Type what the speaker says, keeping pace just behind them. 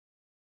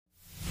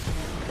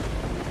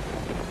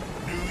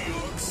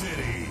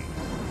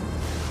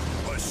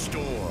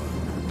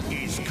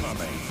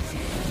incoming.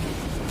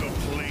 The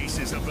place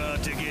is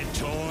about to get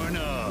torn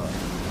up.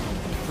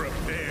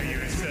 Prepare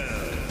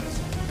yourselves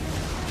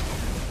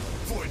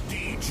for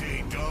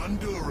DJ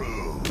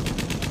Doru.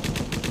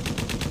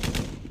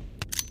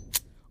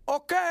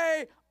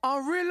 Okay,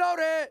 I'm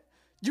reloaded.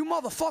 You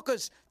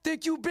motherfuckers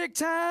think you big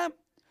time?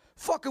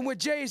 Fucking with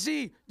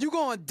Jay-Z, you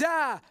gonna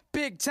die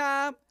big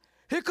time.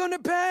 Here come the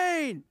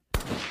pain.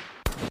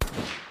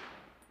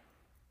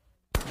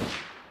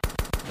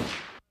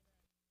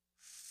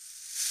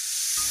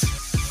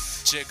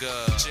 Jigga,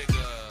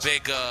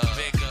 bigger,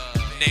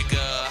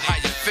 nigga, how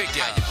you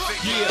figure?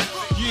 Yeah.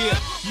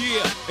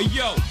 Hey,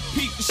 yo,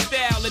 peep the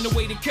style and the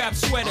way the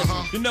cops sweat us.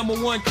 The number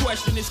one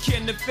question is,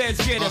 can the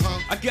feds get us?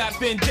 I got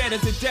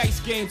vendettas and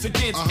dice games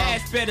against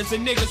ass betters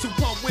and niggas who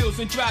pump wheels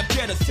and drive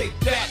jettas. Take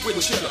that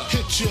with ya.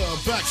 Hit ya,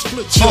 back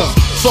split ya.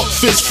 Fuck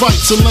fist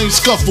fights and lame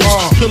scuffles.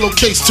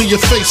 Pillowcase to your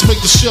face,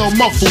 make the shell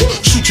muffle.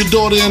 Shoot your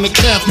daughter in the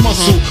calf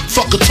muscle.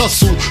 Fuck a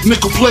tussle,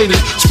 nickel plated.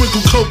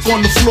 Sprinkle coke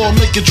on the floor,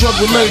 make it drug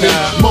related.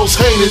 Most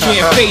hated.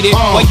 Can't fade it.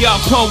 While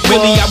y'all pump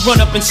Willie, I run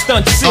up and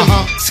stunt silly.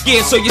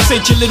 Scared, so you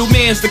sent your little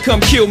mans to come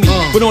kill me.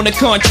 But on the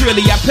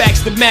contrary, I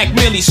packed the Mac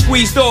Millie,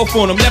 squeezed off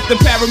on him, left the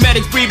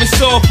paramedics breathing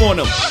soft on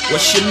him.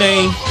 What's your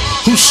name?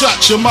 Who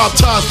shot your mouth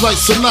ties like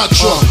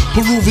Sinatra?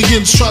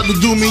 Peruvians tried to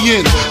do me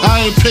in.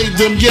 I ain't paid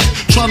them yet.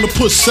 Trying to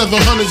push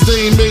 700s,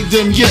 they ain't made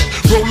them yet.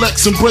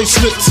 Rolex and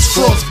bracelets is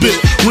frostbit.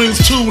 Rings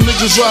too,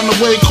 niggas riding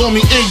away, call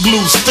me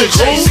igloo sticks.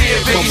 Jay-Z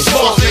and Biggie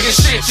Smalls, nigga,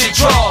 shit you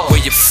draw.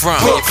 Where you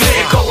from?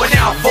 Brooklyn going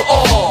out for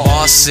all.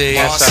 Marcy,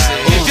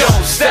 You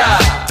don't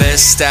stop.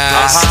 best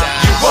style,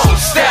 You won't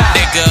stop.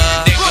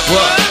 nigga.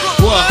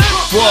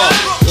 What?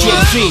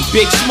 Jay-Z,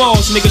 Big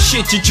Smalls, nigga,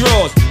 shit your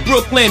drawers.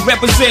 Brooklyn,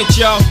 represent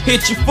y'all,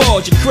 hit your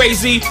falls. You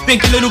crazy?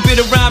 Think a little bit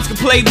of rhymes can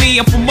play me?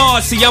 I'm from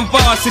Marcy, I'm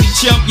varsity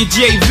chump, you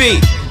JV.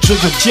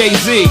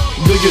 Jay-Z,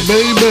 nigga,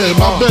 baby,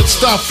 my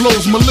Bed-Stuy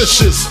flows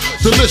malicious,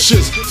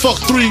 delicious. Fuck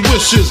 3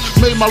 wishes,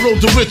 made my road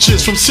to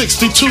riches. From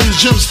 62's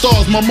gym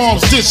stars, my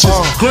mom's dishes.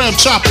 Graham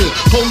chopping,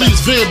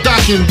 police van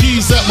docking,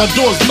 D's at my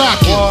doors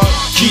knocking.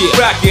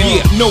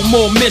 Yeah, no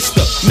more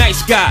mister.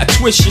 Nice guy,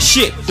 twist your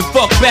shit. The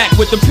fuck back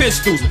with the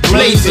pistols,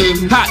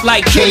 blazing, hot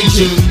like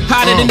Cajun.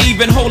 Hotter than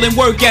even holding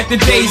work at the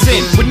day's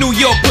end. With New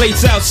York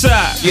plates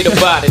outside, get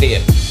up out of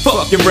there.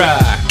 Fuck your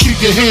ride.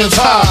 Keep your hands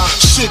high,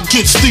 shit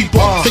gets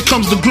steeper. Here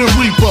comes the Grim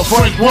Reaper,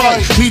 Frank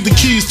White. Need the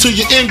keys to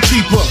your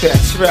innkeeper.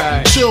 That's right.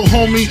 Chill,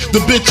 homie.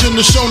 The bitch in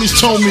the Shoney's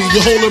told me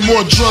you're holding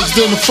more drugs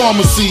than the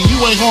pharmacy. You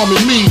ain't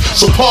harming me,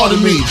 so pardon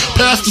me.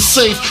 Pass the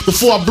safe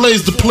before I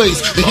blaze the place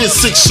and hit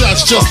 6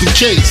 shots just in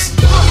case.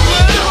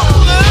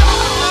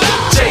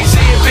 Jay-Z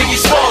and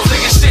Biggie Smalls,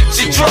 nigga, shit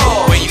you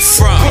draw. Where you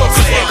from?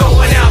 Brooklyn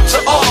going out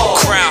to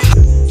all. Crowd.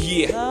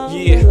 Yeah.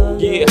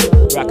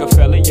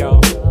 Rockefeller,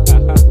 y'all.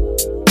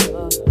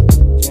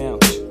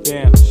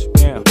 Bounce.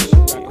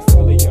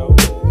 Rockefeller, y'all.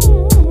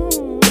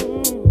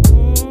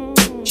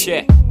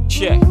 Check.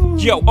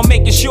 Yo, I'm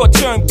making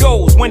short-term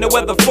goals when the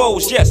weather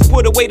falls. Just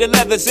put away the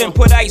leathers and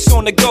put ice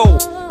on the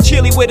gold.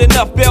 Chilly with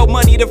enough bail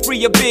money to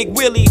free a big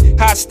Willie.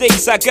 High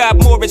stakes, I got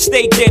more at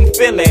stake than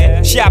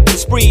Philly. Shopping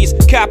sprees,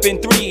 copping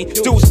 3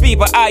 Deuce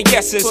Fever,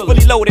 yeses,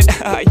 fully loaded,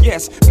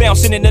 yes.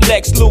 Bouncing in the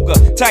Lex Luger,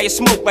 tire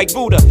smoke like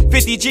Buddha.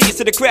 50 G's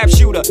to the crap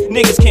shooter,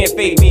 niggas can't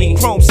fade me.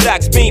 Chrome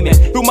socks beaming,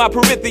 through my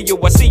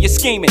peripheral, I see you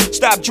scheming.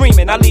 Stop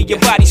dreaming, I leave your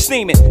body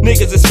steaming.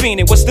 Niggas is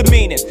fiending, what's the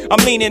meaning?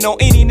 I'm leaning on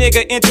any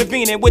nigga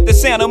intervening with the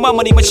sound of my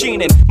money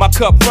machining. My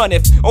cup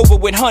runneth over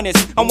with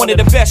hundreds. I'm one of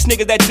the best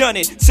niggas that done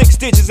it. 6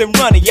 digits and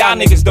running, y'all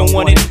niggas don't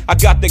want it. I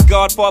got the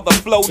Godfather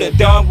flow, the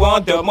Don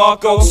Juan, the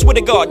Marco. Swear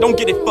to God, don't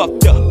get it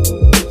fucked up.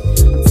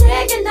 I'm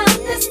taking out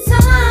this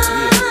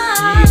time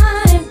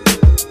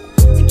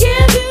to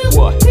give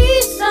you a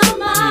piece of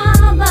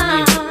my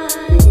mind.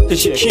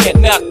 Cause you can't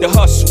knock the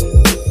hustle.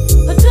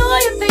 But do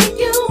you think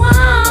you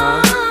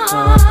are?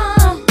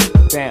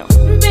 Bounce.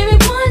 Baby,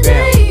 one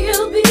day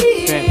you'll be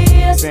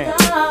a star.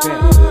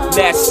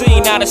 That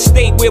scene out of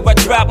state where I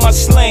drop my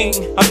sling.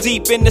 I'm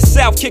deep in the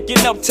south,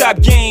 kicking up top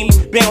game.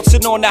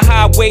 Bouncing on the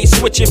highway,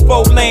 switching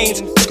 4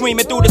 lanes.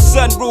 Screaming through the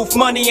sunroof,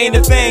 money ain't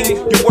a thing.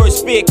 Your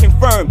worst fear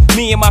confirmed.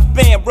 Me and my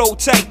fam roll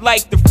tight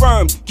like the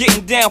firm.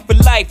 Getting down for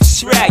life,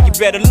 it's right, you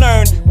better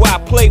learn. Why I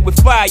play with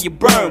fire, you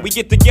burn. We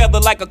get together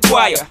like a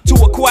choir to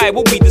acquire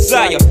what we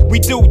desire. We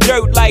do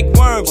dirt like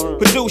worms,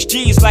 produce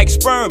G's like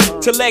sperm.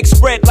 To legs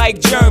spread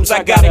like germs.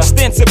 I got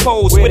extensive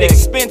hoes with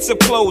expensive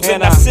clothes.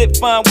 And I sip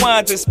fine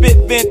wines and spit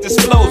vintage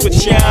flows. But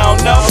y'all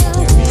know,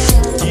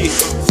 yeah.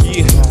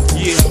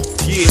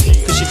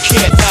 Cause you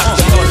can't knock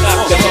the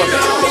hell.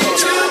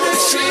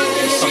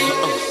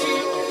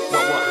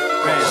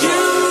 You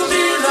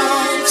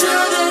belong to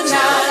the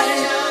night.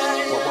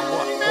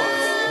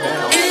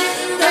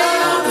 In the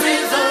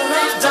river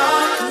of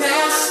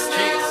darkness,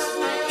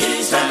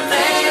 he's the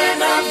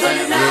man of the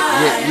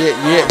night.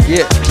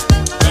 Yeah.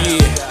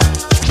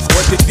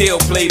 What the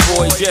deal,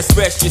 playboy, just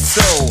rest your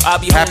soul.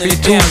 I'll be Happy holding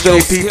it down, Tuesday, yo,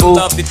 still people.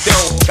 love the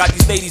dough. Got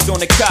these ladies on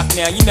the cock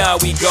now, you know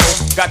how we go.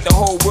 Got the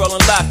whole world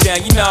on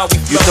lockdown, you know how we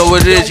flow. You know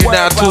what it is, Don't you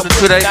now worry tuned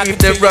into about that what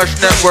Evening not Rush to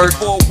tell you. Network.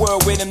 For a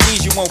world with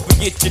amnesia, won't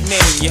forget your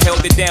name. You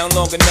held it down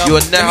long enough. You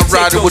are now Let me take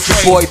riding with those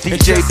your boy, reins. DJ And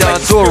just like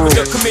the Doru.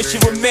 spirit of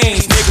commission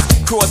remains, niggas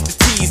cross the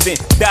T's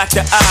and dot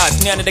the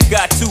I's. Now that I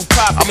got too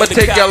popular, I'ma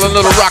take y'all a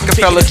little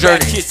Rockefeller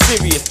journey. Shit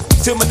serious.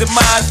 Till my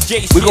demise,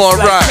 J We gonna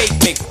like ride. cake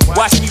mix.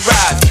 Watch me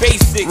rise,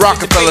 basic.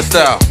 Rockefeller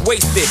style.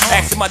 Wasted,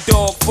 asking my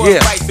dog for Yeah.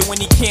 advice, and when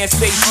he can't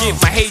say shit,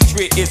 my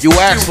hatred is. You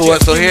asked for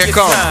it, so here it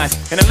comes.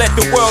 And I let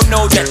the world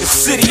know that the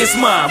city is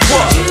mine.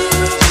 What?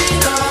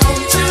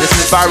 This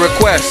is by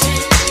request.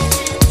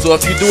 So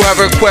if you do have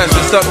a request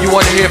or something you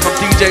want to hear from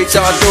DJ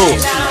Doru,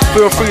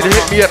 feel free to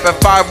hit me up at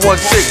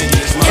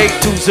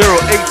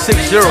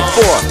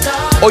 516-820-8604.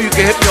 Or you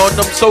can hit me on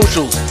them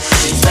socials.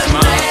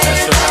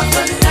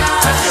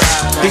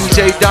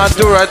 DJ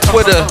Doru at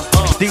Twitter,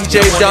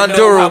 DJ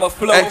Doru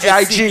at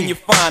IG.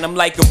 I'm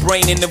like a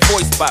brain in the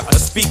voice box. I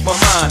speak my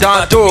mind.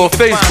 Doru on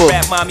Facebook.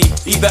 Rap, mommy.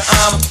 Either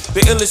I'm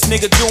the illest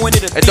nigga doing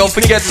it. And don't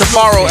forget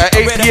tomorrow at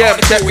 8 p.m.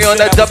 check me on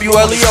that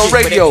WLEO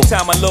radio. Every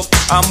time I look,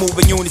 I'm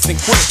moving unison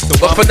quick. So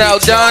But for now,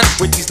 John,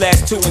 with these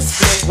last two and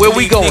split. where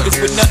we going?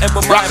 With nothing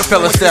but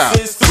Rockefeller style.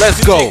 influences. Let's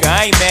go.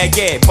 I ain't mad,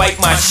 yeah, bite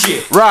my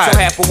shit. Right. So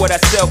half of what I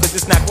sell, cause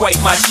it's not quite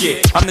my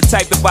shit. I'm the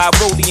type to buy a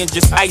rollie and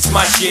just ice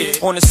my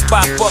shit. On the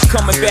spot, fuck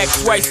coming back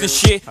twice and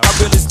shit. How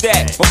real is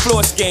that? My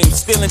floor game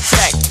still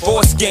intact.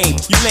 Boss game,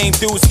 you lame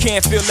dudes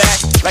can't feel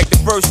that. Like the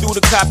first dude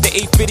to cop the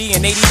 850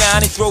 and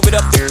 89 and drove it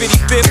up to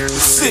 55th. The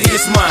city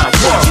is mine.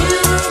 Whoa.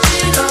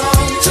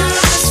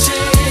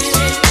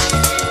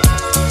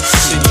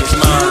 City is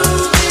mine.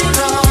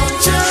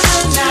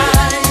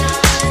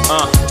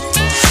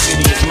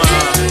 City is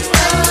mine.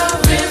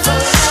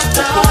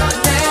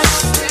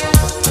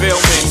 Feel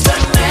me?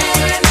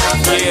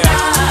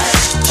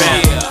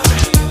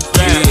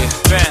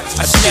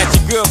 I snatch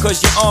your girl cause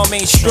your arm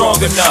ain't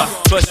strong enough.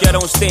 Plus y'all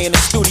don't stay in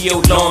the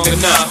studio long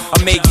enough.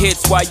 I make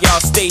hits while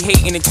y'all stay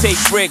hating and take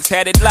bricks.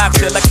 Had it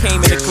locked till I came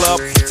in the club.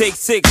 Take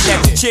 6,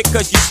 snatch your chick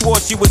cause you swore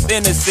she was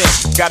innocent.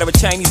 Got her a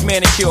Chinese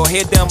manicure,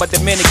 hair done by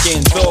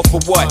Dominicans. All for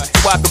what?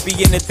 So I could be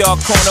in the dark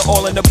corner,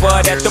 all in the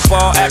bud, at the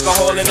bar,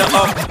 alcohol in the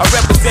up. I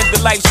represent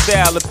the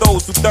lifestyle of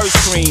those who thirst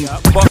cream.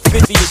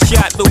 $150 a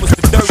shot, Louis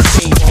the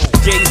 13.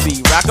 Jay-Z,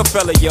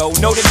 Rockefeller, yo,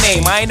 know the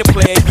name. I ain't a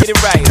player, get it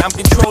right. I'm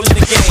controlling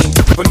the game.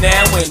 From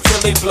now until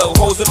they blow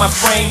holes in my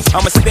frame,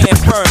 I'ma stand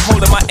firm,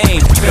 holding my aim.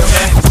 Feel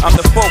that? I'm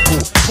the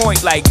focal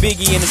point like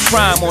Biggie in his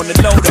prime on the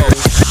low-doh.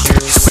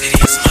 The city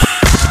is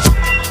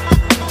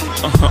mine.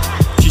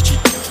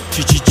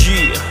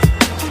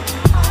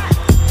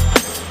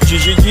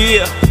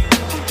 Yeah.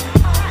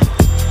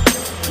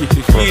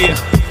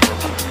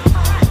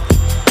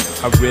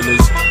 I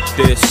realize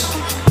this.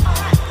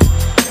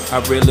 I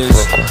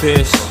realize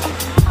this.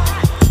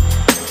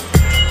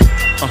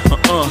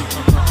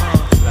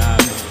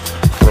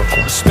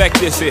 Respect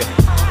this here.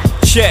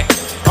 Check.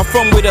 I'm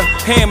from where the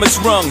hammer's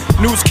rung,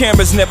 news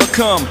cameras never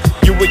come.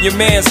 You and your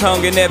man's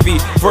hung in every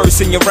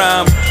verse in your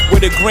rhyme. Where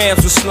the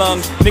grams were slung,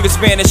 niggas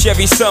vanish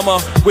every summer.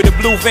 Where the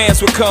blue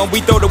vans would come,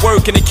 we throw the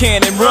work in the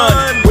can and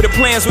run. Where the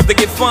plans were to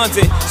get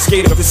funded,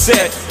 skate up the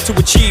set. To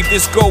achieve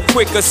this goal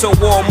quicker, so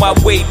all my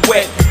weight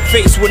wet.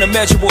 Faced with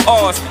immeasurable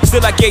odds,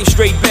 still I gave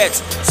straight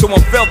bets.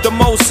 Someone felt the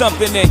most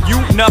something and you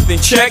nothing,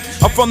 check.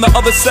 I'm from the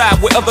other side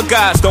where other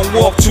guys don't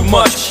walk too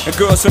much. And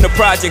girls from the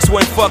projects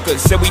weren't fuckers,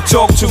 said we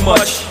talk too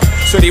much.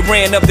 So they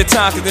ran up the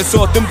time cause they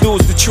sought them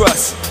dudes to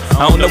trust.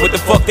 I don't know what the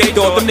fuck they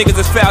thought, them niggas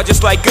is foul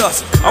just like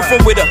us. I'm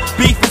from where the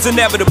beef is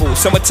inevitable,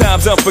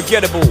 summertime's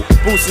unforgettable.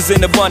 Boosters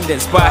in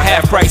abundance, buy a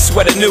half price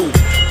sweater new.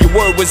 Your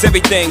word was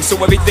everything, so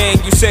everything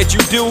you said you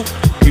do,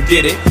 you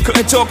did it.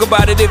 Couldn't talk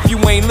about it if you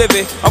ain't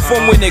living. I'm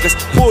from where niggas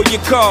pull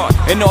your card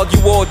and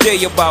argue all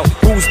day about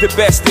who's the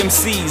best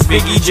MCs,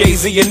 Biggie,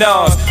 Jay-Z and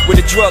Nas. Where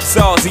the drug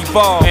czars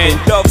evolve and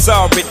thugs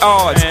are at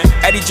odds,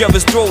 at each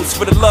other's throats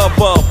for the love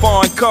of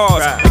foreign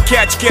cars. And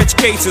catch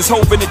cases,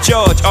 hoping the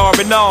judge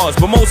R&Rs,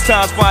 but most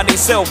times find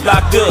themselves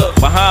locked up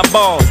behind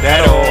bars.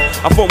 That all.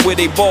 I'm from where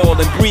they ball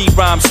and breed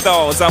rhyme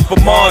stars. I'm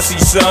from Marcy,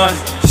 son.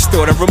 Just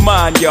thought I'd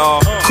remind y'all.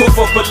 Cough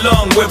up a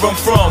lung where I'm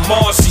from,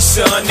 Marcy,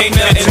 son. Ain't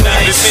nothing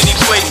nice. Many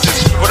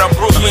places, but I'm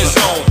Brooklyn's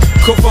own.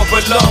 Cough up a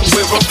lung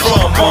where I'm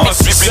from,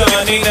 Marcy, son.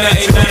 Ain't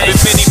nothing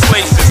nice. Many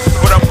places,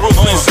 but I'm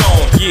Brooklyn's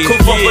own.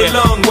 Cough up a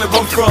lung where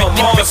I'm from,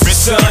 Marcy,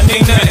 son.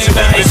 Ain't nothing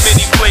nice.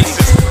 Many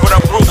places, but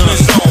I'm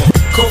Brooklyn's own.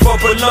 Cough up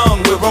a lung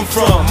where I'm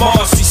from,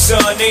 Marcy,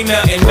 son. Ain't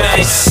nothing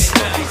nice.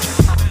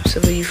 So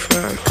where you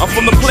from? I'm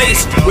from the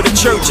place where the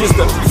church is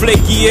the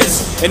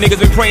flakiest, and niggas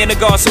been praying to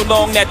God so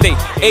long that they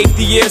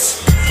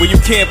atheists. where you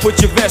can't put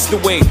your vest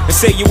away and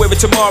say you wear it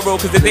tomorrow,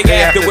 cause the day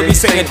after we'll be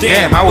saying,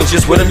 damn, I was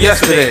just with him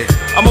yesterday.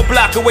 I'm a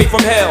block away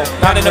from hell,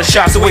 not enough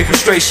shots away from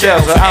straight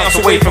shells, an ounce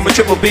away from a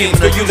triple beam,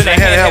 still using a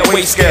handheld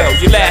weight scale.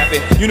 You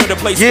laughing, you know the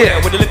place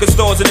well, with the liquor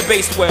stores and the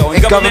base well.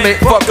 And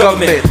government, fuck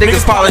government,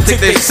 niggas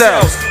politic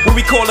themselves. When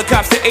we call the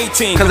cops to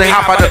 18, cause they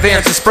hop out the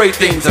vans and spray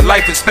things, and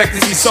life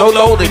expectancy so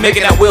low, they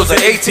making out wheels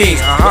at 18.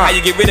 How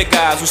you get rid of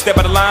guys who step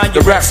out of line?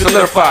 The rap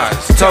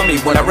solidifies. Tell me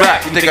when I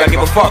rap, you think I give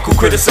a fuck who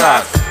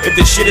criticize? If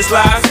this shit is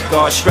lies,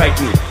 God strike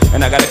me.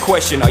 And I got a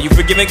question, are you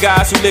forgiving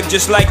guys who live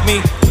just like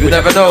me? You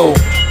never know.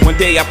 One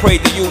day I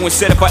prayed to you and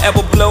said if I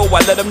ever blow,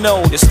 I let them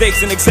know the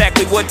stakes and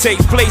exactly what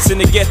takes place in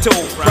the ghetto.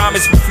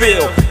 Promise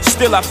fulfilled,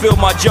 still I feel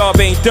my job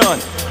ain't done.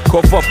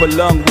 Cough up a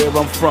lung where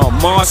I'm from,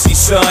 Marcy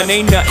son,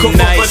 ain't nothing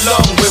nice. Cough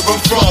up a lung where I'm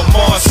from,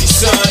 Marcy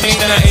son, ain't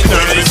nothing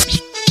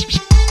nice.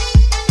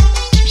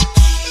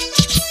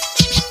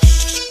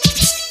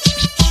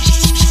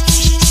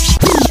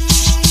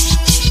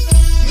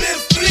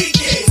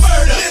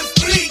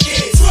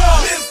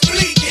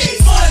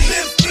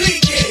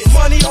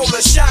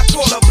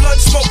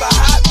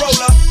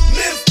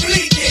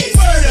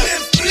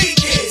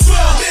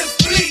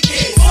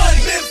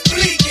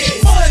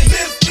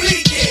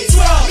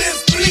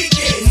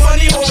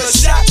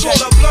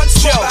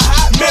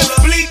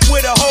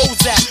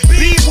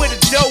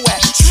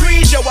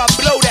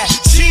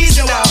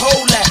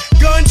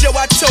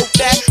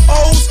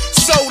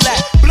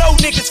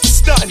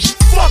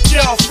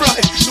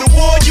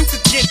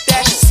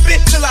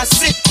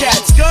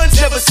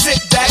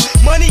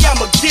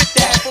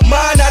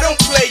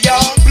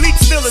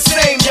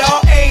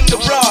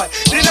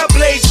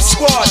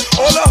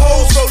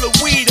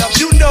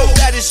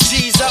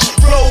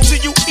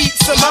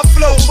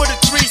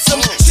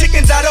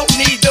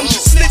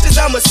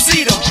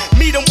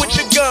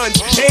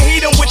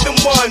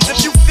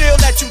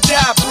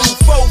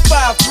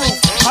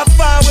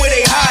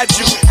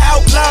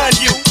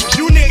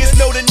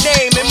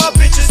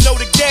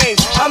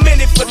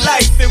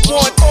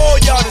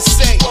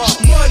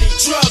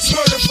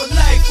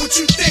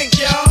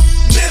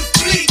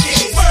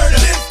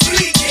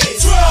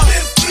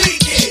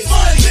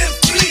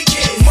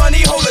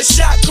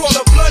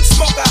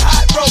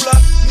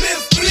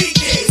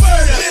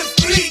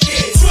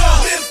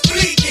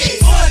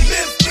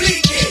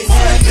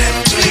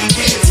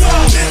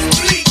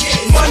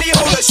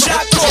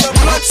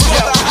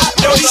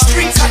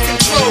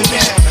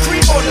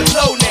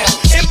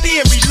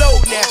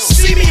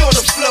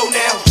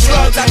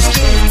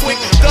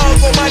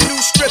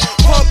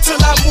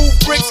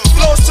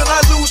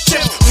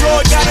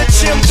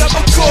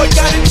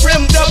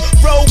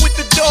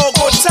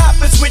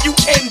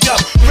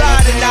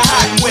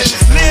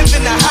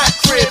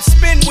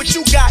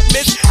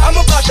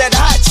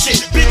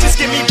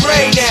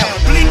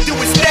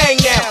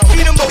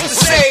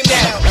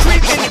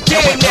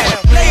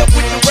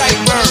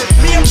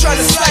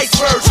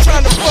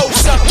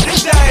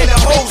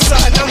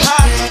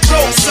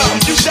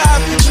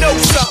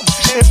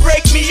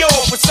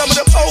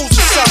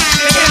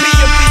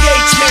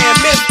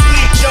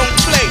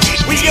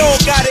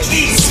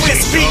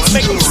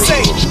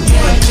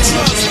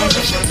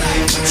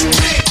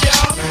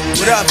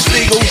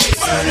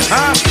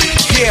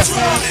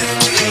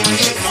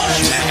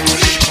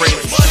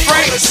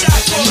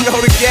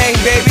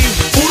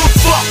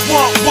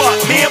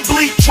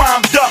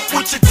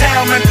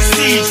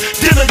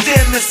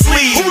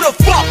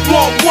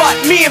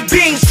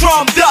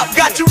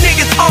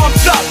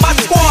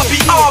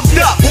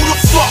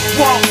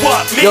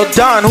 Yo,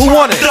 Don, who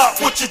won it?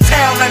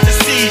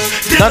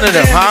 None of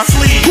them, huh?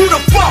 Who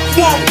the fuck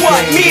want what?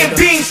 Me and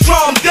Bean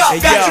strummed up.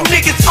 Got you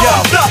niggas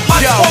armed up.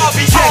 My squad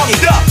be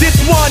armed up. This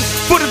one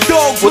for the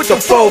dogs with the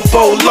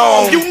fofo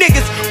long. You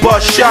niggas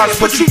bust shots,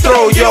 but you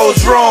throw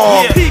yours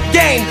wrong. Peep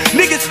game,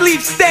 niggas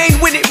leave stain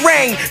when it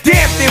rain.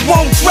 Damn, it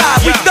won't dry.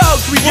 We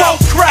thugs, we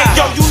won't cry.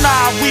 Yo, you know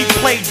how we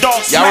play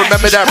dog. Y'all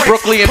remember that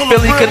Brooklyn and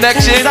Philly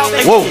connection?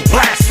 Whoa.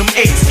 Blast them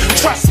eights.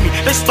 Trust me,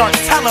 they start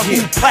telling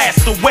who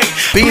passed away.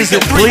 Beans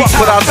and Bleak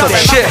put out some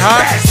shit, huh?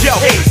 Yo,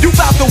 you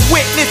about to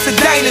witness a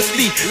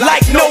dynasty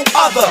like no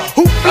other.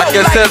 Who like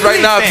I said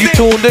right now, if you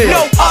tuned in,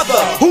 no other.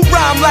 Who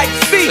rhyme like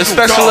Seagull. The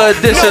special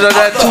edition of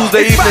that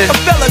Tuesday evening.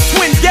 Rockefeller,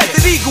 Twin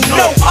Desert Eagle,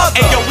 no other.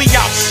 Hey yo, we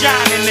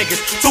outshining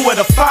niggas. Two of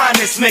the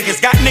finest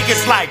niggas. Got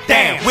niggas like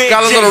damn.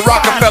 Got a little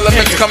Rockefeller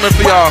mix coming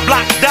for y'all.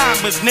 Black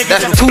diamonds,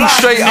 niggas. That's 2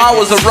 straight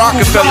hours of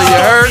Rockefeller,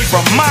 you heard?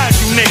 Remind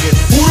you niggas.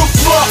 Who the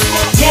fuck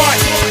want what?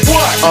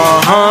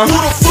 Who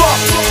the fuck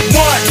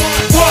want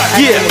what?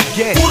 Yeah.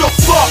 Who the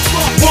fuck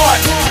want what?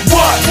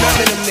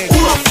 Who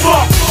the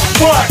fuck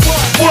want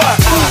what?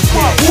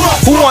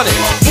 Who won it?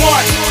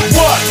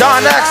 What?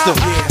 Don asked him.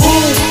 Who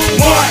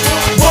want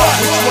what?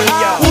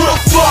 Who the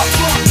fuck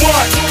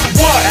want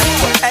what?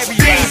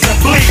 Beans and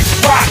Bleak,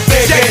 rock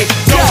baby,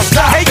 don't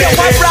stop. Hey yo,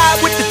 I ride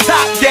with the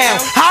top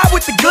down, high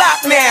with the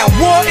Glock now.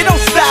 War, it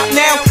don't stop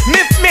now.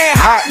 Myth man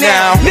hot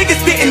now.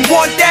 Niggas didn't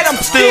want that, I'm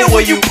still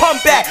where you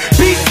pump at.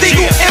 Beat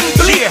Seagull and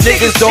Bleak,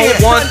 niggas don't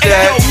want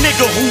that. Yo,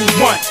 nigga, who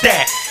want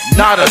that?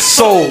 not a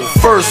soul.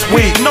 First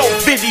week, no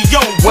video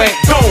went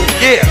gold.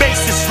 Yeah.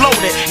 Bases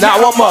loaded. Now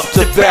I'm up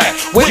to bat.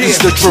 Witness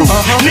the truth.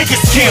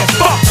 Niggas can't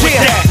fuck with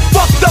that.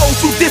 Fuck those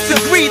who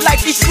disagree,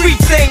 like these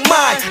streets ain't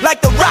mine.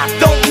 Like the rock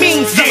don't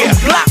mean something.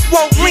 Block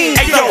won't lean.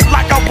 Hey yo,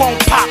 like I won't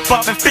pop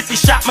up and 50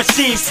 shot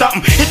machine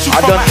something. Hit you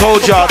I from done a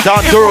told y'all, Don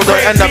Doru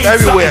done end up infrared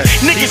everywhere.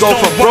 beam He something. go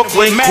from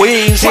Brooklyn,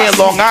 Queens, here in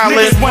Long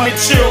Island. Niggas wanna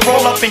chill,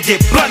 roll up and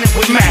get blunted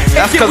with Mac.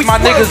 That's cause my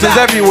niggas is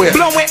everywhere.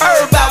 Blowing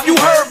herb out, you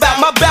heard about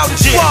my bout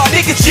squad.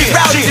 Niggas shit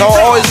rowdy. So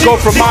I always go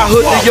from my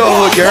hood to your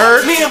hood, you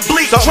heard? Me and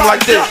Bleak Something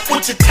like this.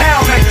 with your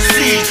town at the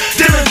siege.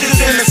 Diligence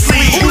in the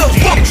sleeve. Who the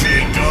fuck?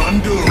 DJ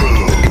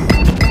Doru.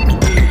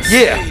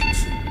 Yeah.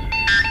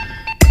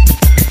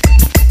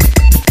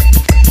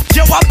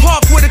 Yo, I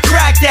park with a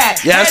crack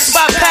at. Yes. That's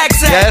my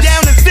packs at. Yes.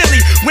 Down in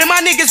Philly, where my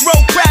niggas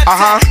roll craps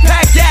at.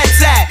 Pack that's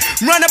at.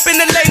 Run up in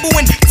the label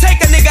and take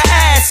a nigga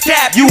ass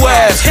cap. You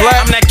ass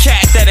flat. I'm that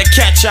cat that'll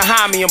catch a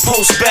homie and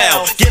post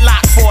bail. Get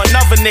locked for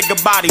another nigga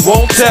body.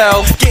 Won't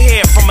tell. Get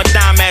hair from a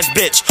dime ass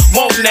bitch.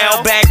 Won't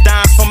nail. Bag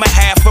dimes from a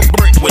half a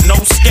brick with no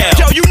scale.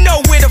 Yo, you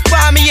know where to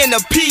find me in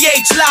the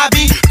PH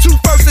lobby. 2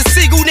 first and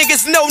Seagull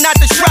niggas know not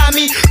to try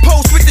me.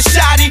 Post with the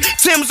shotty.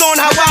 Tim's on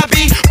how I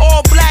be.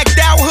 All blacked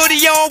out,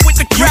 hoodie on with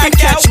the You crack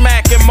can out. catch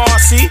Mac and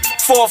Marcy,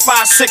 4,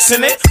 5, 6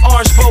 in it.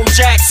 Orange Bow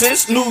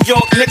Jacksons, New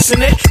York Knicks in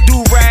it.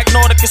 Do rag,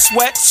 Nordica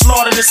sweat,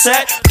 slaughter the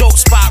set. Dope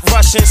spot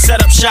rushing,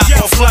 set up shop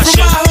on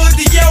Flushing. From my hood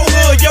to your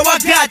hood, yo, I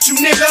got you,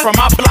 nigga. From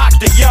my block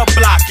to your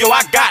block, yo,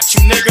 I got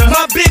you, nigga.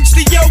 My bench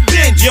to your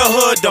bench. Your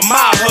hood to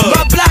my hood.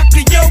 My block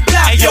to your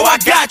block, Hey, yo, I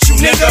got you,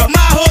 nigga.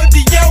 My hood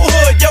to your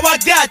hood, yo, I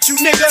got you,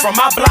 nigga. From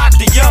my block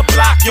to your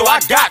block, yo, I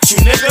got you,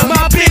 nigga.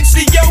 My bench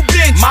to your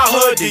bench. My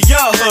hood to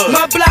your hood.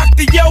 My block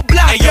to your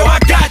block, Hey, yo, I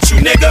got you,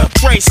 nigga.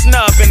 Trey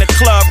Snub in the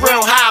club,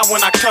 real high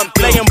when I come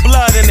through. Laying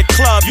blood in the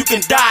club, you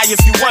can die if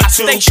you want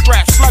to. Stay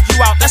strapped, slug you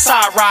out, that's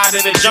how I ride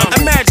in the jungle.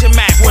 Imagine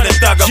Mac with a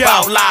thug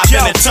about live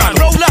in the tunnel.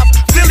 Roll up,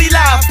 Philly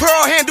live,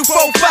 Pearl handle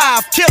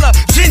 4-5. Killer,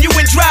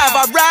 genuine drive,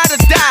 I ride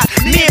or die.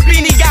 Me and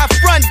Beanie got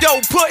front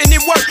door, putting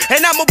in work.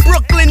 And I'm a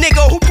Brooklyn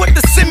nigga who put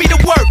the semi to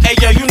work. Hey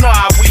yo, you know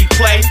how we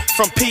play.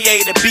 From PA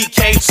to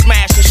BK,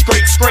 smashing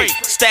straight,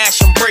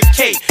 stash and break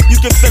cake. You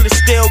can feel it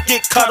still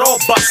get cut or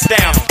bust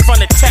down. From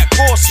the tech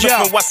or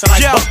slipping western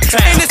like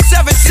Bucktown. In the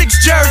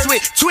 7-6 Jers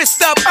with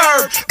twist up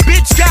herb.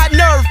 Bitch got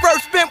nerve,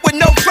 first bent with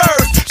no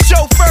furs.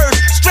 Chauffeurs,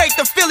 straight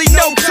to Philly,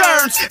 no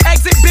turns.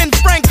 Exit Ben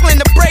Franklin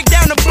to break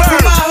down the bird.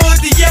 From my hood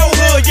to your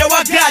hood, yo,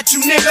 I got you,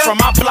 nigga. From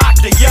my block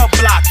to your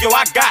block, yo,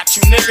 I got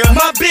you, nigga.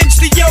 My bench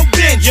to your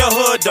bench. Your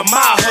hood to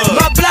my hood.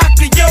 My block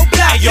to your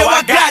block, Hey, yo,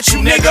 I got you,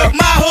 nigga.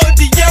 My hood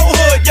to your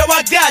hood, yo, I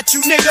got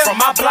you, nigga. From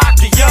my block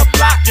to your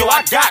block, yo,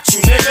 I got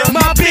you, nigga.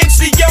 My bench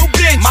to your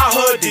bench. My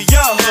hood to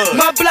your hood.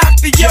 My block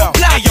to your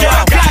block, Hey, yo,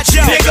 I got you,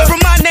 nigga. From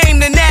my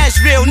name to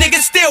Nashville,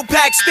 niggas still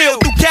pack still.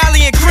 Through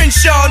Cali and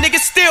Crenshaw,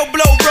 niggas still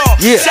blow raw.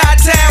 Yeah.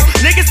 Chi-Town,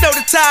 niggas know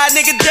to tie a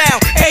nigga down.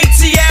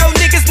 ATL,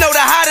 niggas know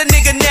to hide a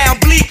nigga now.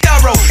 Bleed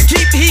thorough,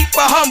 keep heat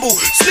for humble.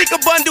 Sneak a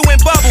bundle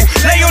and bubble.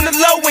 Lay on the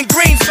low in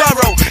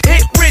Greensboro.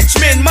 Hit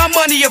Richmond, my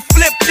money a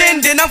flipped in.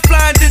 Then I'm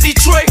flying to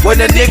Detroit When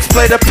the Knicks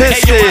play the Hey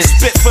yo, I Pistons.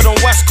 spit for them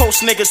West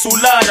Coast niggas who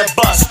love to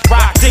bust.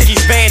 Rock diggies,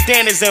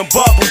 bandanas, and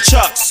bubble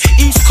chucks.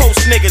 East Coast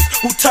niggas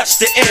who touch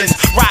the ends.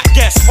 Rock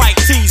yes, white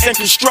tees and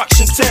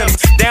construction Timbs.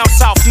 Down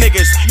South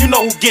niggas, you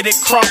know who get it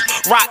crunk.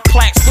 Rock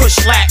plaques, push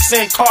lacks,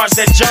 and cars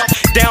that jump.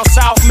 Down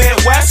South,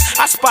 Midwest,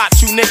 I spot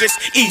you niggas.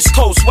 East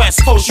Coast,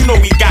 West Coast, you know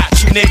we got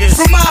you niggas.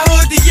 From my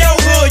hood to your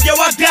hood, yo,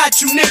 I got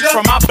you, nigga.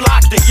 From my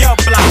block to your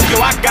block, yo,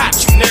 I got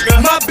you,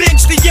 nigga. My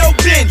bench to your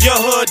bench. Your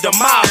hood to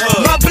my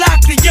hood. My block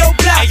to your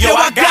block, Hey, yo,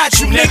 I got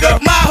you, nigga.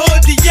 My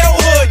hood to your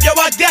hood, yo,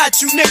 I got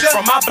you, nigga.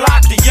 From my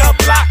block to your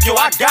block, yo,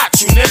 I got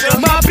you, nigga.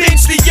 My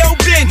bench to your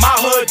bench. My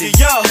hood to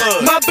your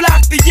hood. My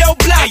block to your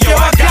block, Hey, yo,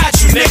 I got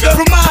you, nigga.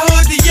 From my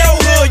hood to your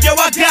hood, yo,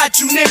 I got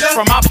you, nigga.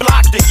 From my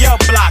block to your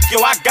block, yo,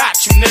 I got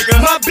you, nigga.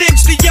 My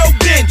bench to your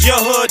bench. Your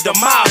hood to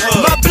my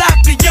hood. My block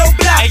to your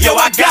block, yo,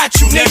 I got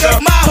you, nigga.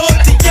 My hood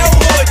to your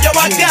hood, yo,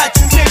 I got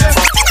you, nigga.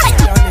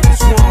 Y'all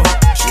niggas want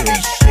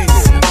street shit,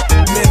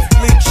 Myth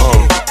Bleak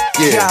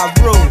shit, yeah. Ja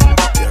Rule,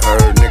 You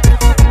heard, nigga.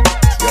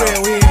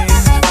 real here in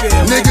this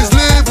field, Niggas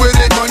live with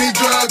it, money,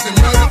 drugs, and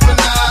murder for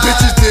life.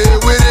 Bitches deal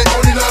with it,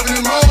 only loving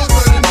them hoes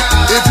for the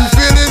night. If you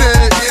feeling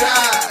it, get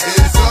high,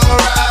 it's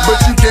alright. But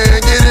you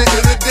can't get it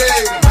till the day,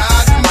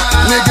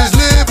 niggas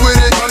live with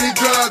it, money,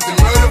 drugs, and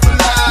murder for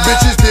life.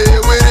 Bitches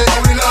deal with it,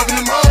 only loving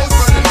them hoes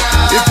for the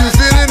night. If you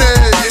feeling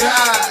it, get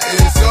high,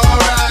 it's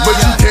alright. But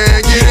you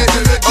can't get it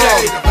till the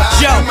day.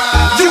 Yo,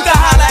 you can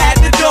holla at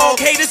the dog.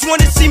 Haters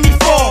wanna see me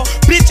fall.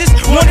 Bitches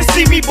wanna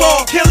see me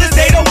ball. Killers,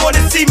 they don't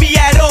wanna see me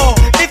at all.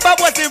 If I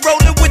wasn't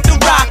rolling with the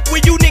rock,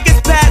 when you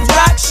niggas pass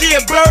rock, shit,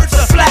 birds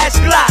or flash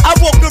glock. I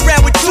walk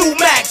around with 2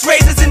 Max,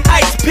 razors and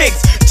ice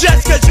picks.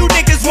 Just cause you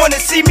niggas wanna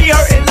see me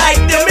hurting like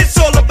them. It's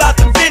all about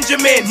the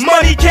Benjamins.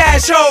 Money,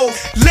 cash, hoes.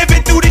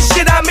 Living through the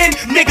shit I'm in.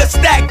 Nigga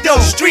stack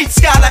those. Street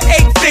scholar,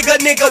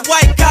 8-figure nigga,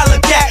 white collar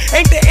cat.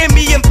 Ain't the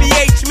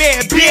MEMPH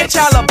man, bitch,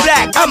 holla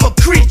black. I'm a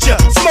creature.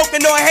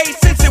 Smoking on hate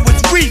since it was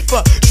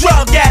reefer.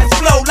 Drug ass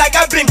flow like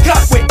I've been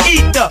cut with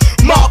ether.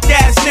 Mark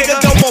ass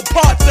nigga, don't want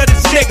parts of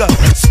this nigga.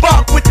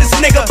 Spark with this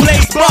nigga,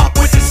 blaze bark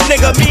with this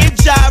nigga. Me and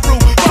Jaru,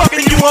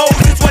 fucking you hoes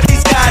is what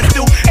these guys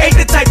do. Ain't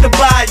the type to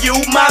buy you,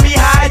 mommy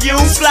hide you,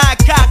 slide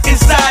cock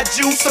inside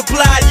you,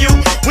 supply you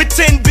with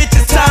 10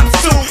 bitches times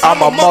 2.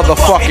 I'm a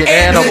motherfucking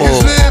animal.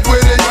 Niggas live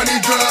with it, money,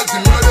 drugs,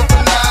 and murder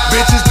for life.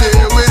 Bitches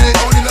deal with it,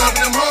 only love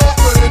them hoes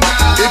for the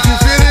night. If you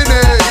fit in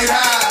there, get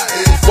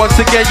high. Once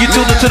again, you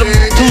tune into the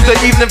Tuesday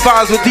evening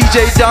vibes with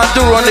DJ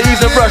Doru on the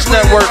Evening Rush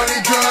Network.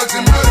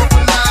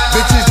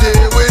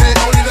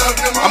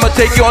 I'ma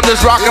take you on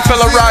this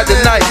Rockefeller ride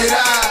tonight.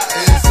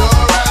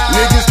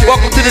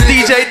 Welcome to the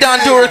DJ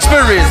Doru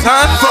experience,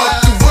 huh?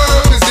 Fuck the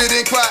world, cause it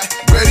ain't quite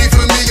ready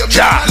for me. I'm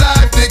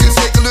live, niggas.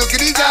 Take a look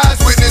at these eyes,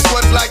 witness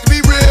what it's like to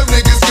be real.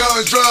 Niggas,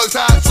 guns, drugs,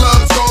 hot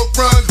slugs, coke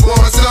runs.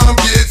 Want some,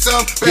 get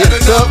some. Get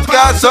up,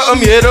 got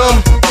something, hit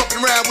 'em.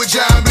 Fucking around with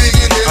John Big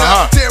and hit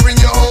up. Tearing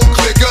your whole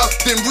click up,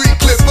 then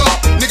re-clip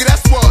up. Nigga,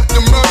 that's what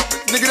the murder.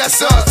 Nigga,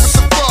 that's us.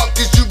 What the fuck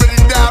is you ready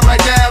to die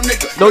right now,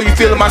 nigga? Know you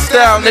feeling my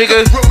style,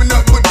 nigga. Growing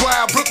up with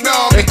Wild Brook,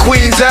 no. And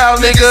Queens out,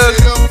 nigga.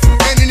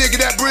 Any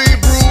nigga that breed,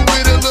 brew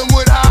with a little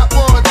wood hot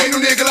one. Ain't no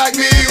nigga like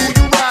me who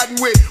you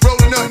riding with.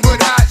 Rolling nothing but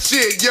hot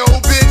shit. Yo,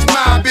 bitch,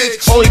 my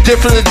bitch. Only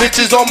difference is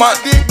bitches on my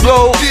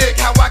blow. Dick,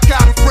 how I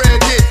cop Fred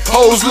hit.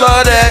 Hoes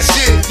love that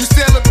shit. You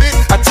sell a bitch,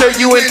 I turn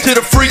you into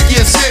the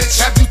freakiest.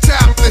 Have you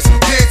topless,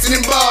 dancing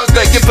in bars,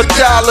 begging for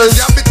dollars.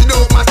 Y'all bitch, you know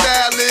what my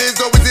style is.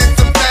 Always in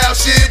some foul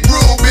shit,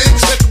 rule,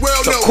 bitch. Let the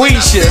world know. Queen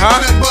shit, huh?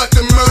 But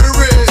the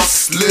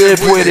murderers live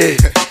with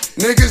it.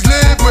 Niggas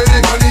live with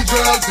it. Money,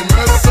 drugs, and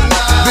murder for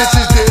life.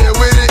 Bitches deal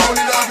with it.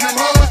 Only love them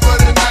hoes for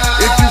the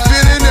night. If you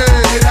fit in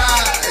there, get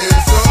high,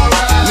 it's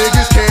alright.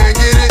 Niggas can't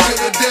get it till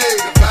the day.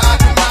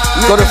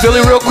 Go to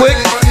Philly real quick.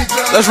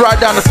 Let's ride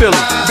down to Philly.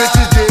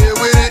 Bitches deal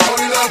with it.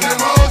 Only love them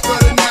hoes for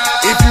the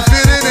night. If you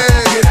fit in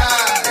there, get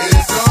high,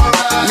 it's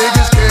alright.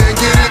 Niggas can't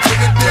get it till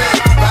the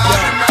day.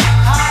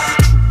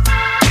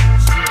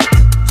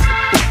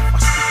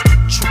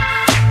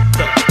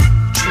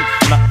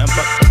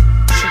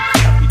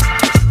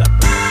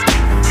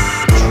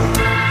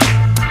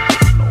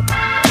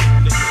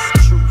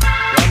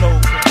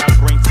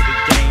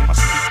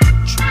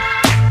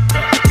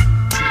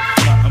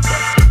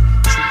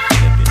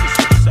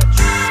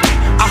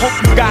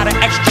 Got an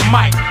extra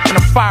mic and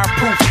a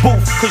fireproof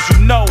booth, cause you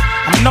know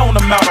I'm known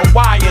to melt a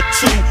wire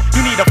too.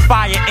 You need a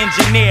fire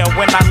engineer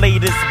when I lay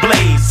this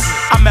blaze.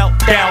 I melt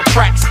down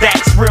tracks,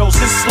 stacks, reels,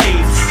 and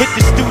slaves. Hit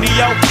the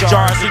studio,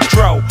 jars of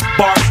dro,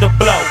 bars to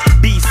blow.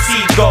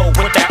 BC go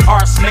with that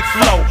arsenic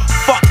flow.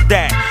 Fuck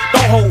that,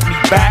 don't hold me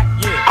back.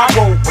 I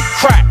roll with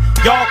crack.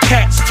 Y'all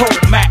cats told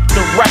Mac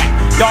to rap.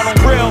 Y'all don't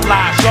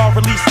realize y'all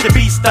released the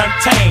beast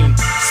untamed.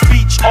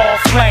 Speech all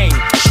flame,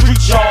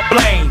 streets y'all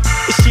blame.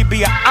 It should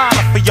be an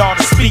honor for y'all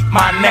to speak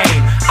my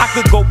name. I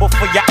could go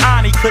before your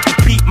auntie couldn't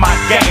beat my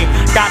game.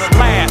 Gotta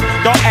laugh,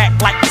 don't act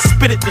like you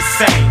spit it the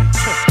same.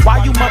 Why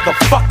you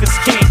motherfuckers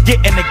can't get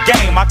in the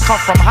game? I come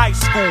from high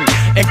school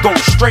and go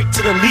straight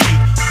to the league.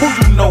 Who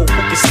you know who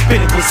can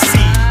spit it with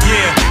seed?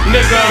 Yeah,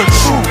 nigga, the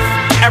truth.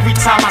 Every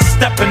time I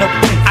step in the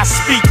booth, I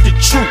speak the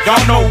truth.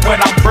 Y'all know what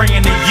I'm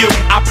bringing to you.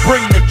 I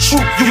bring the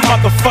truth. You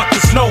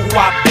motherfuckers know who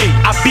I be.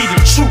 I be the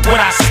truth. When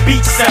I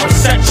speak, set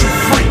you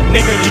free.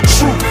 Nigga, the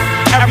truth.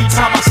 Every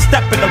time I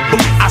step in the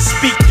booth, I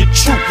speak the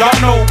truth. Y'all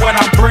know what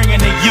I'm bringing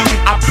to you.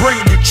 I bring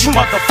the truth.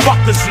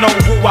 Motherfuckers know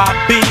who I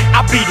be.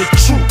 I be the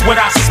truth. When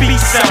I speak,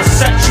 set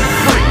you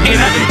free. Ain't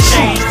nothing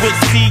changed with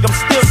Zeke. I'm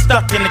still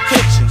stuck in the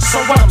kitchen.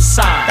 So what I'm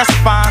signed, that's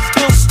fine.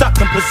 Still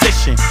stuck in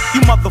position.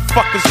 You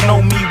motherfuckers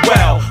know me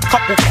well.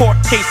 Couple court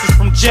cases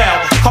from jail.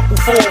 Couple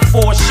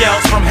 404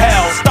 shells from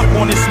hell. Stuck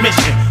on this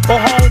mission. Go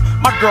home,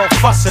 my girl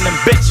fussing and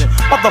bitching.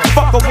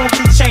 Motherfucker, won't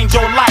you change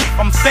your life?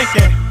 I'm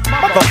thinking.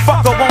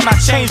 Motherfucker, won't I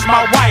change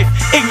my wife?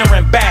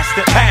 Ignorant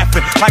bastard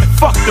laughing like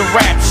fuck the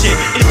rap shit.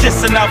 It's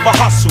just another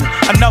hustle,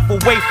 another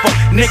way for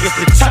niggas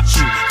to touch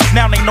you.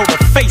 Now they know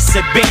the face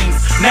of beans.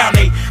 Now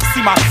they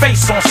see my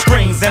face on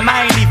screens, and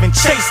I ain't even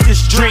chased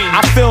this dream.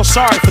 I feel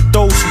sorry for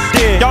those who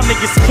did. Y'all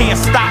niggas can't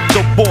stop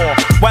the ball.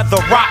 Whether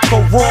rock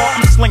or raw,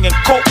 I'm slinging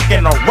coke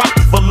and a rock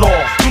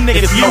velour. You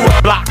niggas know a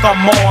block or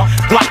more,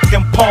 Glock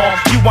and palm.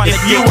 You wanna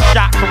get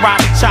shot,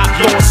 karate chop,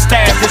 Lord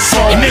stab this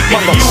song. Nigga,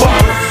 you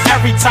up.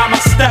 Every time I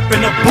step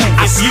in the booth,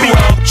 I speak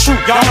the truth.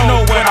 Y'all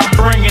know what I'm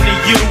bringing to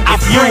you.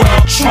 If you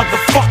up,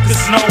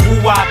 motherfuckers know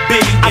who I be.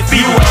 I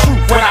be the truth.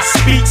 When I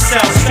speak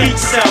cells.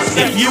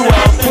 If you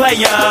a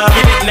player,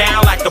 get it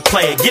now like a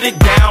player. Get it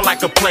down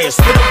like a player.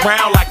 Spit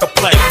around like a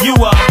player. If you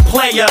a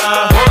player,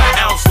 roll an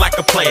ounce like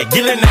a player.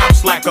 Get an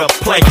ounce like a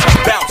player.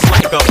 Bounce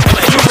like a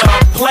player. You a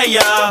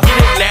player, get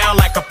it now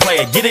like a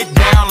player. Get it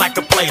down like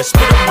a player.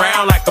 Spit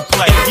around like a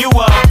player. If you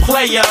a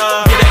player,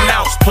 get an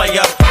ounce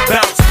player.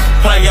 Bounce,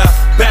 player,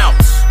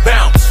 bounce,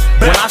 bounce.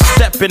 When I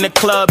step up in the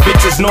club,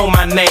 bitches know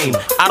my name.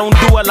 I don't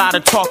do a lot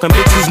of talking,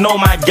 bitches know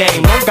my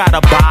game. Don't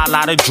gotta buy a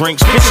lot of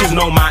drinks, bitches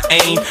know my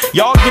aim.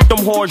 Y'all get them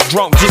whores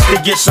drunk just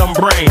to get some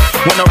brain.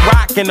 When I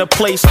rock in the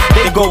place,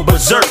 they go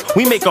berserk.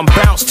 We make them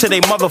bounce till they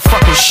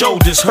motherfucking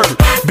shoulders hurt.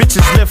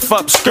 Bitches lift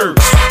up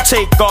skirts,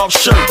 take off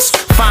shirts,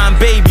 find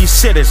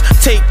babysitters,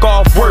 take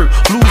off work,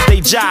 lose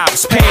their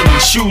jobs,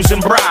 panties, shoes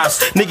and bras.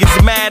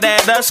 Niggas mad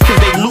at us cause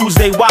they lose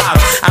their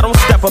wives. I don't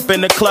step up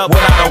in the club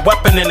without a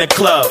weapon in the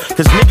club,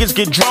 cause niggas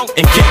get drunk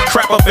and get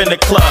crap up in the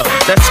club.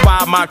 That's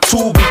why my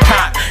tool be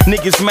caught.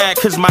 Niggas mad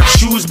cause my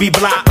shoes be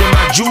blocked and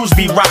my jewels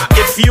be rocked.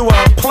 If you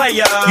a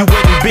player, you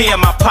wouldn't be in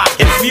my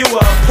pocket. If you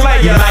a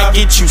player, you like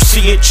it, you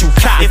see it, you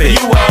cop it. If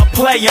you a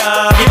player,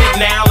 get it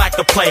now like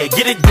a player,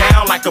 get it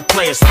down like a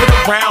player, spit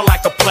around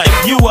like a player.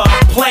 If you a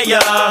player,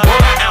 roll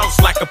an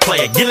ounce like a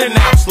player, get an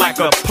ounce like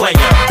a player,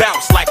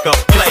 bounce like a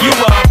player. You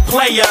a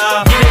player,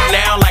 get it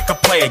now like a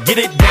player, get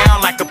it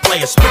down like a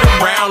player, spit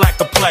around like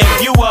a player.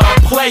 If you a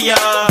player,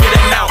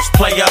 get an ounce,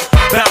 player,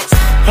 bounce,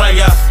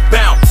 player,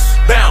 bounce,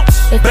 bounce.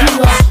 If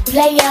you a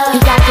player, you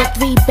got your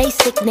three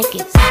basic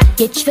niggas.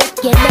 Your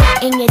trick, your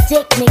neck, and your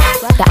dick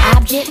niggas. The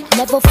object,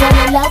 never fall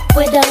in love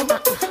with them. Go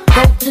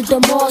to the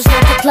malls,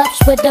 not the clubs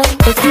with them.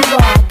 If you a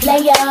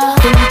player,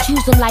 then you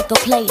choose them like a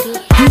player.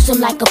 Use them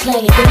like a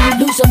player, then you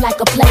lose them like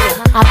a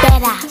player. I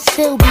bet I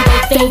still be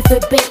their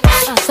favorite bitch.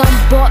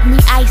 Some bought me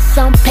ice,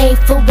 some paid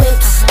for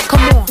whips.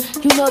 Come on,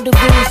 you know the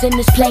rules in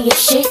this player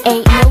shit.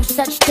 Ain't no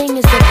such thing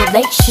as a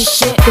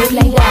relationship. If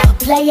you a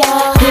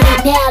player, get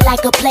it now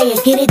like a player,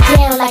 get it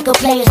down like a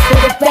player,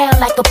 spit around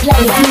like a player.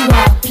 If you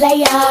a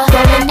player,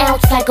 roll an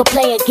ounce like a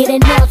player, get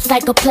an ounce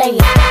like a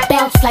player,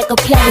 bounce like a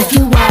player. If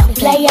you a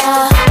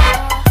player,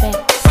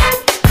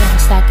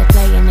 bounce like a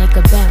player,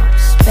 nigga,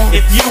 bounce.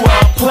 If you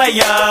a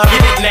player,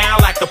 get it now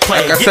like a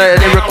player. Like I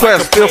said, any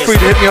requests, feel free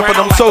to hit me up on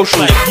them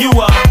socials. If you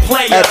a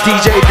player, at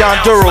DJ Don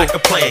Doru. That's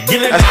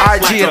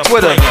IG and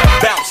Twitter.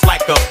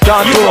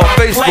 Don Doru on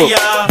Facebook.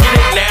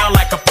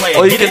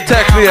 Or you can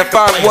text me at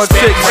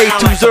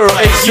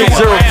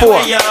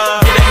 516-820-8604.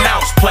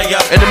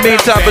 In the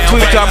meantime,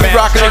 between time, we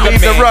rockin' on the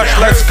evening rush.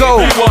 Let's go.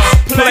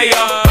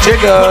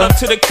 Jigga. Pull up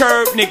to the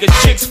curb, niggas,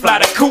 chicks fly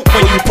the coop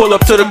when you pull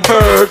up to them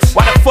curbs.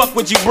 Why the fuck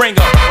would you bring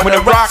up when the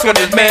rock on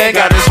this man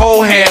got his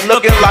whole hand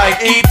looking like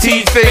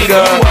E.T.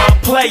 finger? You a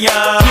player,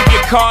 keep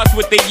your cards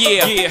with the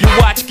year. You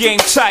watch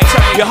game tight,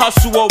 you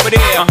hustle over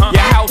there.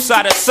 Your house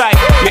out of sight,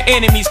 your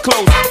enemies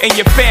close, and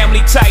your family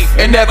tight.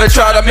 And never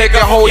try to make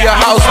a hole your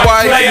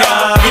housewife. Get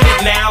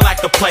it now like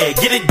a player,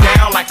 get it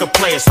down like a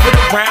player, spit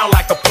around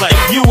like a player.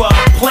 You a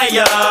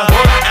player, roll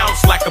an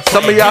ounce like a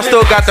player. Some of y'all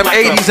still got them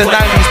 80s and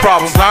 90s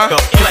problems, huh?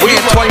 We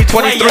in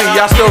 2023,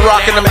 y'all still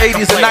rocking them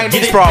 80s and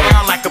 90s problems.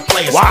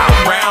 Wow.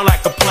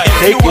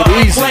 Take it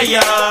easy.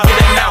 Get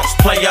an ounce,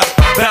 player,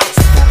 bounce,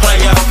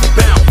 player,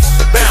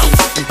 bounce, bounce,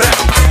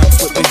 bounce.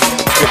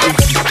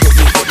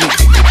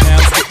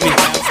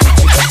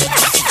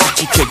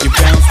 Can you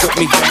bounce with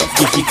me?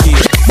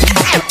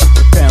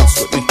 Bounce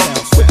with me,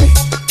 bounce with me.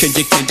 Can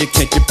you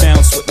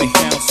bounce with me?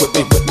 Bounce with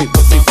me, with me,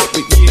 with me, with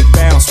me.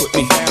 Bounce with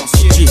me, bounce,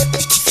 yeah.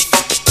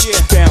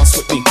 Bounce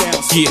with me,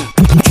 bounce, yeah.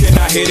 Can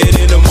I hit it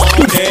in the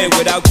morning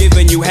without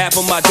giving you half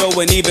of my dough?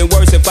 And even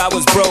worse, if I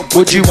was broke,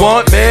 would you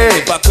want me?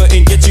 If I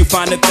couldn't get you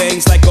finer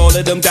things like all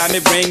of them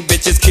diamond ring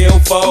bitches kill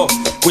for,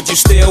 would you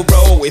still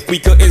roll? If we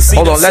couldn't see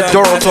hold on, let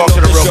Doru talk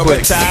to them real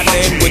quick.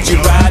 Would you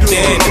ride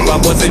in if I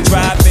wasn't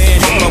driving?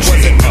 If I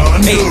wasn't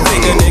an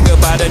 8-figure nigga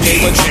by the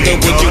name of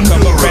Jigga, would you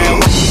come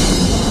around?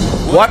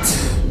 What?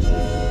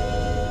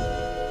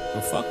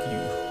 Well, fuck you.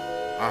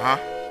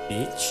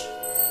 Bitch.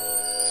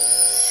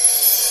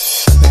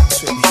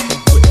 Bounce with me,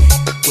 with me,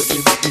 with me,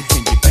 with me.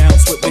 Can you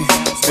bounce with me?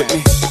 With me,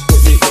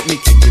 with me, with me.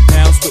 Can you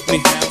bounce with me?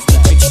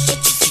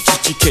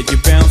 Can you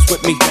bounce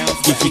with me?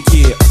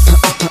 Yeah.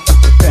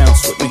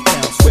 Bounce with me,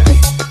 bounce with me.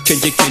 Can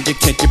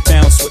you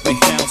bounce with me?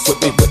 Bounce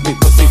with me, with me,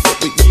 with me, with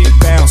me. Yeah.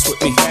 Bounce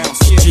with me, bounce,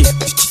 yeah.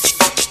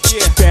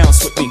 Bounce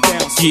with me,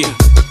 bounce, yeah.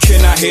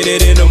 Can I hit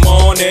it in the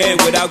morning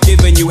without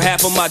giving you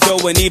half of my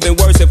dough? And even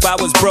worse, if I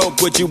was broke,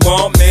 would you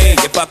want me?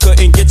 If I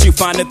couldn't get you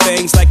finer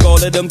things like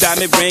all of them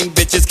diamond ring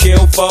bitches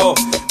kill for,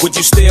 would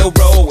you still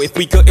roll? If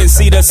we couldn't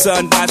see the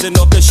sun rising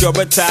off the shore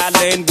of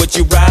Thailand, would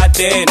you ride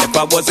then? If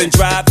I wasn't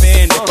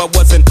driving, if I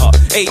wasn't a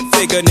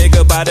 8-figure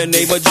nigga by the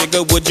name of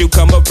Jigga, would you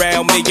come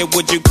around me and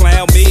would you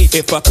clown me?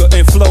 If I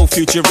couldn't flow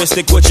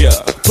futuristic, would ya?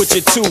 Put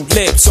your 2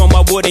 lips on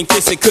my wood and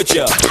kiss it, could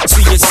ya?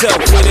 See yourself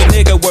with a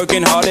nigga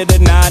working harder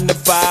than 9 to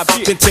 5,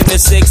 10 to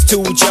 6,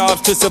 2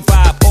 jobs to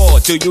survive. Or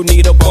do you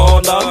need a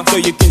baller so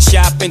you can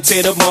shop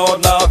into the mall?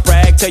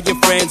 Brag, tell your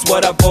friends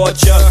what I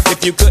bought ya.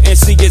 If you couldn't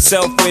see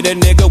yourself with a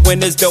nigga when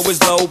this dough is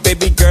low,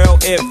 baby girl,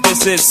 if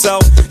this is so,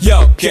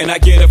 yo, can I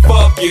get a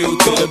fuck you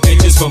to the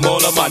bitches from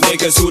all of my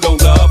niggas who don't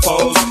love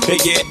hoes? They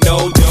get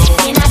no dough.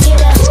 Can I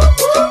get a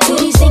to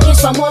these niggas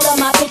from all of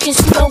my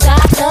bitches who don't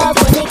got love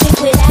for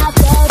niggas without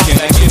love? Can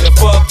I get a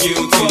fuck you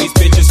to these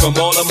bitches from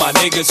all of my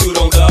niggas who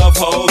don't love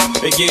hoes?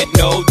 They get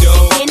no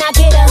dough. Can I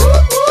get a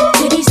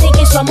to these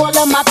niggas from all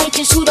of my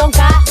bitches who don't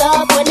got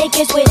love for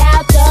niggas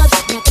without love?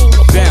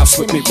 Bounce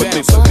with me, with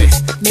me, with me.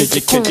 Can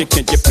corn.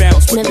 Can you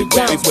bounce with me,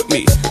 bounce with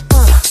me?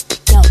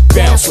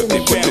 Bounce with me,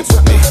 bounce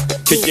with me.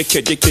 Can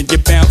you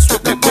bounce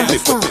with me,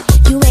 bounce with me?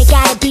 You ain't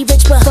gotta be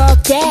rich, but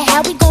fuck that.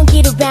 How we gon'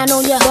 get around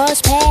on your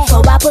bus pass?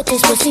 So I put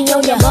this pussy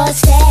on your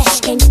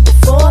mustache. Can you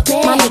afford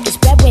me? My niggas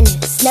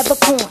breadwinners, never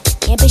corn.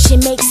 Ambition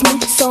makes me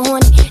so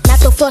horny. Not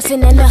the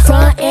fussing in the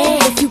front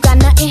end. If you got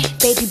nothing,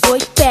 baby boy,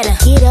 you better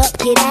get up,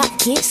 get out,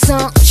 get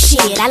some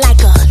shit. I like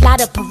a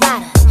lot of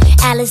parada,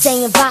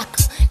 Alizé and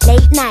vodka.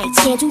 Late nights,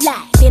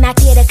 candlelight, then I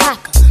get a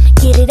cocker.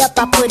 Get it up,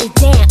 I put it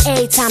down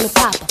every time it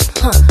pop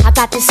up. I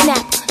got the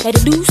snap, let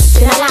it loose,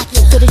 then I lock you.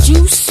 To the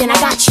juice, and I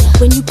got you.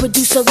 When you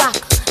produce a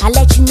rocker, I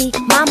let you meet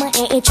mama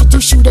and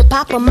introduce you to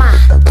papa. My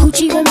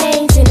Gucci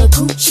remains in a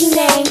Gucci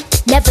name.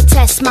 Never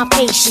test my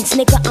patience,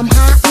 nigga, I'm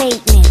high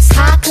maintenance,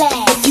 high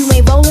class. If you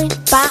ain't rolling,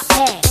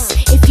 bypass.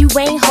 If you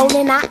ain't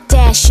holding, I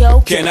dash,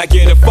 yo. Can I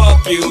get a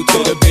fuck you to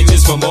the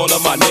bitches from all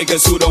of my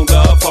niggas who don't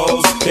love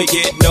hoes? They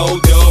get no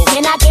dough.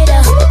 Can I get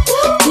a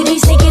to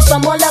these niggas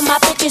from all of my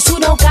bitches who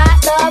don't got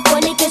love for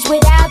niggas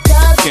without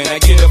love? Can I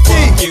get a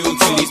fuck you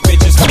to these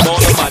bitches from all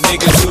of my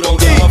niggas who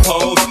don't love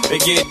hoes? They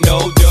get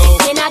no dough.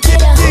 Can I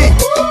get a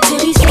to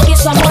these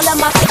niggas from all of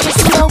my bitches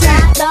who don't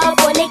got love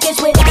for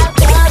niggas without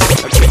love?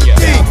 Can you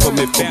bounce with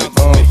me, bounce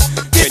with me?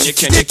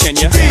 Can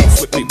you bounce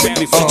with me,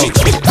 bounce with me?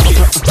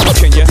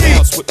 Can you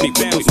bounce with me,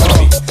 bounce with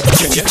me?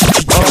 Can you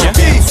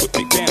bounce with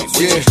me, bounce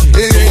with me? Yeah,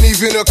 it ain't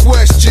even a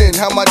question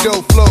how my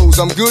dough flows.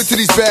 I'm good to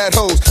these bad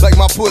hoes, like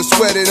my puss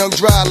sweated, I'm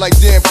dry like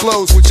damn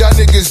clothes. What y'all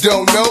niggas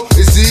don't know,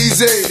 it's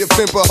easy to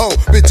pimp a hoe.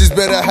 Bitches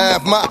better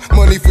have my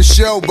money for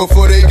show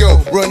before they go.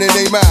 Running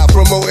they mouth,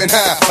 promoting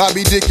how I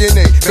be dicking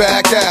they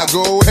back out.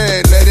 Go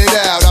ahead, let it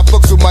out. I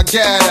fucks with my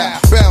cat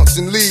out, bounce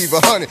and leave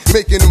 100,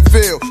 making them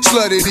feel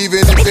slutted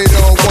even if they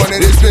don't want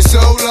it. It's been so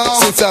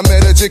long since I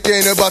met a chick,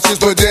 ain't about this,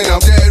 but then I'm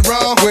dead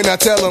wrong when I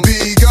tell them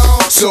be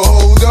gone. So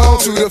hold on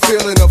to the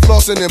feeling of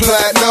flossing and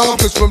platinum,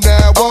 cause from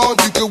now on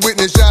you can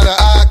witness y'all the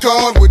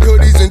icon with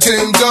hoodies and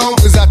Tim's on.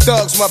 Cause I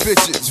thugs my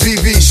bitches,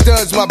 VV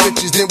studs my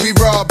bitches, then we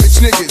rob bitch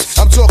niggas.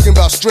 I'm talking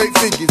about straight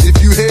figures. If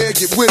you here,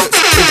 get with us.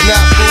 If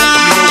not, fool,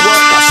 you know what?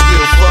 I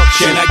still fuck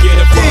shit. Can I get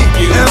a fuck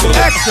you?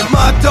 DMX and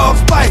my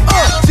dogs fight.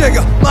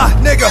 Jigga, my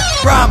nigga,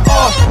 rhyme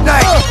all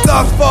night.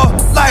 Thugs for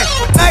life.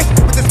 Nice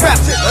with this rap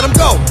shit, let them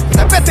go.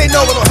 I bet they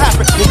know what'll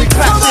happen when we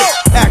clap shit.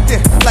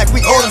 Acting like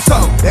we owe them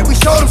something, then we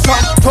show them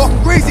something. Talking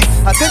greasy,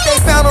 I think they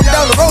found them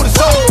down the road or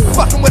so.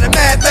 Fucking with a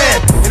madman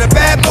in a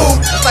bad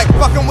mood. It's like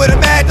fucking with a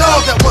mad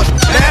dog that wants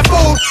bad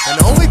food. And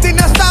the only thing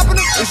that's stopping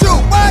him is you.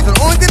 So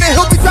the only thing that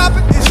he'll be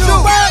dropping is you.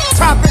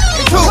 Chop it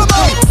and two.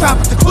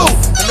 Drop it the clue.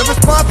 And the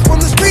response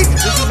from the street,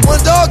 this is one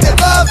dog that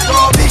loves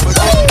all me. But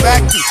get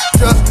back to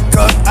just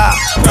cause I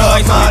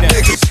love my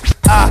niggas.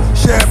 I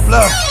share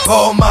blood,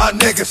 all my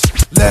niggas.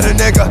 Let a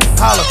nigga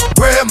holler,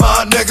 where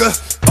my nigga?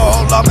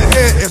 All I'm in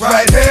here is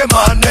right here,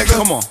 my nigga.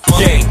 Come on.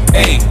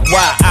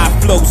 J-A-Y, I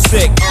flow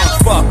sick.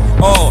 Fuck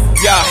all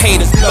y'all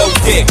haters, blow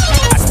dick.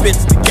 I spit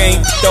the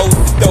game, throw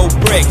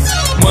bricks.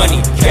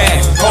 Money,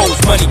 cash, hoes,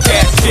 money,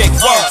 cash,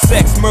 chicks.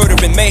 Sex, murder,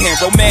 and mayhem,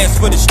 romance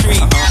for the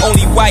street.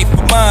 Only wife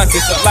of mine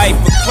is a life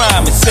of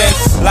crime. And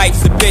since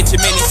life's a bitch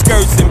and many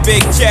skirts and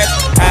big chests,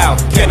 how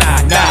can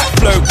I not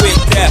flirt with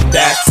death?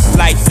 That's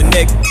life's a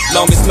nigga,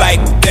 longest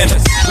life within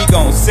us. We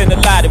gon' send a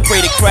lot and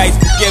pray to Christ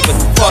forgive us.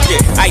 Fuck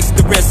it, ice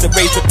the wrist and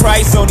raise the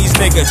price on these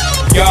niggas.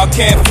 Y'all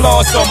can't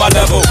floss on my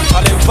level.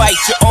 I'll invite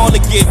you all to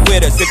get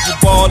with us if you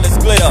ball is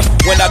glitter.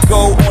 When I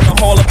go on the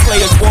Hall of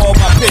Players wall,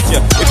 my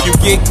picture. If you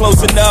get close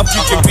enough,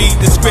 you can read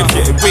the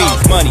scripture. It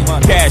reads money,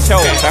 cash,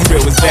 hoes. How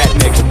real was that,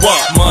 nigga?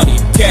 What? Money,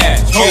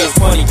 cash, hoes,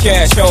 money,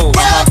 cash, hoes.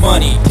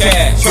 Money,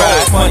 cash,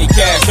 hoes, money,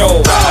 cash,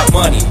 hoes.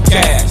 Money,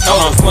 cash,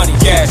 hoes, money,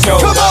 cash,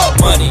 hoes.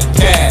 Money,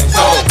 cash,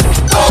 hoes,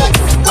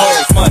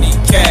 hoes, money,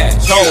 cash,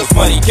 hoes,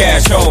 money,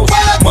 cash, hoes.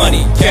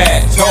 Money,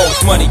 cash,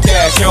 hoes, money,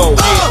 cash, hoes.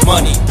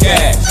 Money,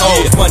 cash,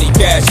 hoes, money,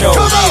 cash, hoes.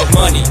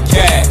 Money,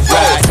 cash,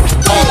 right,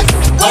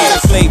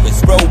 hoes,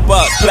 flavors,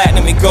 robust,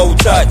 platinum and gold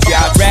touch.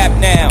 Yeah, I rap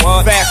now,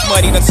 fast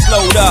money done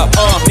slowed up.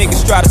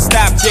 Niggas try to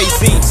stop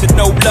Jay-Z to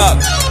no luck.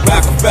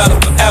 Rockefeller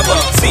forever,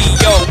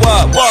 CEO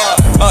up.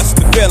 Us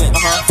the villains,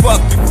 fuck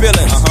the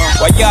villains.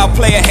 While y'all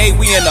playin' hate,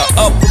 we in the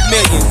upper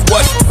millions.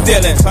 What's the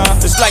dealings?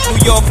 Just like New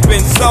York's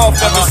been soft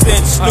ever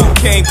since Snoop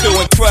came through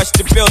and crushed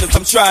the buildings.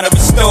 I'm trying to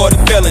restore the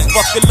feelings.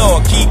 Fuck the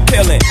law, keep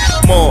pillin'.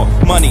 More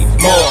money,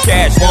 more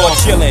cash, more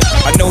chillin'.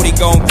 I know they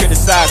gon'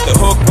 criticize the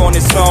hook on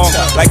this song.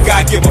 Like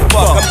I give a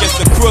fuck, I'm just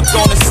a crook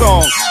on the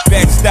song.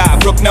 Bed-Stuy,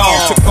 Brook Norm,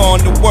 took on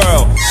the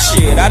world.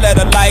 Shit, I led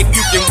a life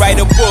you can write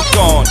a book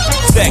on.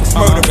 Sex,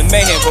 murder, and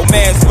mayhem,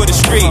 romance for the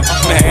street.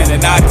 Man,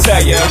 and I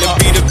tell you, it'll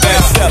be the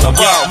bestseller.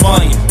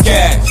 Money,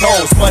 cash,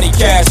 hoes, money,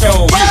 cash,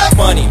 hoes.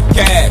 Money,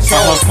 cash,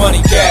 hoes,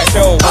 money, cash,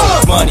 hoes.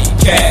 Money,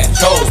 cash,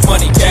 hoes,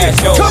 money,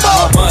 cash, hoes.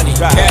 Money,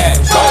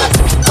 cash,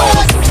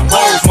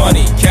 hoes,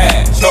 money,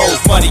 cash, hoes,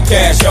 money,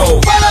 cash,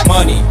 hoes.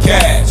 Money,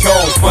 cash,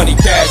 hoes, money,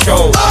 cash,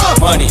 hoes.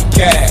 Money,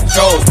 cash,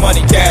 hoes,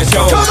 money, cash,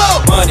 hoes.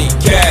 Money,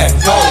 cash,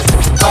 hoes.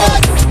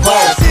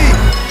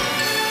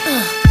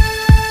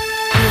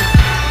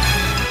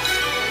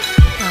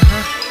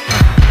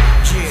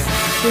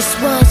 This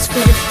one's It's for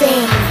the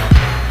family.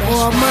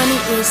 All money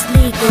is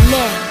legal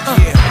now.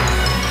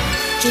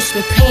 Just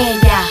prepare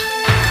y'all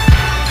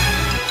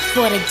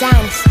for the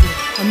dynasty.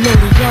 $1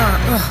 million.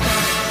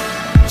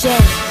 J.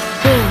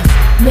 Beans.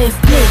 Myth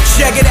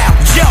Bleach. Check it out,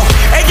 yo.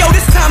 Hey yo,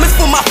 this time is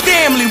for my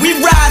family. We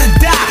ride or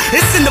die.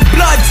 It's in the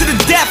blood to the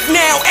death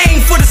now.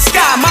 Aim for the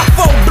sky. My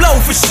foe blow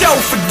for show,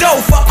 for dough,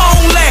 for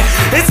only.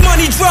 It's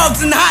money,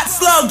 drugs, and hot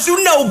slugs.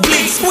 You know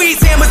bleak. Squeeze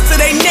hammers till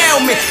they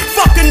nail me.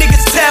 Fuck the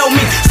niggas tell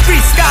me.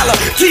 Street scholar,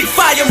 keep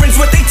firing's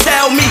what they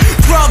tell me.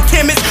 Drug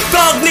chemist,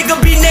 thug nigga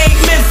be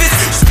named Memphis.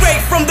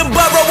 Straight from the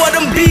borough of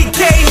them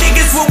BK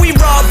niggas. Where we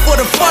rob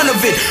for the fun of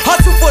it.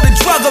 Hustle for the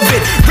drug of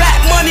it. Rap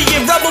money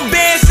and rubber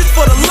bands just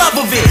for the love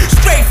of it.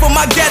 Straight from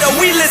my ghetto,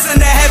 we listen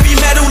to heavy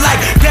metal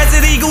like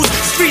Desert Eagles,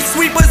 Street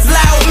Sweepers,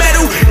 loud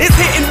metal. It's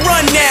hit and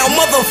run now,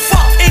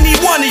 motherfuck any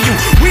one of you.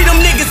 We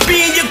them niggas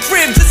be in your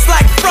crib just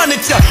like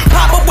furniture.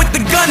 Pop up with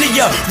the gun of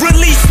ya.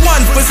 Release one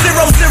for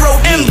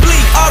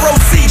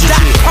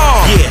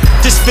 00mbleak.roc.com. Yeah,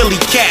 this Philly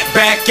cat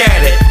back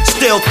at it.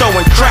 Still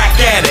throwing crack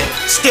at it.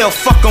 Still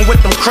fucking with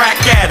them crack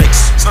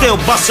addicts.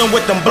 Still busting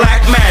with them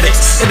black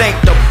Maddox. It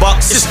ain't the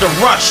bucks, it's the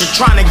rush. You're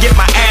trying to get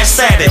my ass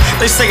at it.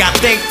 They say I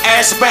think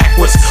ass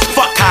backwards.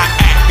 Fuck how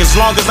I act. As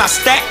long as I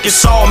stack,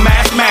 it's all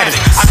mathematics.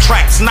 I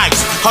tracks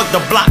nice, hug the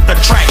block, the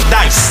track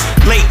dice.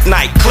 Late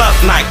night, club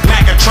night,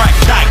 Maga track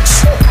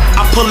dikes.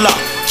 I pull up,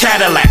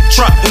 Cadillac,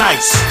 truck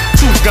nice.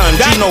 2 guns,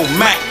 you know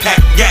Mac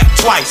pack, yak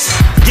twice.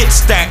 Get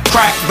stacked,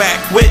 crack back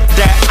with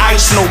that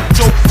ice. No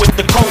joke with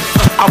the coke.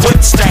 I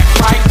would stack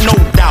right, no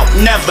doubt,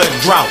 never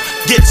drought.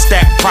 Get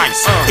that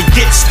price, it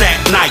gets that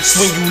nice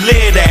when you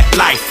live that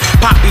life.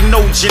 Poppy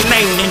knows your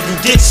name and you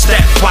get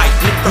that white.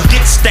 You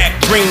get that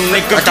green,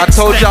 nigga. Like I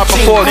told y'all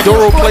before,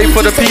 Doru play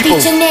for the people.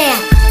 You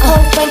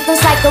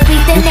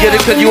get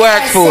it cause you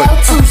asked for it.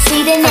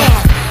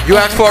 You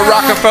asked for a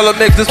Rockefeller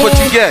mix, this is what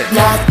you get.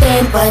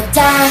 Nothing but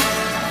diamonds.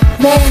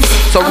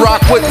 So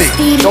rock with me,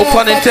 no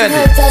pun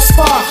intended.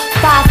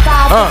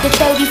 5'5" with the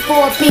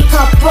 34 big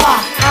cup bra.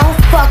 I don't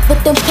fuck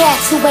with them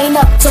cats who ain't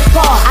up to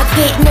par. I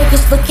get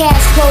niggas for cash,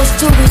 clothes,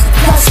 jewelry,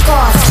 plus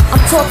cars. I'm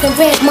talking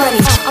rent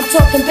money, I'm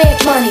talking big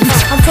money.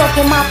 I'm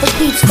talking my for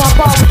keeps, my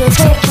bar with the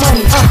rent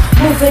money.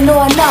 Moving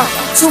on up,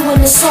 2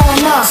 in the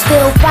sauna.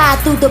 Still ride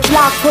through the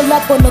block, pull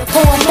up on the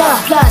corner.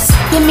 Plus,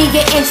 give me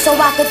your inch so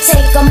I can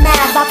take a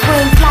map. I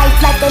bring life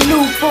like a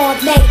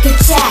newborn naked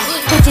child.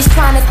 Bitches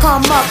trying to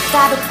come up,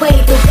 gotta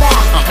wait to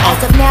rap.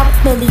 As of now,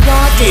 $1 million,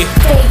 they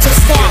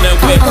just down.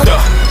 With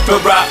the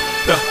rock,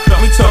 let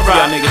me talk to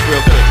y'all niggas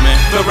real quick, man.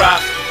 The rock,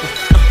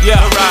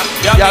 yeah,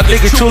 y'all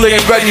niggas truly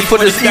ain't ready for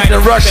this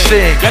evening rush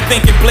thing. Y'all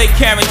thinking Blake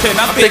Carrington,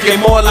 I'm thinking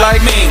more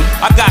like me.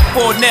 I got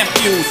 4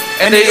 nephews,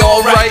 and they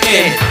all right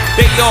in.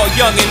 They all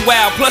young and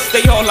wild, plus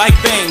they all like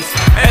things.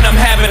 And I'm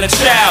having a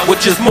child,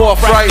 which is more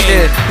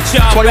frightening.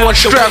 21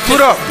 straps,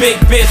 what up? Big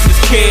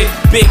business, kid.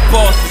 Big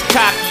bosses,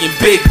 cocky, and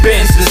big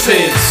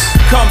businesses.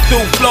 Come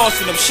through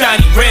flossing them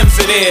shiny rims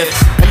it is.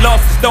 And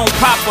losses don't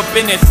pop up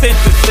in their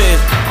sentences.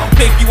 I don't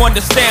think you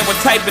understand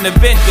what type of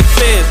event this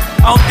is.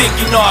 I don't think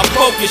you know how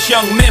focused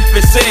young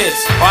Memphis is.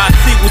 Or I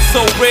see what's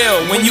so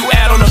real when you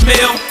out on the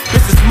mill.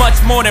 This is much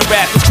more than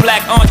rap, it's black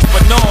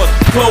entrepreneurs.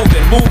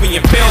 Clothing, movie,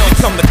 and film, you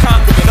come to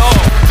conquer it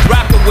all.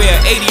 Rocker wear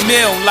 80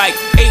 mil, like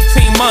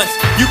 18 months.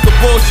 You can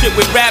bullshit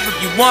with rap if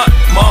you want,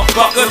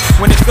 motherfuckers.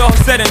 When it's all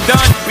said and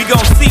done, we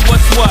gon' see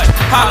what's what.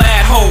 Holla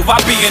at Hove, I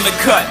be in the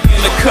cut, in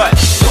the cut.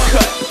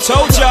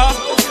 Told y'all,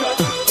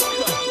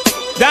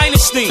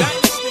 Dynasty,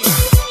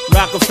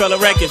 Rockefeller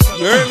Records,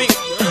 you heard me?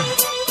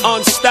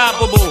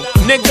 Unstoppable,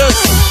 niggas.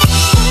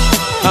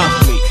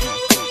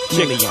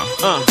 Jigga,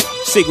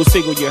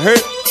 Sigel, you heard?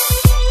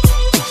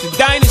 It's a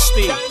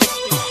dynasty.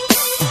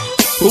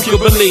 Who could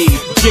believe?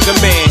 Jigga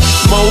man,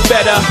 mo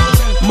better,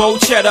 mo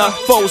cheddar.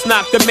 Foes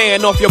knock the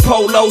man off your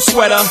polo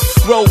sweater.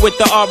 Roll with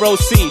the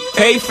ROC.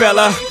 Hey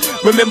fella,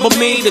 remember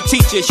me? The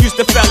teachers used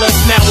to fellas.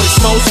 Now it's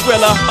Mo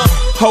Skrilla.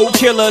 Hoe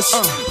killers,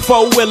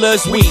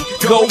 4-wheelers, we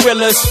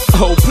gorillas.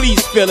 Oh,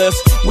 please fill us,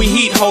 we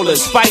heat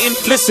holders. Fighting,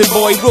 listen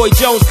boy, Roy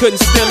Jones couldn't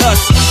steal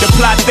us. The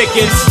plot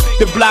thickens,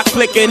 the block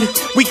clicking.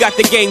 We got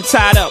the game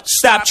tied up,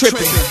 stop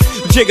tripping.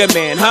 Jigga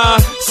man, huh?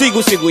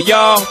 Sigel,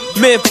 y'all.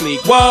 Memphis,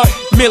 what?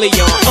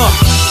 Million,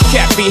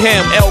 Cappy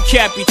Ham, El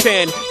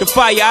Capitan. The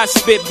fire I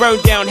spit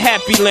burned down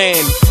Happy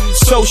Land.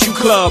 Social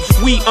club,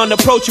 we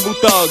unapproachable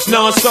thugs,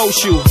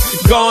 non-social,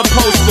 gone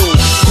postal.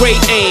 Great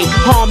aim,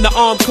 harm the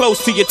arm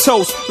close to your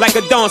toast, like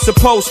a Don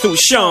supposed to.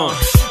 Sean,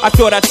 I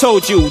thought I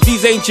told you,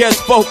 these ain't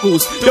just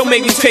vocals. Don't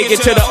make me take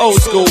it to the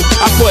old school.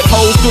 I put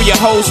holes through your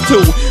hoes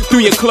too,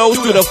 through your clothes,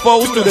 through the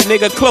foes, through the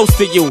nigga close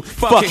to you.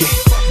 Fuck it.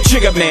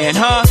 Jigga man,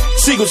 huh?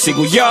 Sigel,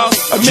 y'all,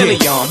 $1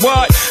 million.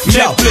 What?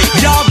 Yo,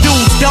 y'all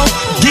dudes don't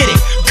get it.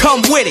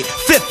 come with it.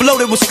 Fifth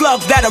loaded with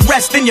slugs that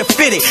arrest in your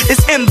fitted.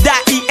 It's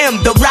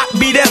M.E.M. the rock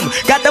beat them.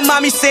 Got the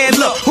mommy saying,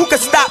 look, who can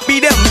stop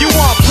beat them? You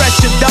want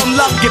pressure, dumb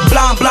luck, get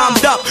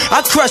blommed up.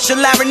 I crush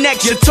your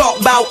larynx, you talk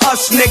about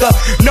us, nigga.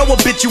 No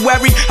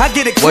obituary, I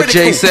get it critical. What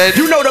Jay said,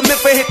 you know the myth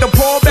hit the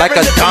ball, like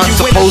a Don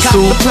supposed to.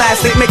 The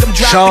plastic, make them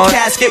drop Sean. the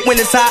casket when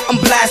it's hot, I'm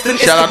blasting.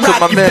 Shout out to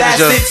my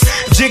manager,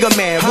 Jigga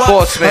man, what?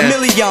 Boss man. A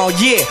million,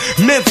 yeah.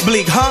 Myth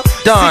bleak, huh?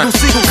 Don.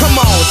 Seagull, come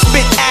on,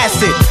 spit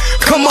acid.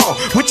 Come on,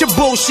 with your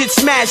bullshit,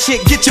 smash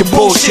it. Get your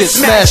bullshit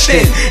smashed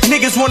in.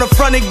 Niggas wanna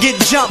front and get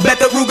jumped. Bet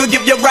the Ruger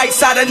give your right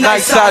side a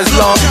nice size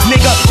long.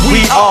 Nigga,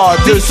 we are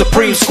the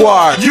Supreme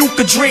Squad. You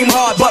could dream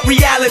hard, but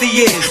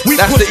reality is we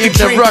that's put the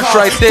evening rush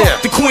right there.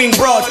 Fuck the queen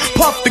broad,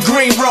 puff the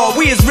green raw.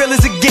 We as real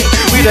as it get.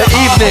 We the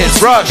evening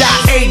rush.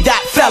 A.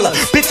 Fella,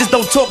 bitches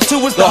don't talk to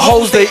us. The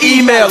hoes they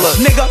email us.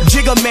 Nigga,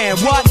 Jigga man,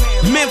 what?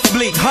 Myth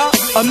bleak, huh?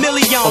 A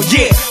million,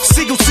 yeah.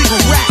 Seagull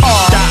rap.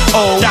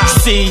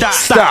 R.O.C.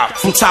 Stop.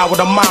 From tower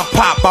to mom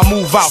pop, I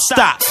move out.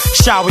 Stop.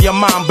 Shower your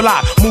mom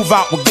block. Move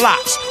out with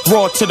Glocks.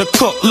 Raw to the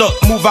cook. Look,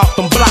 move out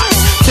them blocks.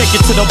 Take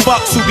it to the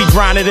Bucks who be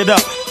grinding it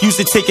up. Used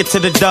to take it to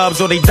the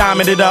Dubs or they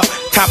diamond it up.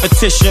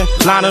 Competition,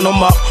 lining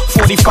them up.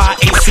 45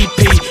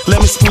 ACP.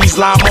 Let me squeeze,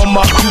 line them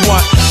up. You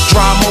want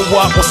drama,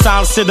 what? We'll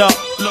silence it up.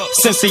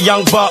 Since a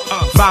young buck,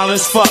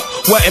 violence fuck.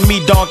 Wasn't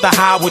me, dog, the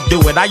how I would do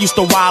it. I used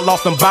to wild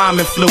off and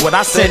bombing fluid.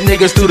 I said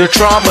niggas through the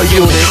trauma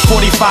unit.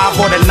 45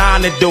 or the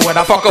 9 to do it.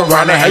 I fuck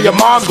around and have your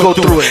moms go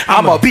through it.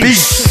 I'm a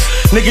beast.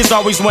 Niggas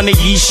always wanna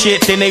eat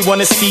shit, then they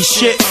wanna see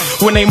shit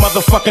when they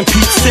motherfucking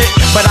peeps it.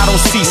 But I don't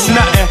see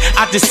nothing,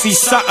 I just see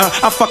something.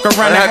 I fuck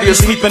around and have you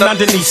sleeping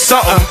underneath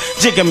something.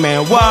 Jigga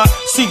man, what?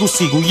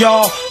 Seagull,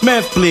 y'all.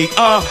 Myth bleak,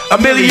 a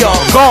million,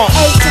 gone.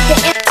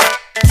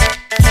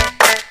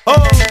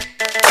 Oh.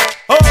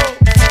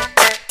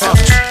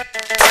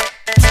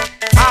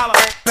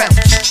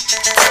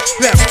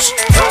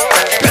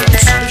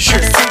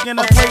 In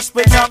a place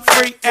with young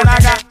free, and I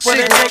got what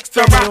it takes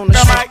to rock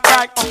the mic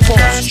like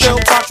still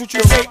watch what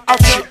you say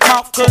out your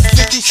mouth, cause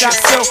 50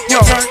 shots still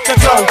turn to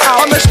go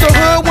out. I miss the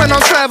hood when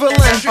I'm traveling,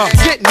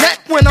 get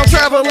neck when I'm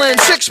traveling,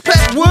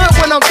 6-pack wood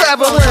when I'm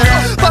traveling.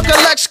 Fuck a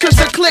Lex cause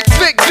the click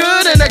fit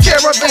good in a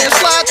caravan,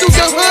 slide through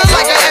your hood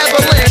like an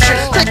avalanche.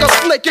 Take a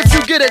flick if you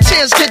get a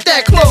chance, get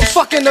that close,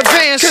 fuck in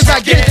advance, cause I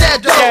get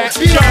that dough.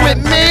 Beat with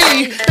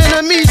me,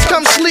 enemies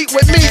come sleep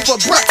with me for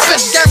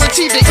breakfast,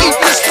 guaranteed to eat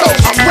this toast.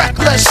 I'm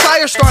reckless,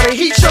 fire starter,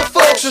 heat your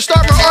folks, and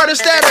start my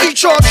artists that'll eat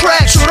your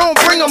tracks, so don't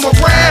bring them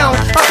around.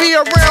 I be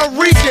around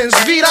Ricans,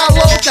 Vida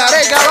Loca,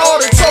 they got all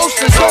the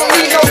toasters, don't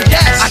need no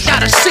gas. I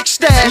got a 6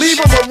 stash, leave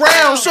them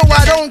around so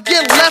I don't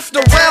get left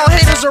around.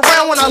 Haters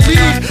around when I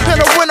leave, in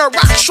the winter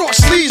rock short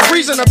sleeves,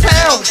 breezing a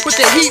pound with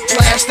the heat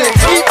blasting,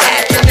 heat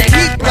acting, the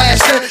heat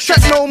blasting.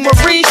 Techno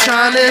marine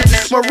shining,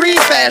 marine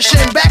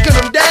fashion, backing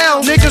them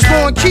down. Niggas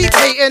gon' keep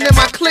hating and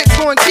my clique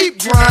gon' keep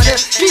grinding,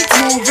 keep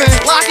moving,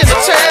 locking the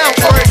town.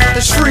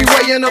 It's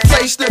freeway in a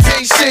place to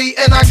be, see,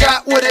 and I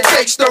got what it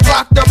takes to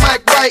rock the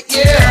mic right,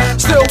 yeah.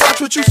 Still watch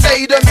what you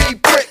say to me,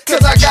 prick,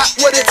 cause I got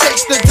what it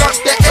takes to dunk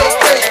the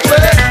AK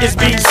clip. It's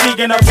BC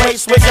in a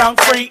place with young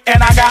free,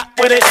 and I got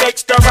what it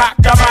takes to rock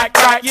the mic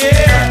right,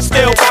 yeah.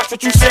 Still watch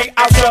what you say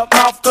out your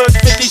mouth, cause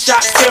 50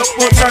 shots still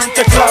will turn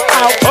the club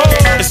out.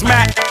 Oh, it's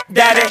Mac,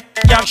 Daddy,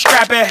 young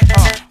Scrappy.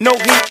 No,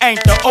 he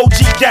ain't the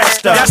OG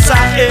gangster. Yes, I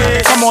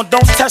is. Come on,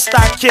 don't test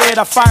that kid.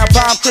 I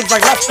firebomb cribs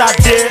like left I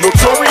did.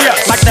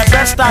 Notorious. Like that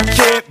best I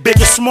kid. Big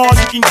or small,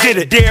 you can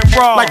get it. Dead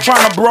raw. Like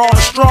trying to brawl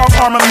a strong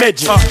arm of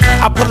midget.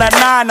 I pull that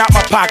 9 out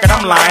my pocket,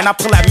 I'm lying. I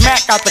pull that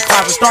Mac out the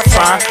closet, start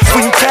firing.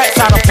 When you cats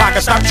out of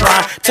pocket, stop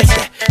trying. Take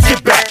that,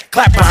 get back,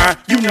 clap iron.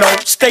 You know,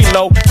 stay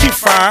low, keep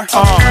firing.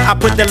 I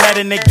put the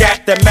lead in the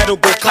gap, that metal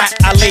go clap.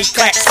 I lay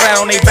clacks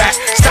flat on they back.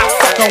 Stop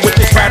fucking with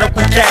this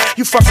radical cat.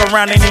 You fuck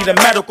around, they need a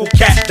medical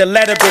cat. The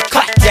letter go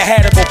clap, you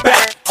had to go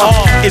back.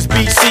 It's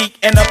BC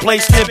in a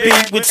place to be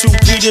with 2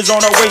 Peters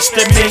on the waist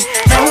of me.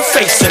 Now who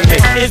facing me?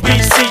 It's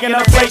BC in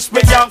a place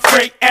with young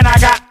freak, and I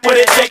got what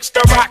it takes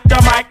to rock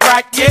the mic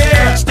right,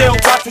 yeah. Still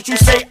watch what you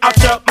say out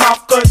your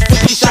mouth, cause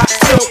 50 shots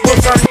still will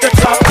turn the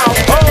club out.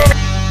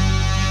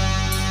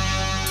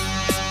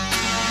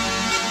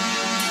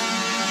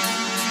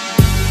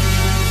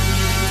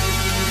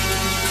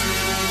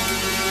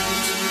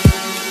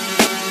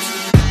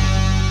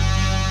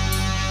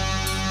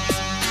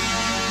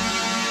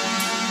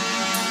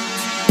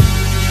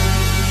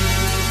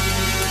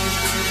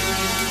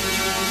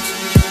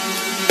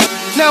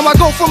 Now I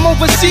go from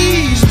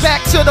overseas back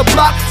to the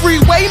block,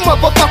 freeway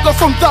motherfucker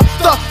from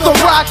the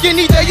rock.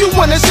 Any day you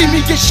wanna see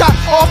me get shot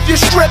off your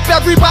strip,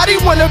 everybody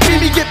wanna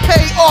be me get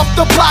paid off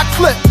the block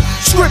flip.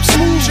 Script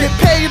smooth, get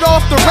paid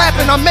off the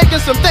rapping. I'm making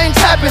some things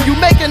happen. You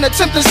make an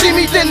attempt to see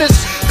me, then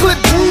this clip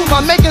groove.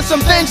 I'm making some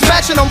things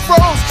matching. I'm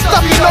froze.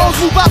 Stuffy nose,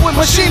 move out with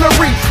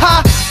machinery.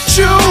 High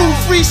chew,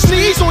 free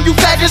sneeze on you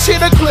faggots. Hear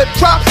the clip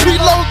drop.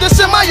 Reload the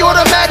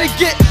semi-automatic.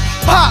 Get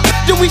pop.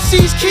 Then we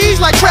seize keys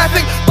like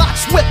traffic.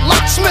 Box whip,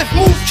 locksmith,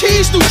 move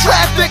keys through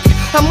traffic.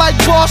 I'm like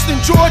Boston,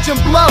 Georgia,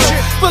 and blow.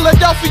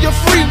 Philadelphia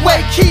freeway,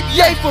 keep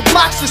yay for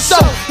blocks or so.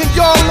 And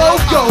y'all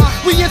logo,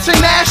 we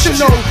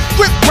international.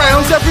 Grip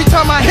rounds every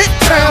time I hit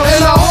town.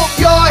 And I hope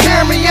y'all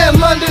hear me in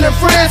London and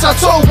France. I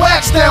told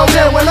Wax down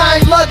there when I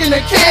ain't lugging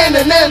a can.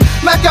 And then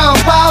Mecca, I'm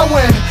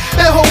bowing.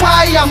 In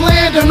Hawaii, I'm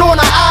landing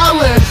on an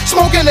island.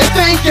 Smoking and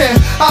thinking.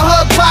 I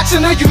hug box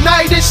in the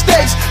United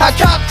States. I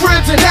cop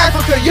cribs in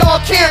Africa,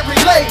 y'all can't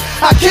relate.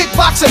 I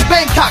kickbox in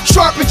Bangkok,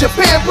 sharp in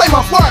Japan, play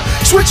my part.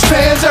 Switch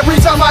fans every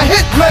time I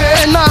hit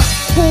land. And I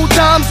pull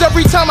dimes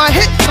every time I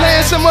hit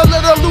land. Similar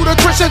to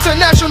Ludacris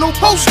International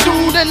Post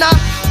dude. And I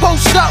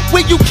post up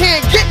where you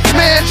can't get,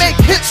 man. Make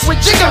hits with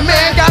Jigga,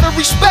 man. Gotta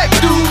respect,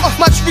 dude.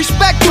 Much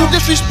respect, dude.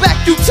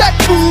 Disrespect, you tech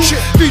food.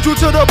 Feed you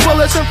to the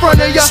bullets in front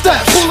of your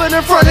steps. Pulling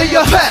in front of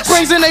your pets.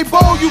 Brains in a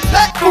bowl, you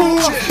pet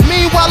food.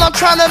 Meanwhile, I'm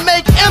trying to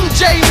make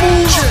MJ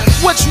moves.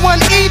 Which one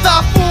either,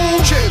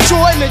 fool?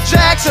 Jordan and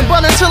Jackson.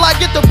 But until I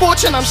get the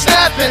fortune, I'm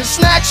snapping,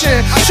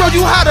 snatching. Show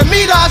you how the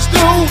meat eyes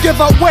do. Give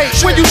up weight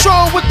when you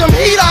show what them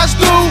heat eyes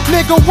do.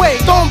 Nigga, wait,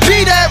 don't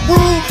be that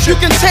rude. You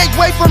can take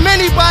weight from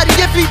anybody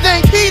if he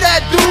think he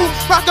that dude.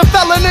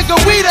 Rockefeller, nigga,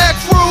 we that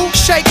crew.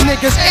 Shake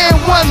niggas and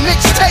one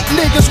mixtape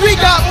niggas, we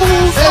got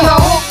moves. And I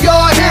hope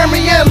y'all hear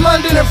me in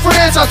London and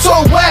France. I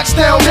told Wax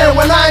down there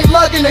when I ain't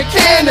lugging a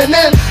can. And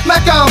then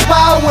Mecca, I'm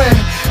bowing.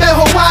 In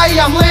Hawaii,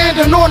 I'm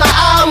landing on an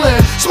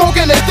island.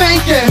 Smoking and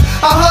thinking.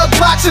 I hug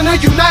blocks in the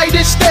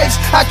United States.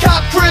 I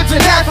cop cribs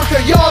in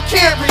Africa, y'all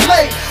can't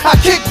relate. I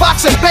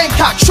kickbox in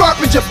Bangkok, sharp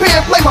in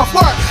Japan, play my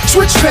part.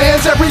 Switch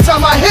fans every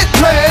time I hit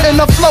land. And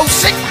the flow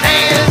sick,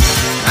 man.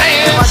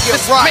 Man,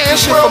 this man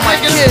shit for my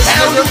kids,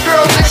 nigga.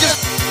 Girl, niggas,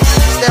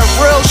 it's that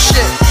real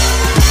shit.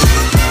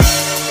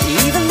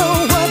 Even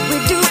though what we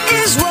do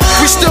is wrong,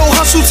 we still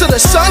hustle till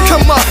the sun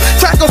come up.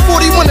 Crack a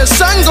 40 when the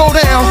sun go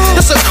down.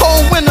 It's a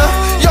cold winter,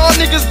 y'all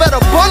niggas better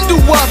bundle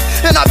up.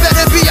 And I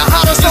better be a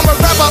hotter summer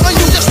rapper than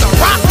you just to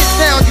rock it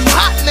down. You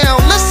hot now,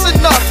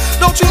 listen up.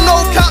 Don't you know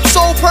cops'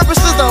 sole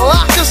purpose is to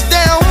lock us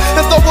down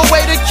and throw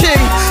away the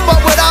key? But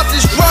without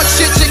this drug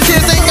shit, your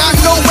kids ain't got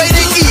no way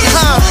to eat,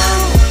 huh?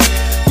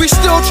 We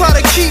still try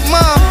to keep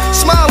mom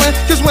smiling.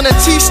 Cause when the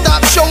teeth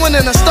stop showing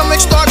and the stomach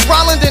start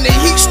growling, then the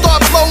heat start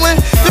blowing.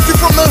 If you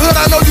from the hood,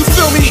 I know you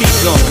feel me.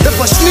 If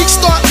a sneak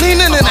start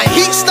leaning and the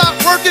heat stop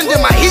working,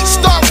 then my heat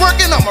start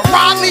working. I'ma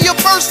rob me a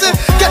person,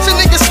 catch a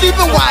nigga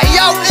sleeping while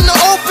he out in the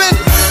open,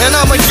 and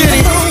I'ma get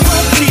him.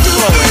 Keep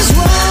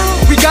flowing.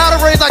 We gotta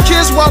raise our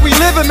kids while we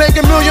live and make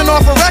 $1 million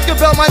off a record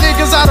belt. My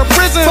niggas out of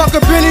prison. Fuck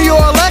a Benny or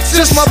a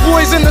Lexus. My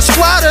boys in the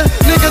squatter.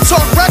 Nigga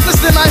talk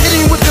reckless, then I hit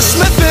him with the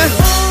smithing.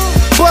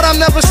 But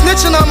I'm never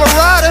snitching, I'm a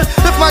rider.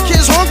 If my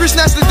kid's hungry,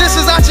 snatch the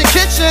dishes out your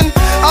kitchen.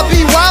 I'll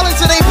be wildin'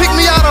 till they pick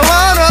me out of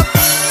lineup.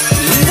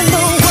 even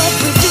though what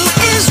we do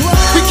is wrong,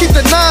 We keep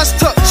the nines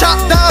tucked, chop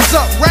dimes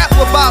up, rap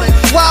about it.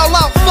 Wild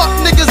out, fuck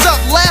niggas up,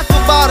 laugh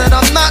about it.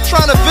 I'm not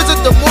trying to visit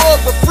the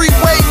morgue, but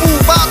freeway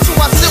move out till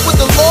I sit with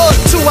the Lord.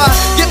 Till I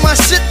get my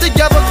shit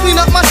together,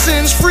 clean up my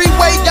sins.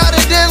 Freeway got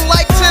it in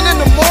like 10 in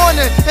the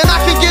morning, and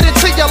I can get it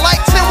to you like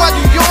 10 while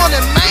you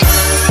yawning, man.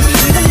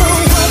 even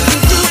though what we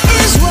do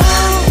is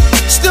wrong,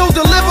 Still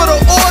deliver the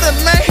order,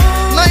 man.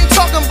 And I ain't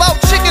talking about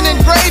chicken and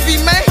gravy,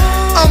 man.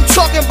 I'm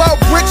talking about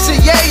bricks and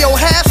yayo,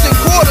 halves and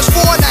quarters, 4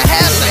 and a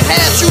half and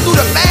halves. You do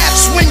the math,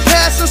 swing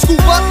past and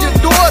scoop up your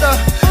daughter.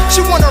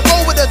 She wanna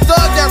roll with a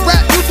thug that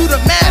rap, you do the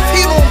math.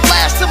 He don't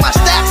blast till my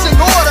stacks in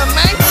order,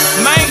 man.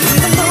 Man,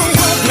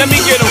 let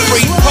me get 'em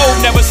free. Hold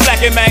never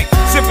slacking, man.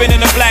 Sipping in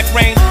the black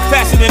rain,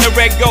 faster than a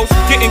red ghost.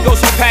 Getting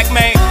ghosts from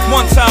Pac-Man.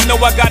 One time, know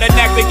I got a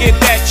knack to get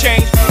that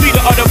change.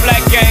 Leader of the black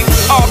gang,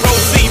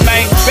 ROC,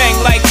 man. Bang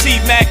like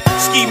T-Mac,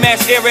 ski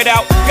mask, air it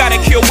out. Gotta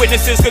kill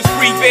witnesses, cause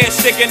free bears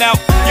sticking out.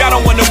 Y'all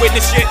don't wanna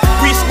witness shit.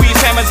 Re-squeeze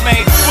hammers,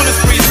 man. Bullets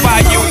breeze by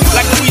you,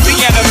 like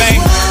Louisiana,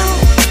 man.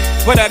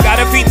 But I got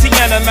a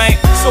Tiana, man.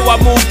 So I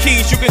move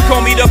keys, you can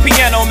call me the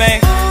piano,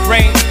 man.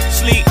 Rain,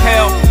 sleet,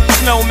 hell,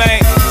 snow, man.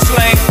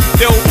 Slang,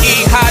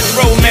 do-E,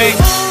 hydro, man.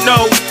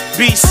 No,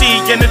 BC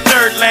in the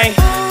third lane.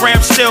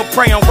 Ram still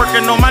praying,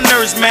 working on my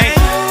nerves, man.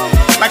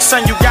 Like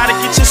son, you gotta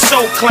get your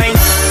soul clean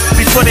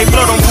before they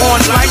blow them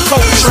horns like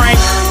Coltrane.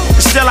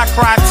 Still I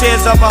cry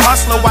tears of a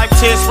hustler, wipe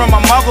tears from my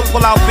mother,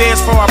 pull out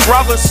beers for my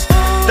brothers.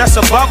 That's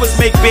above us,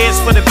 make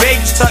beds for the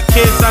babies, tuck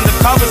kids under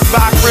covers,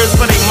 buy cribs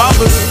for their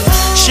mothers.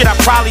 Shit, I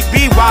probably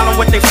be wildin'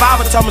 with they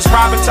father. Thomas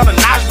Robin telling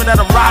Najma that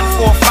I'm riding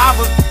for a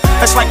father.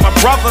 That's like my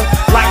brother,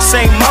 like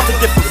same mother,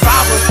 different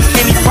father.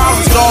 Any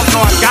problems, dog,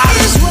 know I got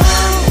it.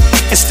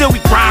 And still we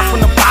grind from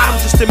the bottom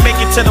just to make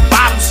it to the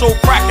bottom. So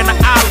crack in the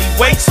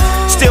alleyways.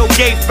 Still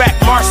gave back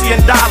Marcy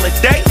and Dollar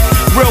Day.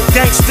 Real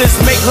gangsters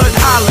make hood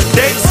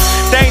holidays.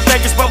 They ain't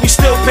think it's but we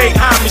still pay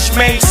homage,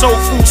 man. Soul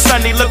Food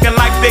Sunday looking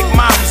like big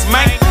mamas,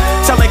 man.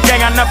 Tell the gang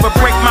I never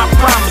break my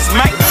promise,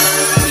 man.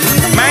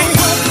 Man.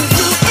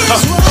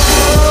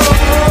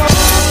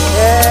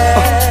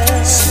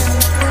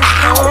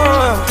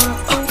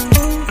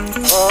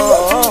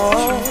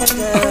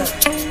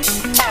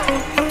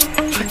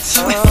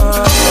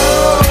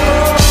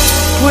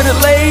 For the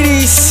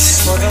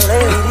ladies.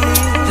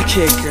 Look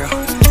here, girl.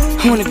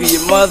 I wanna be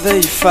your mother,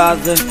 your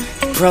father,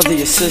 your brother,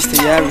 your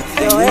sister, your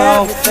everything, you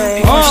know?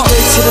 Going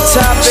straight to the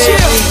top,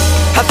 baby.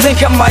 I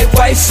think I might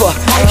wife her.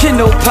 You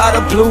know,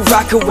 powder blue,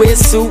 rocker, wear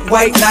suit,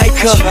 white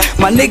Nike.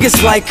 My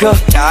niggas like her.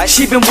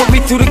 She been with me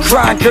through the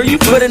grind, girl. You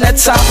put in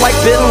that top like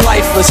building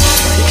lifers.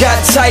 You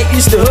got tight,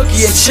 used to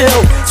hooky and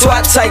chill.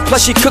 Twat tight,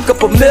 plus she cook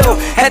up a meal.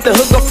 Had to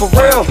hook up for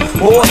real.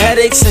 More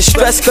headaches and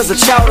stress cause of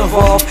child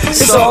involved.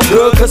 It's all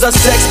good cause her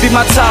sex be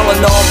my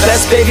Tylenol.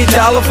 Best baby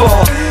dollar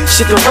ball.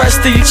 Shit, the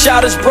rest of you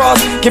childish bras,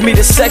 give me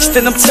the sex,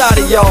 then I'm tired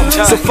of y'all.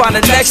 So find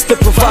the next to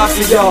provide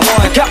for y'all.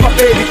 I got my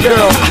baby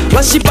girl,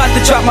 plus she bout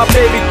to drop my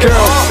baby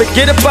girl.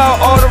 Forget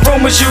about all the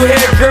rumors you hear,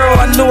 girl.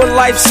 I knew a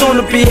life soon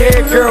to be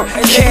here, girl.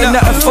 Can't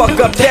nothing fuck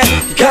up that.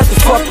 You got to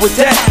fuck with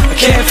that. I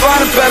can't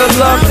find a better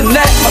love than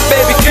that, my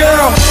baby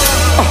girl.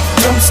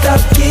 Don't stop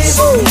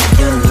giving me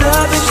your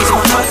loving, cause my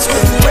heart's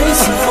been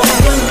racing for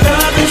your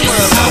loving.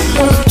 I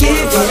won't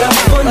give it up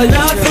for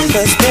nothing,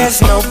 cause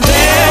there's no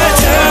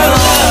better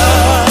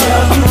love.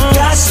 You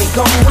got me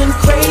going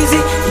crazy,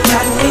 you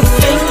got me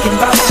thinking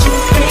about you,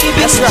 baby.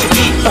 That's right,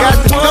 got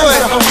to do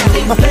it,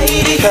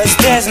 lady, cause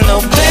there's no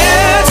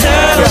better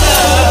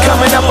love.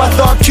 Coming up, I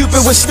thought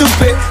Cupid was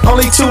stupid.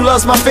 Only two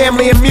loves, my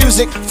family and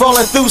music.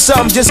 Falling through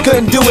something, just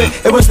couldn't do it.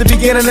 It was the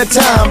beginning of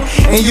time,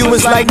 and you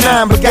was like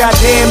 9, but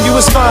goddamn, you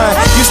was fine.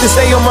 Used to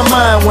stay on my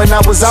mind when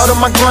I was out on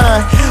my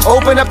grind.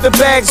 Open up the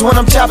bags when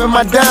I'm chopping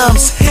my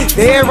dimes.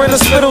 There in the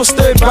spittle,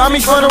 stood by me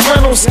for the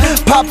rentals.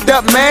 Popped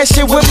up mad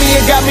shit with me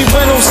and got me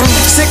rentals.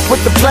 Sick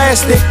with the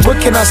plastic,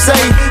 what can I say?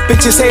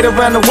 Bitches hate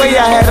around the way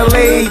I had a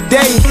late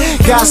day.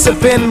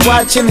 Gossiping,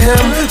 watching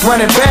him,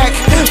 running back.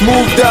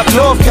 Moved up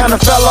north, kinda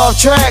fell off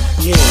track.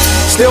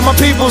 Still my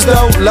peoples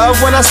though, love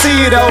when I see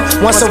you though.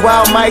 Once a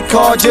while might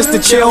call just to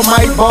chill,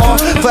 might ball.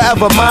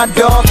 Forever my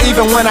dog,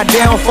 even when I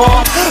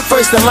downfall.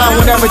 First in line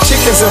whenever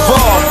chickens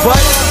involved,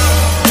 but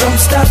don't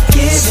stop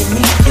giving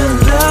me your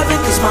loving,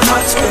 cause my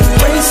heart's been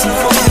racing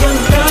for your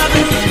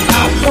loving.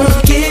 I won't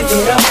give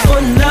it up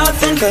for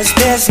nothing, cause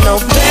there's no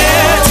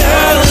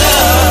better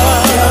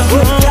love.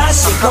 You got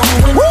me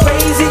going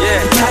crazy, you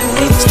got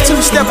me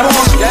two-step on,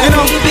 you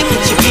know,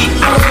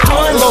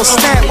 a little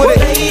snap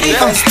with it.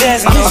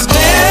 There's no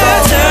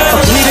better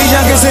love. We the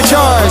youngest in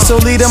charge, so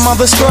lead them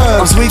other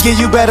scrubs. We give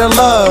you better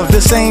love,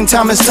 the same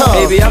time as tough.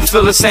 Baby, I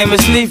feel the same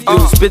as Neef do.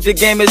 Spit the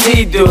game as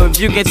he do. If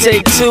you can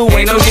take two,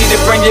 ain't no need to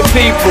bring your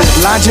people.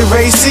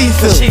 Lingerie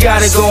see-through, she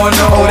got it going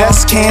on. Oh,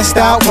 that's can't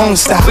stop, won't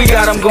stop. We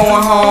got them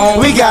going home.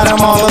 We got them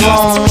all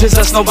alone. Just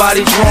us,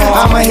 nobody's wrong.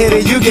 I'ma hit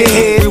it, you get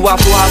hit. We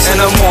Waffle House in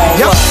the morning.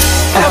 Yep.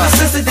 Ever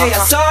since the day I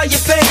saw your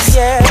face,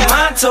 my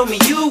mind told me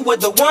you were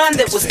the one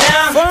that was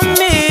down for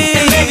me.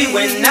 And baby,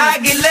 when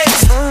I get late,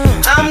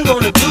 I'm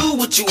gonna do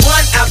what you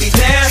want, I'll be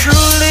there.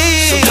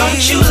 Truly. So don't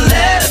you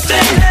let a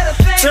thing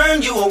turn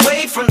you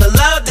away from the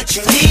love that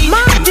you need. My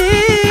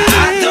dear,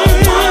 I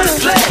don't wanna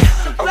play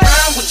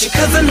around with you,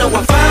 cause I know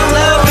I found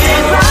love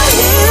in right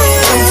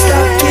here. Don't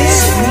stop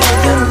giving me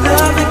your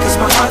loving, cause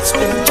my heart's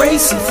been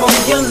racing for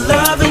your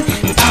loving.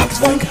 I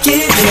won't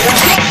give it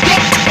up.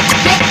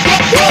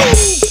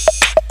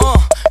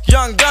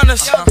 Young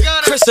Gunners,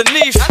 Chris and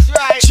Neef.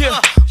 Yeah,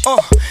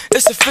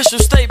 it's official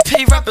State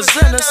P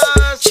representatives.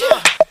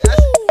 Yeah.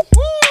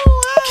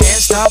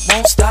 Can't stop,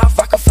 won't stop,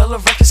 Rockefeller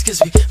Records,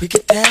 cause we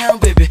get down,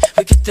 baby,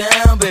 we get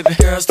down, baby.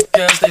 Girls, the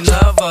girls, they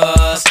love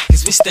us,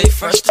 cause we stay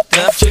fresh to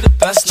death, you're the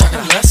best,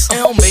 nothing less. They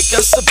don't make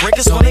us the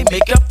breakers when they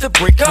make up the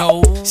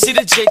breakup. See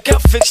the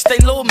Jacob, fix they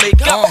little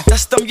makeup.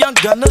 That's them Young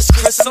Gunners,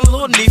 Chris and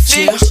Lil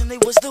Neefy. Wishing they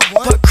was the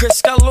one, but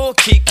Chris got Lil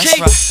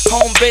Kiki.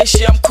 Home base,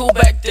 yeah, I'm cool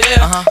back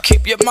there.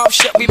 Keep your mouth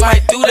shut, we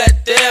might do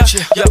that there.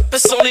 Yup,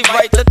 it's only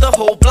right that the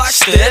whole block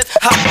stared.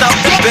 Hopped out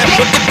the bed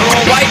with the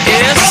blue white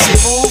ears.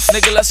 Move,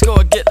 nigga, let's go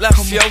and get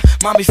left, yo.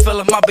 Mommy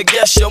feeling my big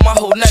ass, yo, my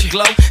whole neck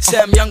glow. Say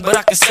I'm young, but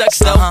I can sex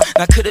though.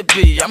 Now could it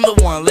be? I'm the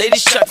one,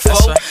 ladies check for.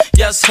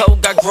 Yes, ho,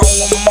 got grown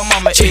when my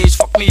mama age.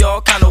 Fuck me all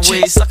kind of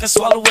ways, I can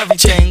swallow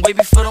everything. Way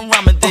before them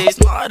rhyming days.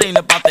 No, it ain't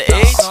about the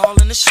age. It's all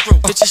in the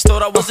truth. Bitches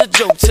thought I was a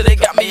joke till they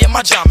got me in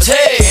my pajamas.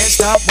 Hey, can't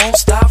stop, won't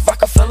stop,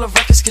 Rockefeller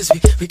Records, cause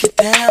we get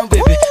down,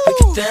 baby. We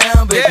get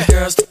down, baby.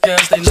 Girls, the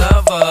girls, they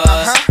love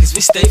us, cause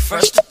we stay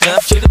fresh to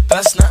death. You're the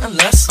best, nothing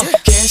less.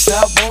 Can't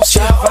stop, won't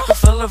stop,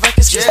 Rockefeller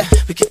Records, cause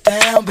we get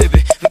down,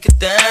 baby. We get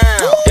down.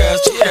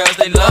 Girls, the girls,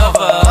 they love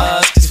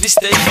us, cause we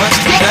stay fresh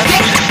to death.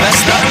 You're the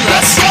best, nothing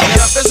less.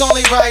 Yup, it's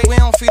only right, we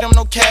don't feed them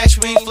no cash.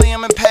 We flee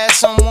them and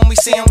pass them, when we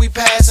see them, we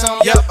pass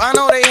them. Yup, I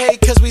know they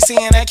hate cause we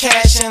seeing that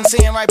cash and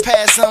seeing right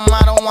past them.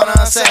 I don't wanna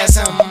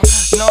assassin them.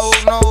 No,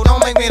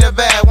 don't make me the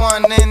bad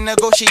one and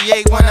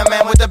negotiate when the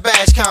man with the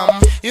badge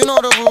come. You know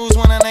the rules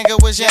when a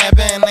nigga was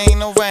yapping, ain't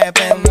no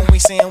rapping. When we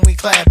see him, we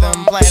clap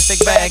him, plastic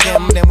bag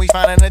him, then we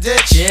find in the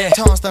ditch.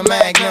 Toss the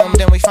magnum,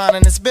 then we find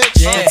in this bitch.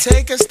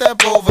 Take a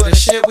step over the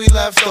shit we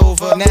left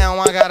over. Now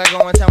I gotta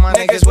go and tell my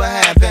niggas what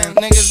happened.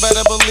 Niggas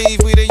better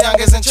believe we the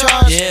youngest in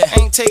charge.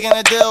 Ain't taking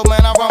a deal,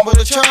 man, I run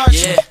with a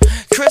charge.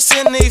 Chris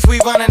and Neef, we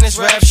running this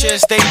rap shit.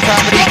 State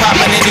property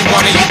poppin' any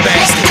one of you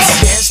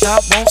bastards. Can't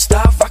stop, won't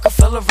stop,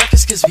 Rockefeller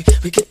Records, cause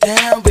we get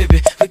down,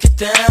 baby. We get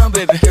down,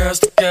 baby. Girls,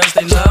 the girls,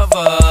 they love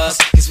us.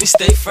 Cause we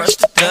stay fresh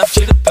to death,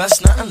 we the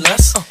best, nothing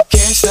less.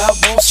 Can't stop,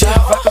 won't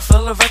stop,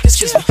 Rockefeller Records,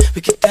 cause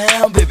we get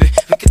down, baby.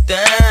 We get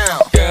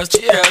down. Girls,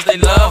 the girls, they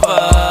love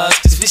us.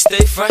 Cause we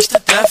stay fresh to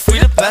death, we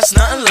the best,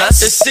 nothing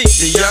less. It's C,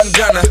 the young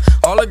gunner.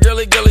 All the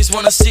girlies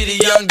wanna see the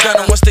young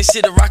gunner. Once they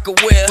see the rocker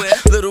wear,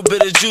 little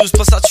bit of juice,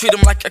 plus I treat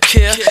them like a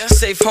kid.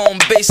 Safe home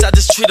base, I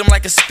just treat them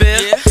like a spear.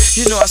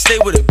 You know I stay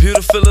with a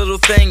beautiful little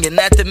thing, and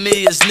that to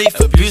me is neat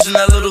for abusing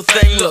that little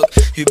thing. Look,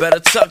 you better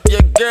tuck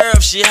your girl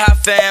if she hot,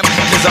 fam,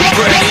 cause I'm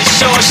pretty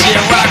sure she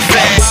a rock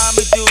fan.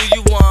 Mommy, do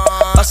you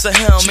want us or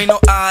him? Ain't no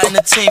I in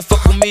the team,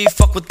 fuck with me,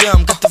 fuck with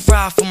them. Got the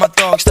ride for my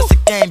dogs, that's the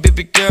game,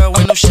 baby girl.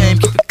 Ain't no shame,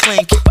 keep it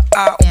clean, keep an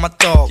eye on my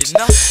dogs.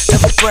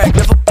 Never brag,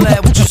 never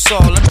blab what you saw.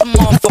 Let the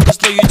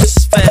motherfuckers know you just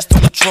as fast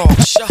on the draw.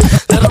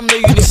 Let them know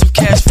you need some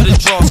cash for the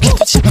draws. Keep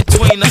the shit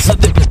between us so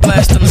they can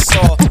blast on us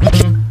all.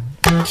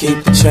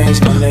 Keep the change,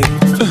 my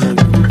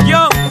nigga.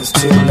 Yo, it's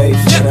too late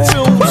for that.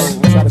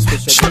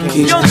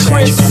 Keep the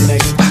change, my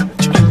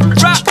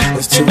nigga. Rock,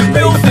 it's too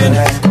late for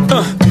that.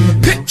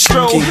 Pit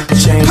stroll, Keep the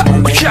change, my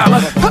nigga.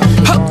 collar,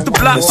 hop the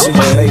block, It's too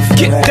late for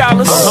get that.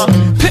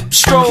 dollars. Pip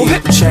stroll,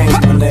 Keep the change,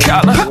 my nigga.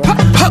 collar,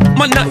 hop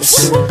my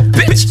nuts,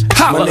 bitch, My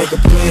holla. nigga,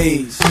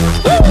 please.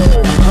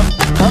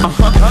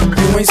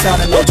 You ain't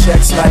signing no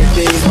checks like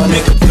these, my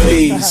nigga,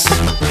 please.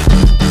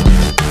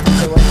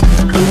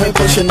 You ain't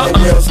pushing no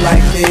girls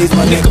like these,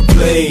 my nigga,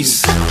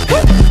 please.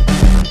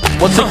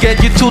 Once again,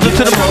 you tuned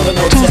into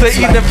the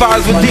Tuesday evening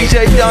vibes with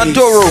DJ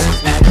Doru.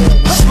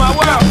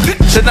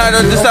 Tonight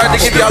I decided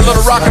to give y'all a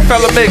little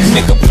Rockefeller mix.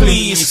 Nigga,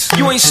 please.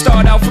 You ain't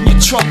start out from your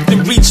trunk,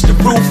 then reach the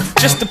roof.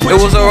 Just to put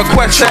It was a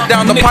request sent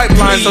down the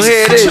pipeline, so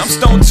here it is. Jump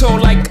stone toe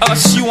like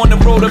us. You on the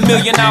road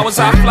 1,000,000 hours,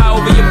 I fly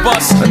over your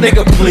bus.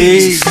 Nigga,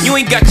 please. You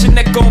ain't got your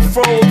neck on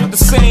froze with the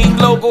same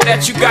logo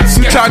that you got.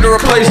 You tried to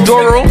replace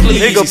Doru?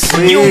 Nigga,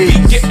 please. You don't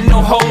be getting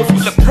no hoes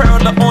with a pearl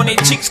on their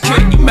cheeks,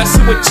 kid. You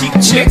messing with cheap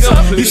chicks.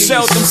 You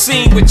seldom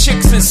seen with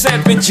chicks in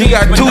 7 G. You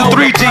got 2,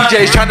 3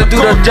 DJs trying to do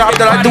the job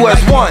that I do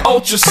as one.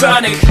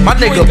 Ultrasonic. My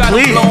nigga,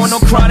 please. Blowing on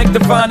chronic,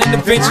 divine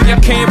intervention. Y'all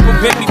can't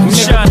prevent me from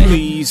shining.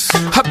 Please.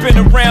 I've been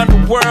around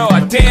the world. I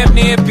damn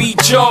near beat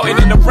Jordan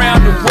and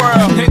around the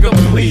world. Nigga,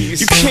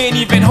 please. You can't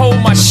even hold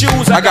my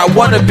shoes. I got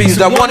wannabes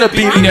that wanna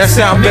be me that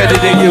sound better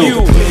than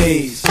you.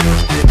 Please.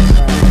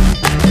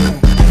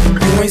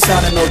 You ain't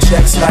signing no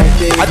checks like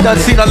these. I done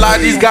seen a lot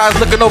of these guys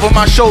looking over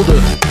my shoulder,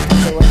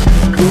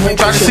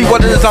 trying to see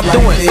what it is I'm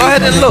doing. Go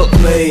ahead and look.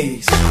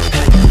 Please.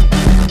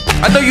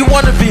 I know you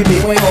wanna be me,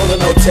 You ain't holding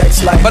no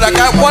checks like but I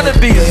got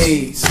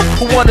wannabes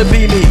who wanna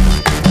be me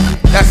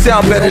that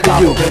sound better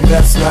than you.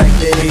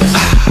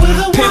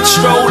 Pimp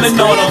strolling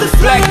on them.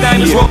 Black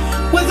diamonds roll.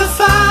 With the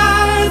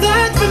fire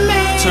that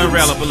remains. Turn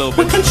rail up a little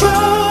We're bit.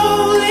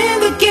 controlling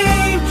the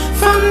game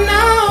from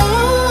now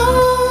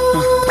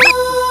on.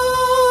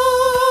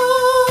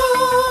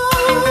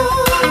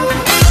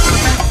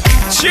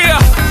 Yeah,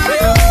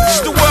 it's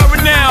the world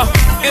renowned,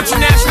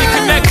 internationally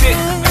connected,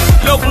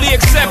 locally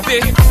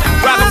accepted.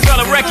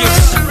 Rockefeller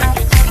Records.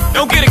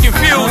 Don't get it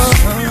confused.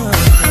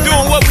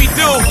 Doing what we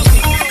do.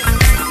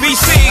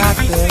 BC,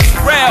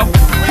 Rel,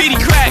 Petey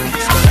Crack,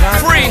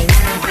 Free,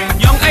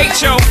 Young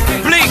H.O.,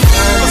 Bleak.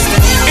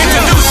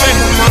 Introducing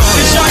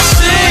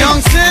the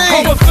Young Sing.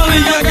 Hope I'm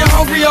feeling young and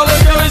hungry. All the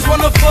girls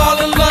wanna fall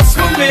in lust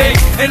with me.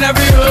 And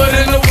every hood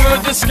in the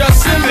world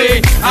discussing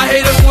me. I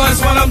hate it once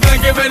when I'm done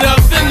giving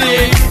up the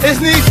need. It's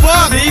Need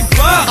Fuck.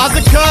 How's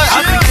it cut?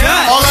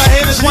 All the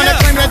haters wanna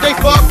claim that they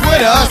fuck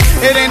with us.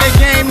 It ain't a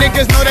game,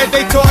 niggas know that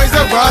they toys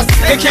of us.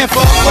 They can't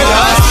fuck with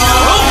us.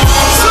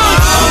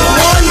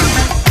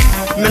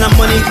 Man, I'm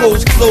money,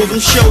 hoes, clothes, and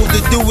shows to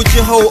do with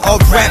your hoe all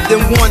wrapped in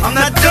one. I'm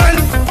not done.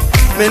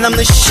 Man, I'm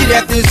the shit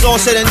after it's all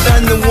said and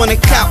done. Then wanna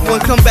count one,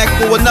 come back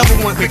for another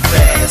one quick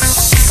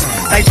fast.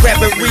 Like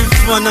rapid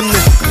refund, I'm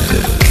the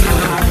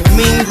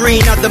mean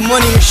green out the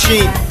money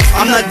machine.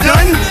 I'm not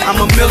done.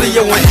 I'm a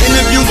million one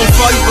interviews and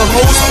fight for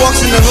whole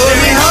sparks in the hood.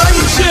 Man,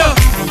 hun, chill.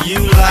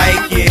 You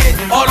like it.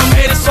 All them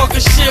haters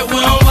talking shit, we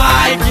don't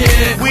like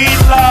it. We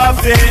love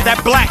it.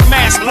 That black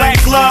mask, black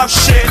glove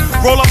shit.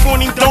 Roll up on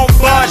him, don't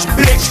budge,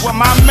 bitch. With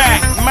my Mac,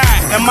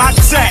 and my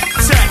tech,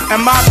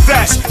 and my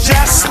vest.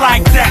 Just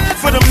like that.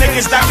 For them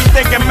niggas that be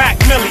thinking Mac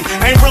Millie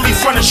ain't really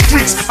from the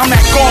streets. I'm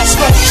that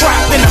gallstone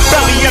trapped in the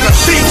belly of the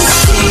beast.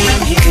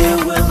 Being here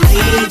will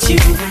lead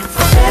you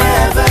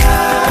forever.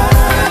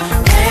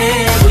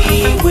 And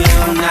we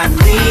will not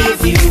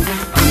leave you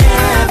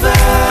never.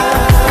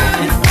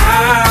 And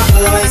our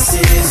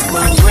voices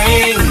will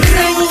ring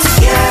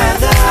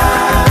together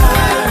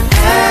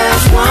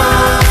as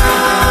one.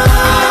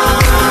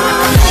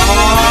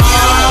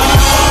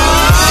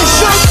 It's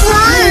your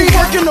brain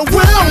working the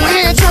wheel,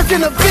 hand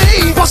jerking the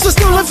beat. Buster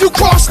still if you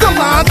cross the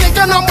line,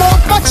 thinking I'm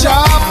off my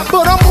job.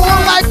 But I'm more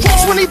like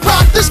Cross when he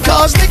blocked this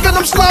cuz, thinking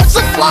them slugs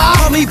are fly.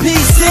 Call me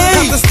BBC.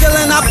 Got the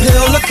stealing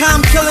uphill, look how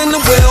I'm killing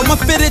the wheel. My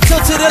fitted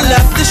tilt to the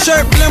left, the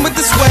shirt blend with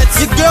the sweats.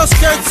 Your girl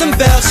skirts and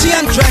bells, she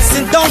undressed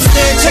and don't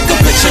stare. Check a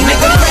picture,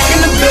 nigga,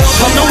 cracking the bill.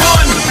 I'm the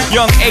one.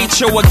 Young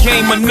H.O. a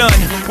game of none.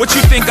 What you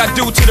think I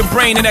do to the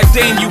brain of that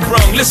dame you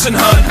brung? Listen,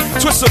 hun,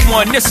 twist of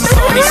one, this is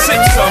only 6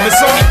 some.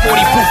 It's only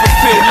 40 proof of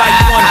pill, like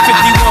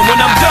 151.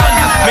 When I'm done,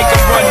 make a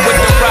run with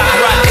the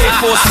rock Air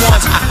Force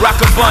Ones. Rock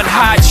a bun,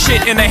 hide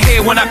shit in the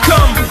hair when I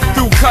come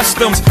through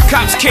customs.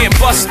 Cops can't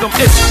bust them.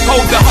 It's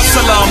hold the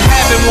hustle, I'm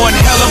having one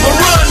hell of a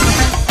run.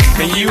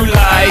 And you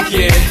like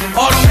it.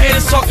 All them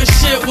haters talking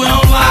shit, we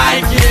don't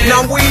like it.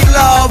 Now we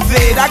love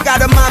it. I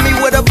got a mommy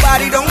with a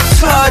body, don't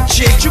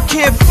touch it. You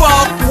can't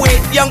fuck with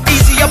Young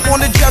Easy up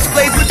on the Just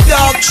Blaze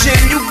production.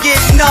 You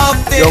get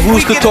nothing. Yo,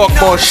 who's to talk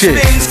more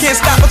shit? Can't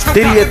stop us from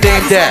Diddy or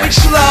Dame Dash?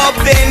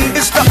 Clubbing.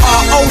 It's the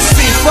ROC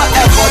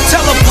forever.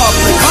 Tell the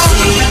public.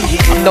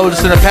 I'm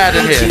noticing a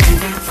pattern here.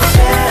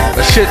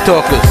 The shit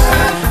talkers.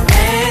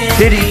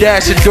 Diddy,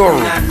 Dash, and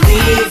Doru.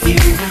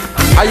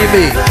 How you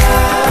mean?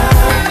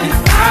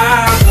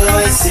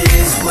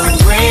 Voices will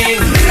bring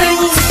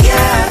you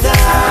together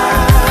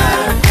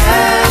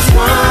as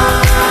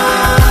one.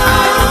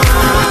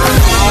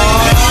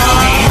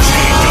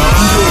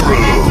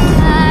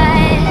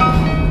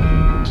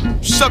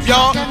 What's up,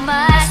 y'all?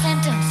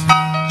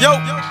 Yo,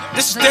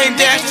 this is Dame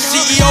Dash, the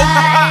CEO.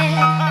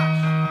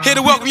 Here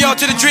to welcome y'all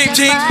to the Dream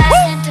Team.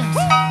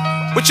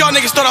 What y'all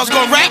niggas thought I was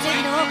gonna rap?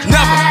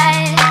 Never.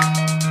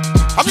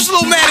 I'm just a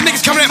little mad at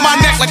niggas coming at my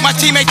neck like my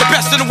team ain't the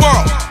best in the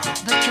world.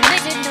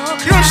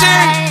 You know what I'm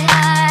saying?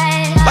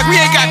 Like we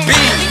ain't got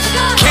beans,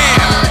 Cam,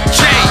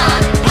 Jay,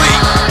 Lee,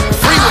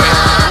 Freeway.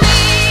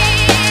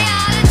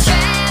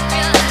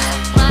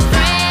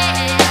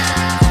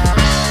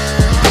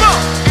 Come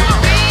on.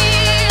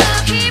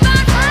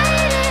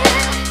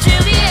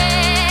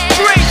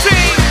 Dream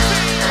Team.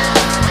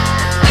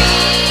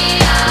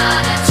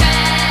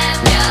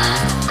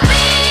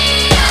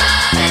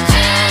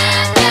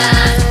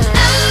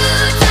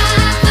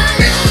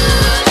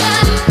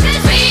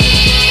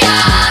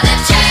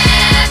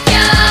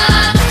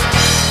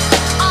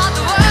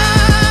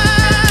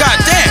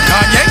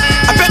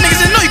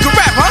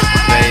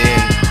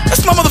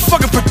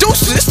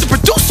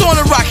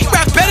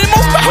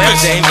 Well,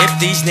 Dame, if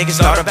these niggas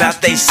thought about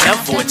they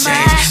self for a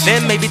change,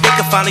 then maybe they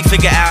could finally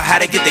figure out how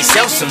to get they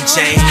self some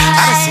change.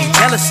 I done seen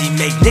jealousy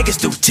make niggas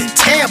do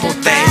terrible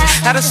things.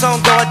 How the song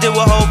go, I did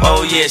with hope,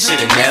 oh yeah,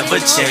 should've never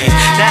changed.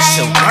 That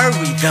should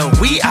worry though,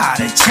 we are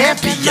the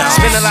champions.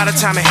 Spend a lot of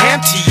time in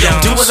Hampton,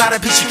 do a lot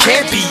of beats you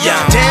can't be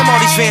young. Damn,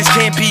 all these fans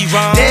can't be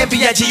wrong. Damn,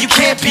 B.I.G. you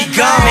can't be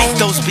gone. Make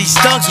those beats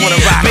thugs wanna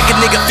rock. Make a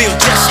nigga feel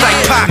just like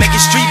pop. Make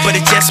it street, but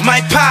it just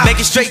might pop. Make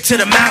it straight to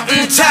the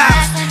mountain top.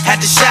 Had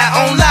to shine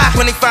on live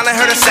when they finally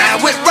heard us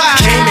sound with rock.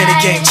 Came in the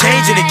game,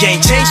 changing the game,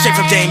 change straight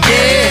from Dame,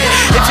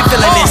 yeah. If you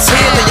feeling this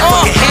here, then your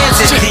fucking hands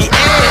in the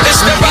air.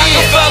 It's the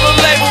Rockefeller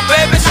label,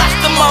 baby. It's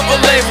them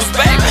other labels,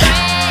 baby.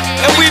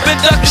 And we've been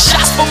ducking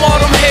shots from all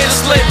them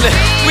haters lately.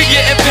 We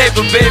getting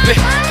paper, baby.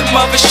 The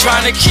mothers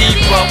trying to keep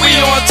up. We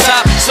on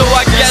top, so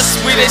I guess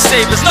we they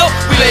savers. No,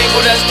 we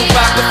labeled as the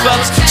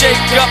Rockefellers.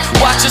 Jacob,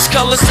 watch us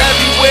colors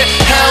everywhere.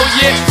 Hell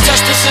yeah,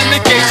 touch this in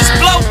the gauges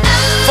blow.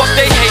 Fuck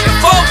they hating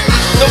for.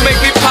 Don't make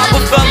me pop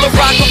a fella,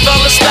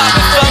 Rockefeller, stop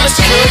it, fellas.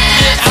 Could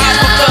get hot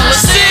for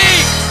fellas.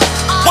 See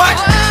what?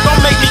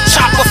 Don't make me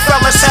chop a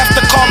fellas. Have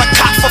to call a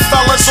cop for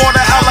fellas or the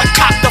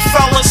helicopter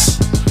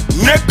fellas.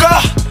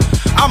 Nigga,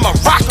 I'm a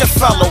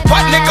Rockefeller.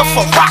 What nigga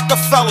for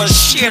Rockefeller?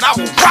 Shit, I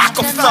will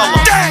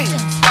Rockefeller. Dang.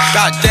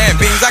 God damn,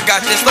 Beans, I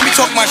got this. Let me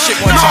talk my shit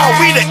one time. No,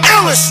 we the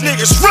illest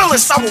niggas,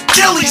 realest. I will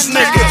kill these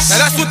niggas.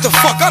 Now that's what the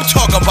fuck I'm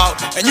talking about.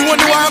 And you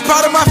wonder why I'm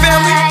proud of my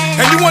family?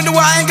 And you wonder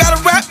why I ain't got a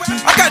rap?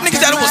 I got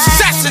niggas that will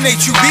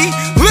assassinate you, B.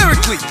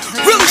 Lyrically.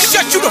 Really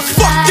shut you the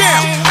fuck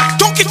down.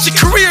 Don't get your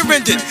career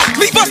ended.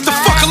 Leave us the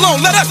fuck alone.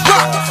 Let us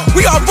rock.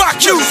 We are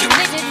rock music.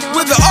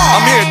 With the R.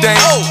 I'm here,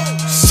 Dame.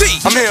 O-C.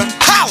 I'm here.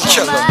 Holla.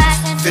 Killer.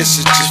 This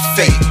is just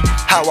fate.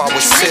 How I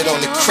would sit on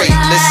the crate,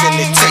 listen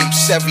to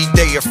tapes. Every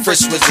day a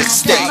frisk was at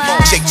stake.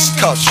 Chicks,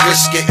 cuffs,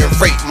 risk getting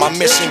raped. My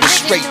mission was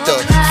straight to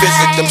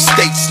visit them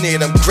states near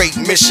them great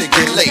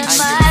Michigan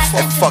lakes.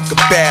 And fuck a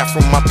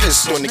bathroom, my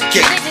pistol in the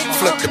gate.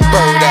 Flip the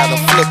bird out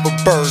and flip a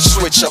bird,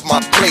 switch up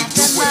my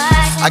plates.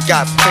 I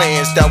got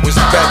plans that was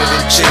better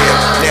than jail.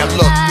 Now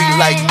look, we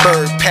like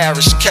Bird,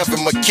 Parrish,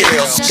 Kevin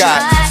McHale, Scott,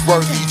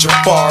 Worthy,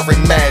 Jabbar,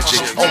 and Magic.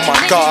 Oh my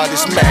God,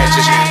 it's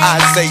magic.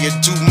 Isaiah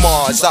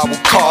Dumas, I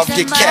will carve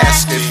your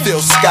casket.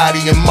 Phil,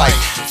 Scotty, and Mike,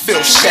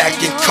 Phil, Shaq,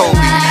 and Kobe.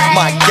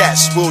 My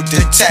gas will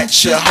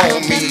detach your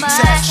homies.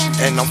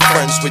 And I'm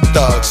friends with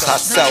thugs. I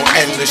sell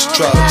endless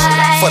drugs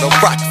for the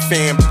Rockefeller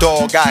fam,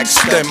 dog, I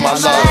extend my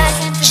love.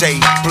 J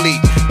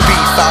Bleak,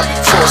 beef, I be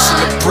crossing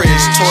the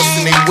bridge,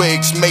 tossing they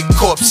wigs, make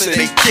corpse of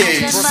they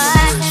kids.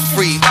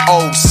 Free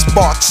old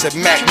Sparks at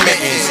Mac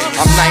Mittens.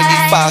 I'm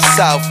 95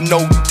 South,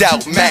 no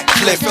doubt, Mac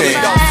Clifton.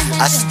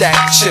 I stack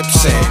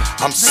chips in,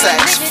 I'm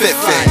Saks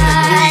Fiffin.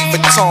 Louis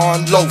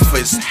Vuitton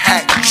loafers,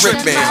 hat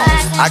dripping.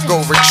 I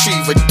go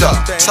retrieve a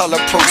duck, tell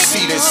her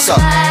proceed and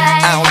suck.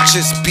 I don't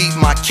just beat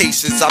my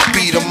cases, I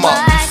beat them up.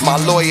 My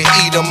lawyer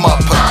eat them up,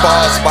 put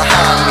bars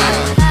behind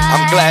me.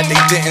 I'm glad they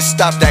didn't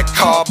stop that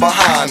car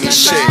behind me.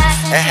 Shit,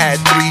 it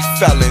had 3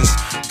 felons,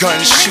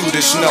 gun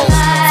shooters, no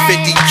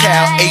 50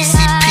 cal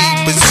ACP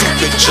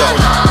bazooka Joe.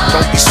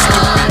 Don't be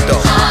stupid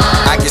though,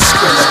 I get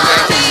skrilla,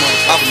 man.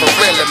 I'm for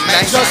real,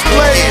 man. Just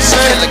play it,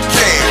 man. Killer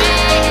Cam.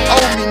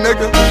 Owe me,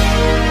 nigga.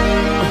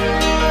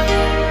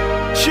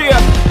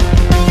 Yeah,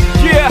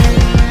 yeah,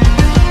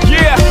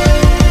 yeah,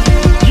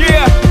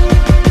 yeah.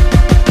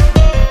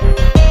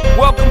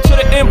 Welcome to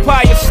the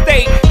Empire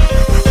State,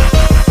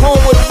 home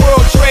of the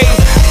World Trade,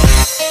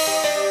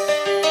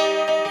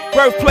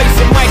 birthplace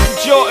of Michael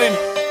Jordan,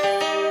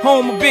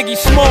 home of Biggie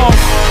Smalls,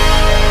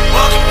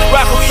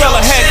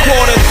 Rockefeller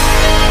headquarters.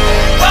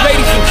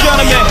 Ladies and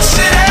gentlemen,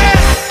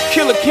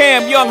 Killer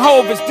Cam, Young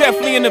Hov is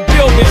definitely in the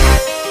building.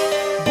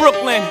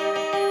 Brooklyn,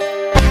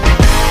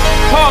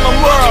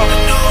 Harlem World.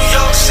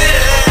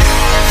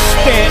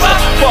 Stand the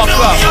fuck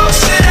up.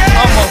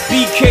 I'm a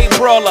BK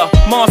brawler,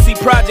 Marcy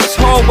Projects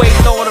hallway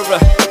loaderer,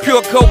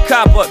 pure coke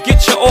copper,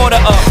 get your order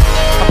up.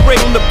 I bring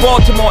them to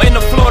Baltimore in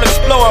the Florida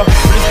Explorer,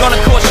 but it's gonna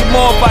cost you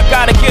more if I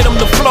gotta get them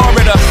to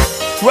Florida.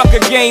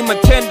 Rucker game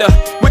attender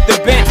with the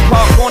bench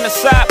park on the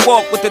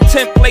sidewalk with the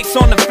 10 plates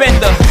on the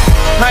fender.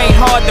 I ain't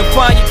hard to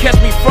find, you catch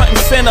me front and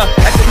center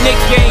at the Nick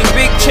game,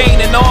 big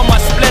chain and all my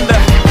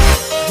splendor.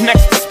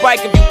 Next to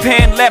Spike if you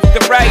pan left to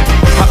right.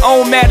 My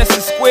own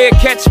Madison Square,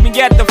 catch me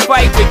at the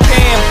fight with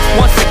Cam.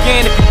 Once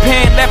again, if you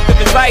pan left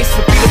of his ice,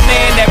 will be the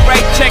man that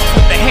write checks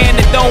with the hand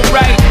that don't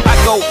write. I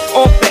go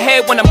off the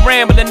head when I'm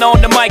rambling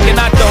on the mic,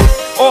 and I go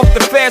off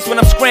the fast when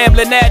I'm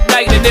scrambling at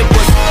night. And it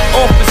was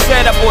off the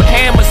set, I brought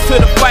hammers to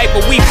the fight,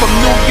 but we from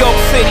New York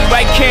City,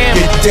 right Cam?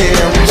 You're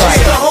damn right.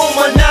 It's the home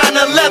of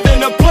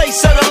 9/11, a place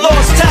of the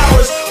lost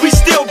towers. We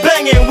still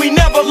banging, we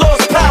never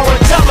lost power.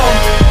 Tell them,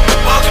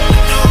 welcome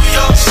to New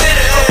York City.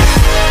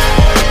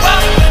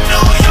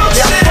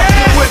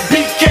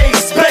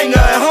 BK's banger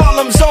and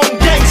Harlem's own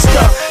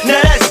gangster.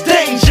 Now that's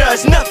danger,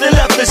 there's nothing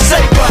left to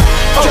say but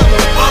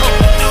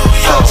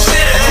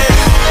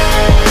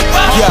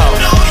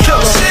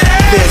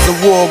there's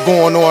a war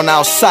going on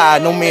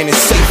outside, no man is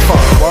safe from.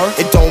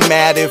 It don't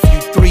matter if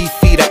you 3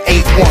 feet or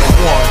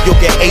 8'1".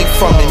 You'll get 8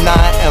 from the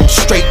 9M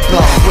straight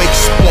blunt. Wig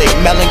split,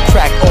 melon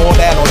crack, all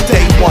that on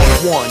day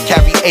 1.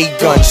 Carry 8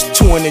 guns,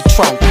 2 in the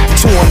trunk,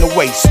 2 on the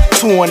waist,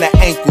 2 on the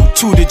ankle,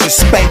 2 to just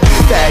spank you.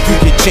 You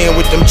get jammed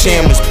with them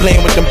jammers,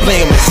 blame with them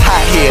blamers.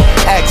 Hot here,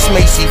 axe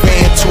Macy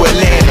ran to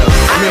Atlanta.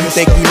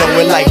 Think you know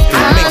what life do?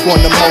 Make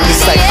one the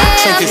motorcycle,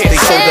 trinkets they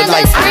sold the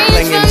life.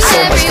 Blinging so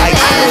much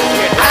ice.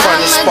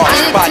 Front of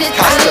Sparks, body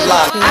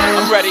Castellano.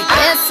 I'm ready.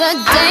 It's a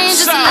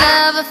dangerous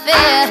love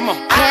affair.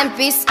 Can't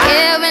be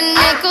scared when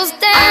it goes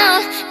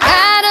down.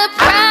 Got a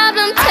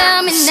problem?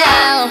 Tell me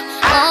now.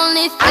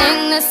 Only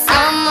thing that's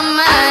on my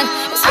mind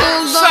is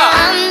who's gonna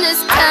run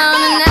this town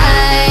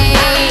tonight.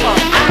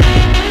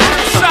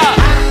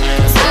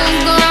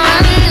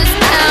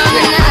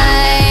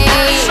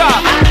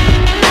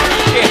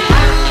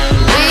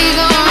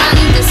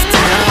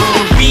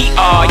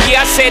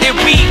 Said it,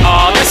 we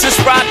are. This is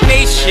Rock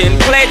Nation.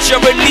 Pledge your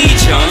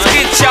allegiance.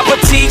 Get your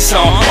fatigues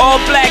on. All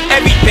black,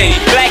 everything.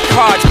 Black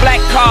cars,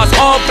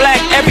 all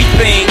black,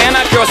 everything. And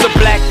our girls are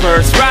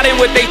blackbirds, riding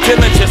with they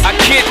diligence. I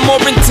get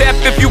more in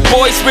depth if you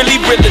boys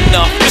really real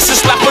enough. This is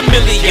not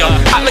familiar,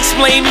 I'll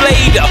explain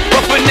later.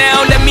 But for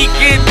now, let me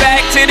get back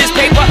to this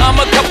paper. I'm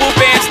a couple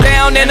bands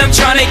down and I'm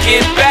trying to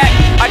get back.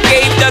 I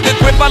gave Doug a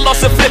grip, I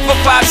lost a flip for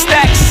 5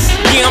 stacks.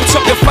 Yeah, I'm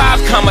talking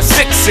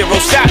 5,60,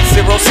 shot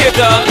zeros. Here,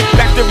 Doug,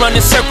 back to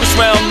running circles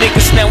round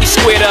niggas, now we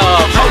squared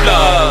up. Hold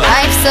up.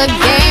 Life's a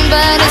game,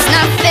 but it's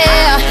not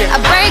fair. I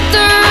break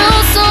the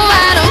rules, so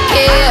I don't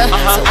care.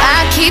 So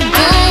I keep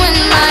doing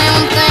my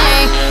own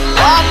thing,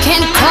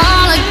 walking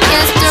tall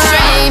against the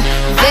rain.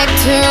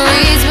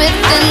 Victories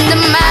within the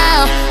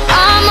mile,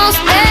 almost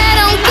there,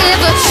 don't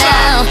give up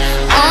now.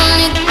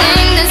 Only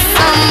thing that's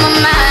on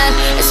my mind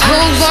is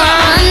who's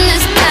gonna run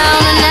this town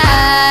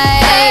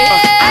tonight.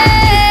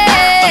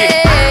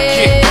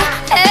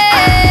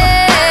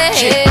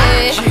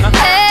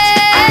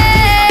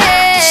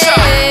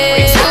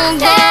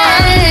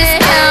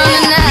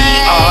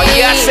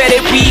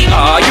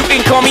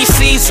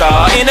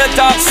 In a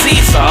dark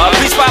Caesar,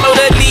 please follow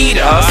the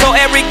leader. So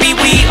Eric B,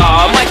 we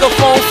are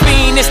microphone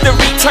fiend. It's the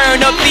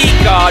return of the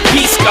God,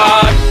 peace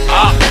God.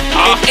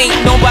 It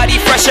ain't nobody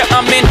fresher.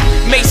 I'm in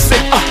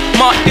Mason,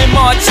 Martin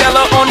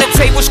Margiela on the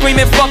table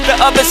screaming, fuck the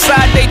other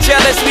side. They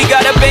jealous. We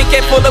got a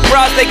banquet full of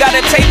bras. They got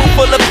a table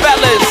full of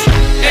fellas.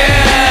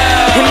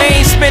 Yeah. And they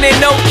ain't spinning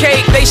no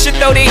cake. They should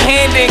throw their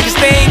hand in, cause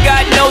they ain't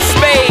got no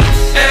space.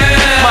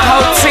 Yeah. My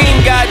whole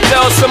team got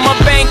dough, so my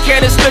bank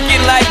head is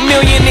looking like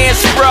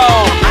millionaires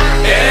roll.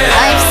 Yeah.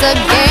 Life's a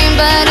game,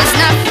 but it's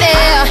not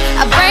fair.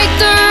 I break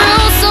the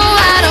rules, so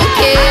I don't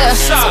care.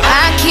 So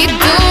I keep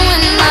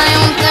doing my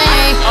own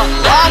thing,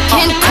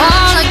 walking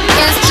tall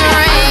against the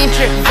rain.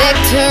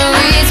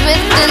 Victories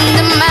within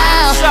the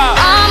mile,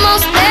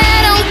 almost there,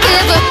 don't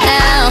give up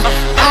now.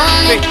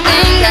 Only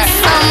thing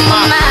that's on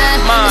my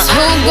mind is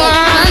who gon'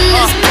 run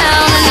this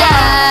town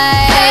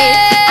tonight.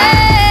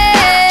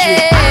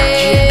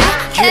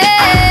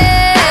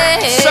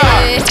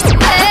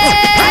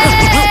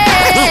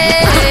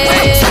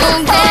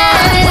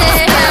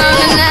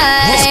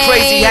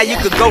 How you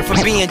could go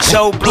from being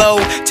Joe Blow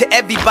to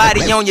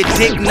everybody on your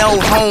dick, no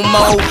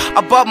homo.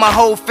 I bought my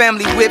whole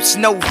family whips,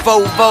 no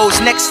Volvos.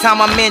 Next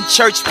time I'm in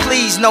church,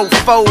 please, no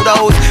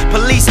photos.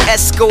 Police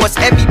escorts,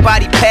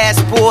 everybody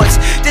passports.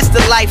 This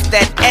the life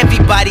that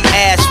everybody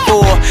asked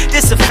for.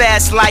 This a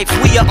fast life,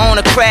 we are on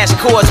a crash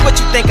course. What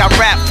you think I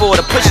rap for?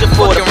 To push it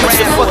for the push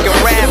it fucking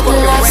rap.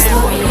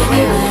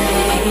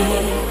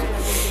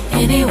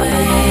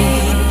 Anyway.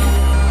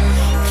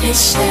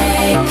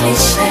 Cliche,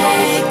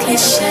 cliche,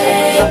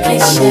 cliche,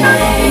 cliche.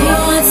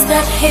 What's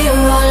that hero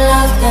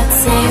love that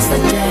saves the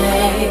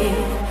day?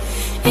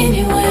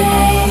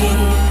 Anyway,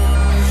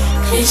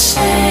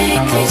 cliche,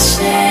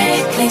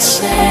 cliche,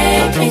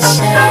 cliche,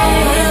 cliche.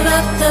 What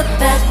about the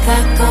bad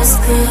guy goes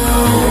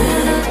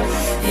good?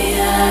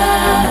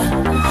 Yeah.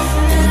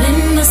 An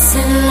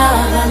innocent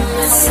love I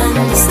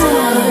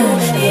misunderstood.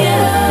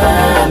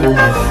 Yeah.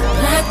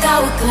 Black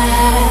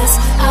hourglass,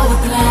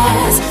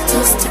 hourglass.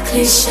 Toast to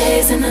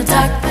cliches in the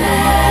dark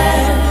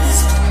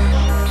past.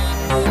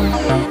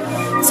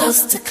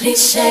 Toast to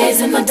cliches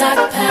in the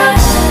dark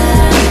past.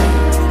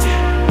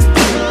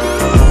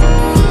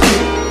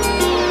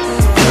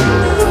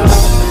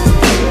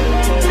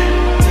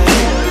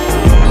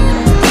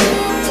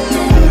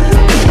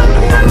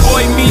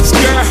 Boy meets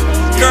girl,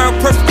 girl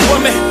perfect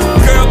woman.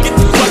 Girl get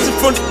the bustin'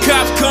 from the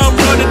cops, come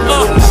running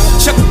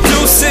Chuck the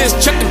deuces,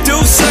 Chuck the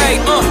deuce,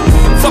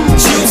 fuck what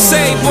you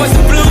say, boys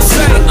the blue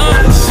say,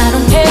 I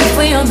don't care if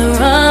we on the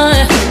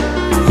run,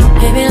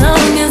 baby,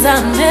 long as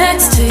I'm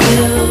next to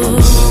you.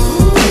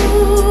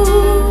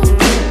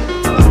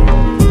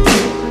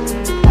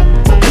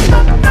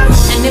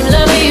 And if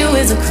loving you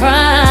is a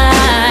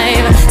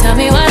crime, tell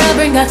me why I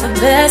bring out the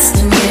best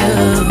in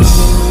you.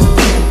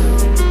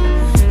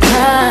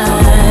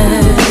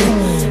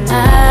 I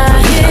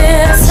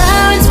hear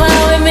sirens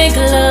while we make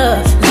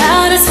love,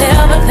 loud as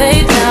hell, but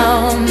they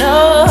don't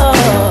know.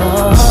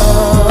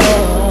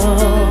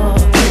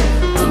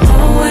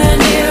 Nowhere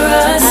near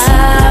us.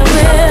 I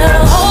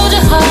will hold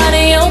your heart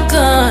and your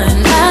gun.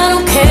 I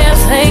don't care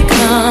if they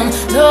come.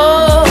 No,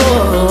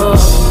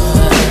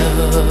 I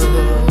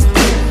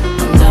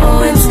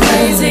know it's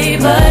crazy,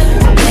 but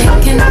they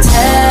can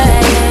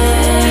take me.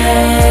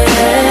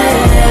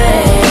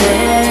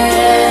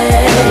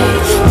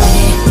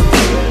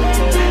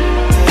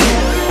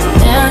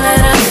 Now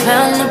that I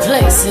found the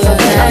places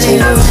that you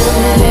take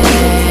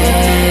me.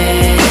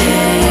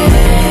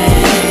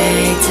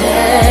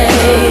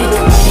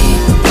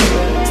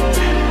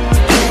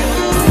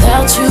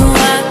 Without you,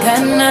 I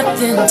got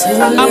nothing to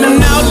lose. I'm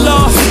an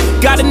outlaw,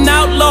 got an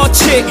outlaw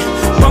chick.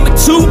 From a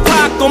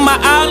Tupac on my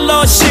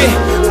outlaw shit.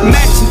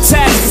 Matching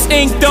taxes,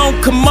 ink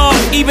don't come off.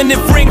 Even if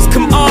rings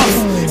come off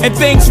and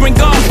things ring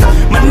off,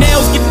 my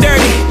nails get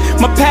dirty.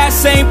 My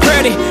past ain't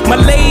pretty. My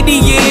lady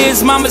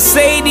is, my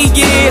Mercedes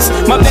is.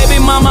 My baby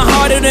mama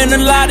harder than a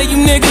lot of you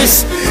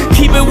niggas.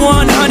 Keep it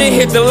 100,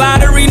 hit the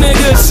lottery,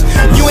 niggas.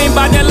 You ain't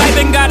bout that life,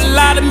 ain't got a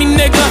lot of me,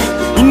 nigga.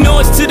 You know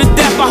it's to the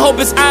death, I hope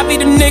it's I be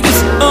the niggas.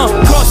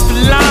 Cross the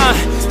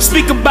line.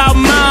 Speak about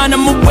mine,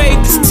 I'ma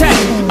wave this tech.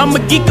 I'm a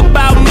geek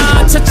about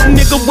mine, touch a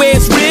nigga where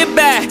it's rib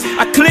back.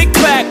 I click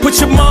clack, put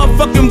your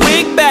motherfucking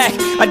wig back.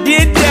 I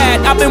did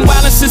that, I've been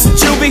wildin' since a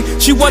juvie.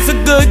 She was a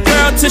good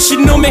girl till she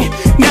knew me.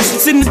 Now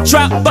she's in the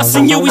drop,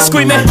 bustin' you, we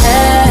screamin'.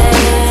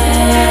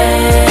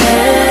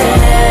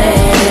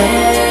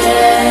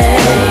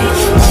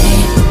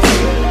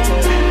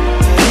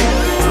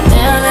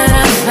 Now that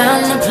I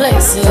found the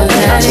places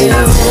that you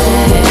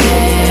take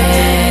me.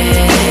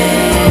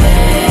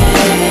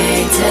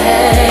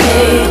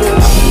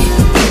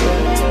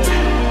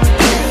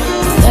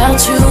 Without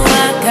you,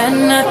 I got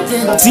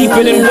nothing to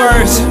Deeper than lose.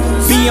 words,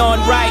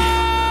 beyond right.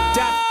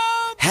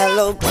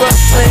 Hello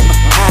Brooklyn,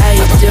 how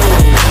you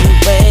doing?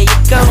 Where you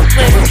going?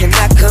 Can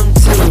I come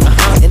too?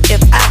 And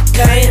if I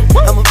can,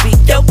 I'ma be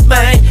your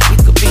man. You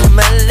could be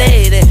my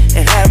lady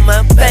and have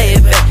my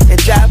baby and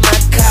drive my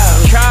car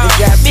and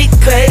drive me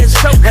crazy.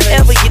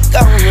 Wherever you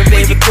going,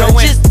 baby girl,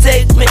 just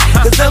take me,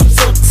 cause I'm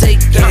so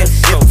taken.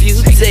 If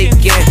you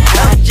take it,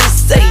 I'm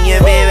just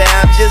saying, baby,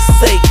 I'm just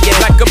saying.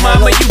 Like a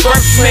mama, you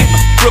birthed me.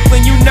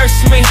 Brooklyn, you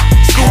nursed me.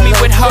 School me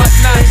with hard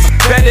knocks,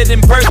 better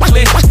than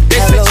Berkeley. They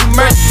said you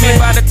murked me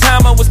by the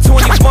time I was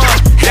 21.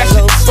 That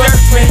shit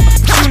disturbed me,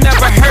 but you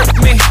never hurt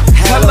me.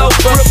 Hello,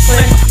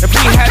 Brooklyn. If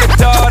we had a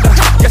daughter,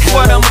 guess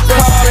what I'ma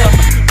call her?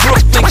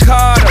 Brooklyn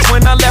Carter.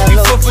 When I left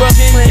you for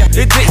Virginia,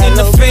 it didn't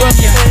offend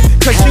you,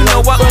 cause you know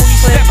I only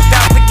stepped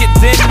out to get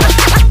dinner.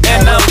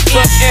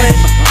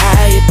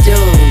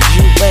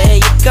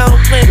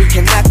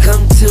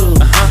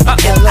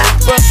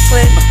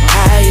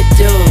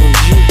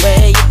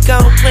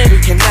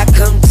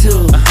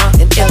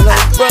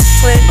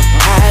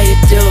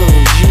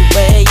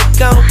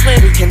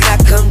 can I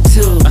come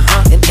to?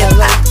 In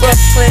LA,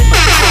 Brooklyn,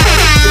 how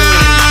you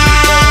doing?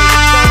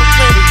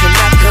 Can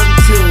I come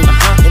to?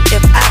 And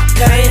if I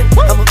can,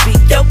 I'ma be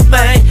your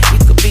man. You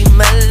could be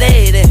my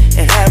lady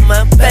and have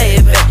my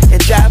baby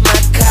and drive my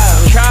car.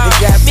 And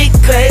drive me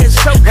crazy.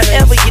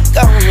 Wherever you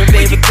going,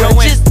 baby girl,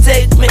 just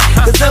take me.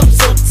 Cause I'm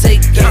so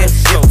taken.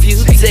 If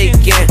you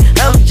taken,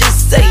 I'm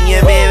just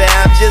saying, baby,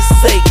 I'm just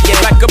saying.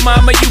 Like a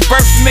mama, you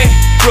birthed me.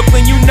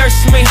 Brooklyn, you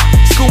nursed me.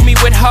 School me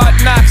with hard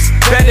knocks,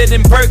 better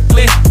than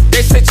Berkeley.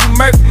 They said you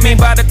murked me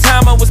by the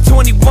time I was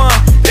 21.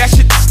 That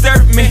shit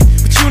disturbed me,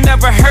 but you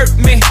never hurt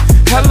me.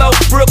 Hello,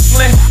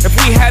 Brooklyn. If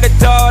we had a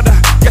daughter,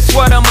 guess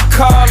what I'ma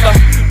call her?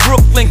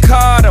 Brooklyn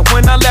Carter.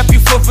 When I left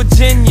you for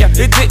Virginia,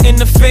 it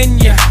didn't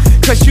offend ya,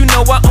 cause you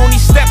know I only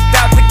stepped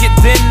out to get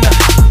dinner.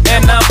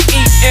 And I'm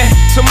eating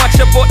so much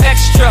I bought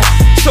extra,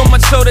 so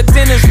much so the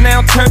dinner's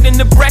now turned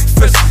into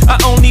breakfast.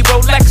 I only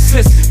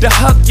Rolexes to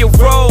hug your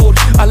road.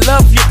 I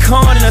love your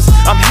corners,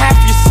 I'm half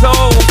your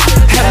soul.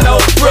 Hello,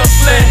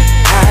 Brooklyn.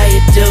 How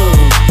you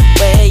doing?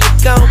 Where you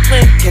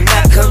going? Can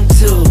I come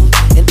to?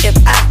 And if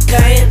I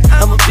can,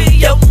 I'ma be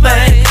your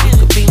man.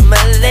 You could be my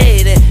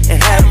lady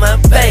and have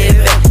my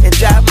baby and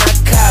drive my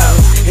car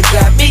and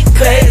drive me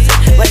crazy.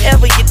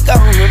 Wherever you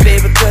going,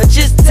 baby, girl,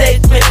 just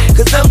take me.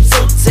 Cause I'm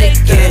so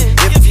taken.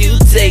 If you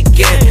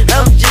taken,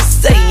 I'm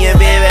just saying,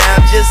 baby,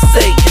 I'm just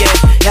saying.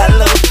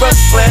 Hello,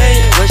 Brooklyn,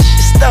 what's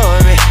your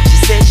story? She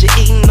said she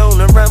eating on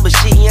the run, but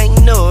she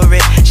ain't know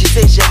it. She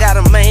said she got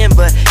a man,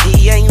 but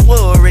he ain't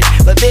worried.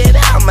 But baby,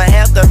 I'ma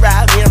have to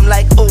ride him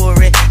like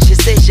Ori. She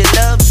said she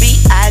love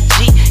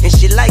B.I.G. and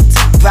she like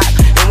Tupac.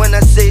 And when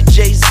I said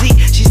Jay-Z,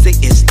 she said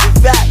it's the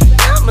rap.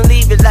 I'ma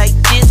leave it like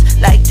this,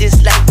 like this,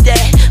 like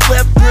that.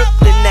 Where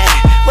Brooklyn at?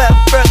 Where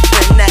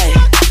Brooklyn at?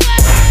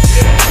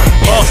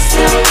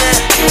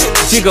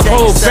 Dig a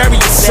hole, bury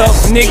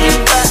yourself, nigga.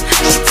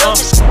 Go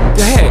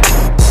ahead.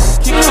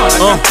 Keep going.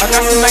 I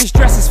got some nice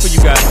dresses for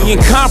you guys. The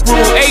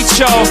incomparable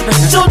H.O.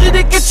 Told you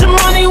to get your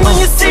money when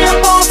you see a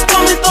boss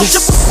coming. Thought you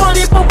was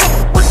funny, but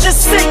what you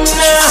see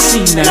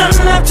now?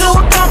 Nothing left to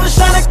accomplish.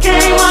 I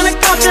came on the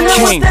country. Now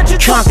what's that you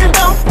talking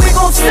about? We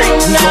gon' sing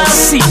now. We gon'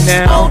 see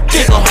now. Oh,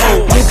 dig a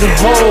hole. Dig a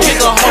hole.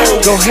 Dig a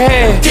hole. Go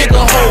ahead. Dig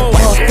a hole.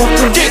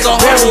 Motherfucker. Dig a hole.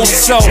 Bury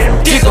yourself.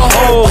 Dig a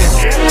hole.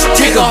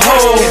 Dig a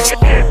hole.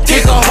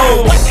 Dig a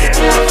hole.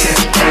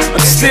 I'm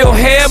still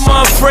here,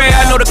 my friend.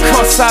 I know the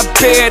cost I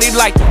bear. They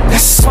like,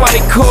 that's why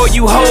they call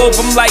you Hope.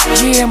 I'm like,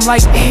 yeah,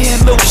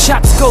 little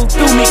shots go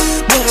through me.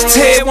 Won't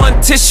tear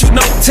one tissue,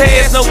 no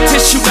tears, no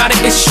tissue, not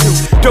an issue.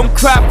 Don't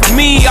cry for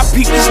me, I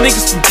peep these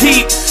niggas from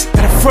deep.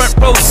 Got a front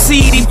row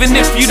seat, even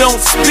if you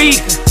don't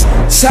speak.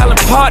 Silent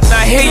partner,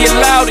 I hear you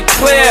loud and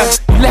clear.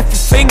 You left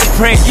your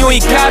fingerprint, you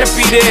ain't gotta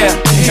be there.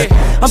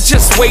 I'm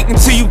just waiting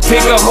till you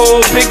dig a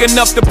hole big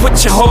enough to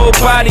put your whole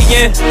body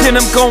in. Then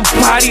I'm gon'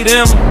 body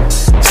them.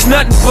 It's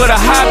nothing but a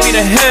hobby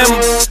to him.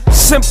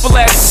 Simple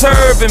as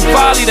serve and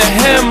volley to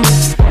him.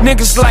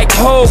 Niggas like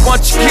ho,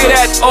 once you get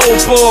that old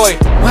boy.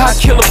 Why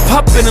kill a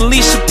pup and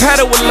Alicia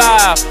Petto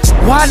alive?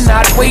 Why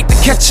not wait to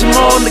catch them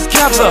all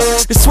together?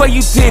 This way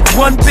you did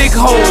one big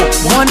hole,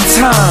 one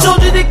time.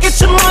 Told you to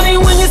get your money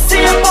when you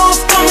see a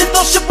boss coming.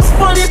 Thought shit was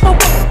funny, but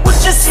what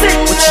you see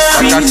now?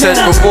 Like I said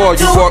before,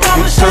 you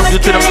turned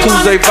into them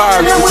Tuesday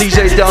vibes with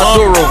DJ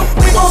Doru.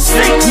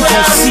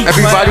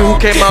 Everybody who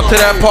came out to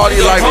that party,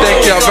 like,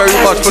 thank y'all very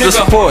much for the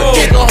support.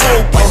 Dig a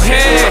hole. Go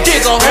ahead.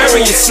 Dig a hole.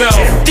 Bury yourself.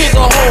 Dig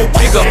a hole.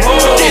 Dig a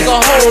hole. Dig a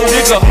hole.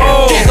 Dig a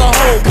hole. Dig a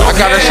hole. I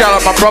gotta shout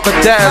out my brother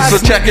Daz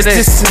for checking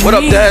in. What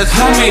up, Daz?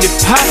 I made it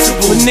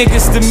possible for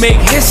niggas to make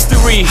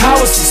history. How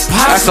is this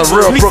possible? That's a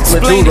real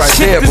Brooklyn dude right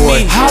there,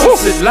 boy. How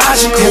is it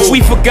logical? Have we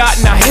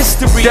forgotten our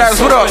history?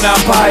 Daz, what up? In our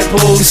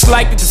Bibles. It's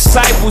like the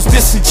disciples,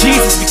 this is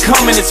Jesus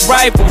becoming his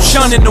rival,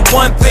 shunning the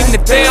one thing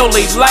that they all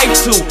they life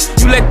to.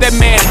 You let that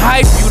man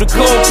hype you to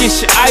go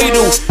against your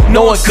idol.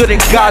 Knowing good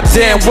and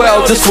goddamn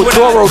well this what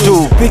Doru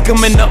do. Think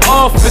I'm in the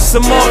office,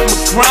 I'm off my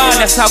grind.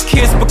 That's how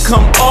kids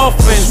become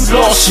orphans.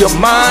 You lost your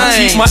mind.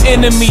 Keep my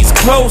enemies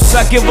close,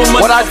 I give them a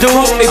what I do?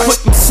 They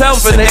put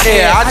themselves in the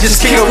air. I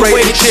just kick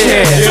away the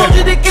chair. Told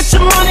you to get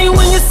your money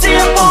when you see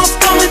a boss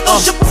coming.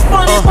 Thought shit was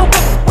funny, but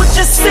what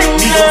you see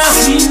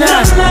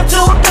now? Nothing left to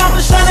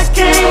accomplish. I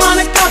came on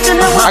the country.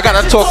 I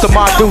gotta talk to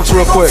my dudes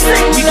real quick.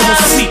 We gonna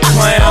see,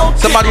 clown.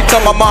 Somebody tell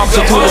my mom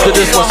to tune into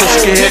this one so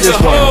she can hear this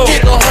one.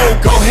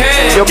 Go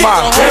ahead. Yo,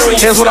 mom,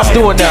 here's what I'm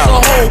doing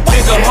now.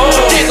 Dig a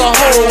hole. Dig a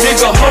hole. Dig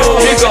a hole.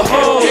 Dig a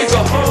hole. Dig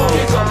a hole.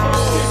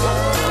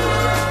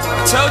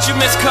 Told you,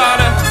 Miss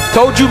Carter.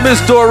 Told you, Miss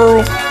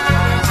Doru.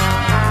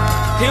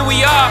 Here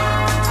we are.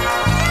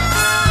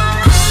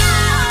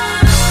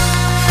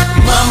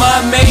 Mama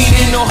I made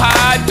it. Know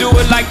how I do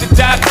it, like the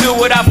doc do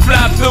it. I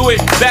fly through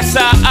it, that's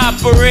how I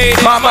operate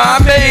it. Mama,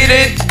 I made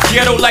it.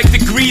 Ghetto like the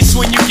grease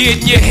when you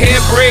getting your hair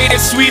braided.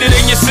 Sweeter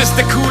than your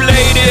sister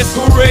Kool-Aid is.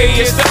 Hooray,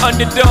 it's the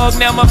underdog,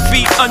 now my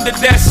feet under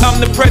desk.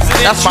 I'm the president.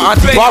 That's my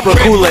Auntie Barbara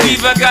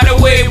Kool-Aid. I got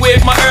away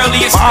with my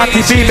earliest My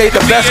Auntie B made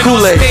the best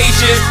Kool-Aid.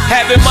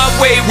 Having my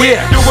way with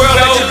the world.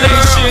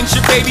 Congratulations,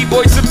 your baby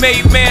boy's a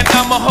made man.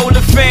 I'ma hold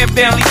a fam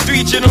down these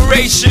 3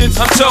 generations.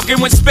 I'm talking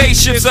when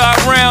spaceships are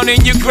around and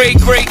your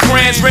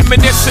great-great-grands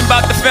reminiscing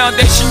about the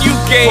foundation you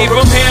gave.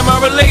 From here, my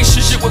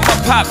relationship with my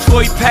pops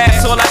before he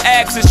passed. All I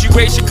ask is you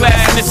raise your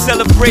glass in this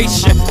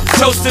celebration.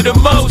 Toast to the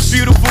most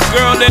beautiful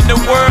girl in the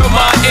world,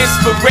 my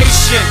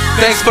inspiration.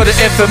 Thanks for the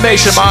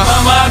information, Ma.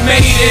 Mama, I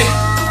made it.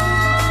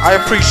 I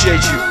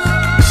appreciate you.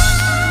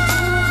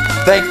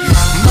 Thank you.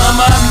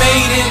 Mama, I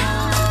made it.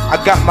 I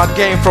got my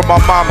game from my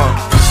mama.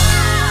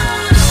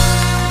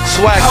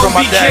 Swag from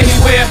my daddy.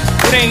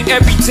 It ain't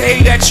every day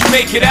that you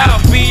make it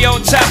out. Be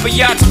on top of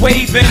yachts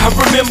waving. I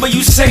remember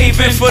you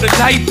saving for the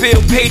light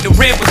bill. Paid the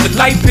rent with the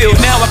light bill.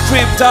 Now I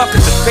crib dark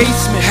in the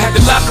basement. Had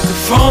to lock up the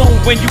phone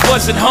when you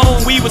wasn't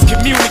home. We was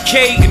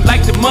communicating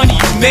like the money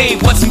you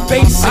made wasn't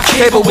basic. Our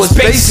cable was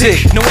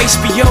basic. No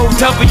HBO,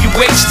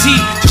 WHT.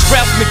 Just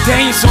Ralph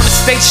McDaniels on the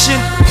station.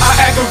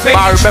 I aggravated.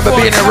 I remember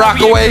being in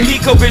Rockaway.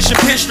 Vision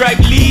pinstripe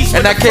leaves.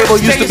 And that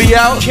cable used to be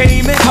out.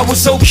 I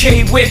was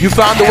okay with. You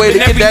found a way to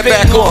get that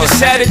back on.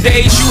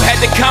 Saturdays you had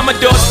the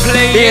Commodores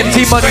play. Me and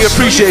T-Money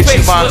appreciate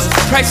you, man.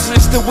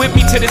 Priceless to with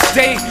me to this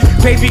day.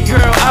 Baby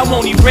girl, I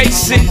won't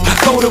erase it. I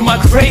go to my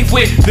grave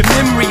with the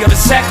memory of the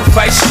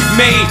sacrifice you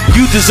made.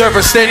 You deserve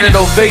a standing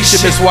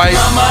ovation, Miss White.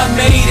 Mama, I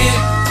made it.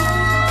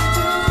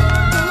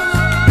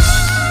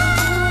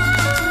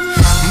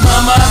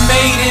 Mama, I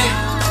made it.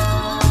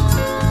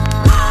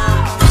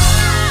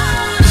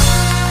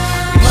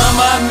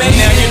 Mama, I made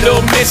it. Now you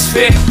little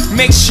misfit.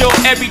 Make sure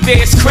every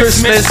day is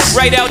Christmas.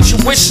 Write out your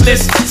wish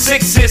list.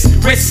 6s,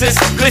 wrists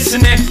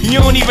glistening.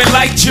 You don't even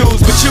like jewels,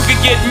 but you can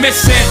get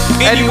missing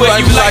anywhere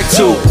you like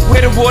to.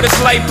 Where the water's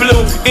light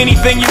blue.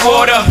 Anything you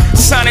order,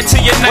 sign it to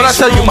your nice What I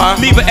tell you, Ma?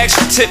 Leave an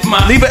extra tip,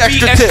 Ma. Leave an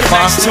extra tip,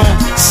 Ma.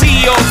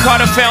 CEO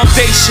Carter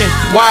Foundation.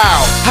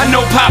 Wow. I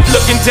know Pop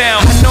looking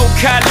down. I know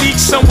Khalid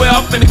somewhere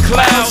up in the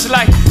clouds.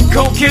 Like,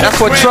 go get him.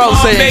 That's what Grandma, Charles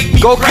saying.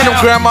 Go get him,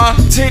 Grandma.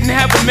 Didn't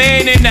have a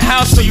man in the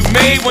house, so you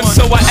made one.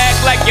 So I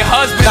act like your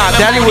husband. Nah,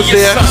 Daddy was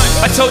there.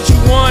 I told you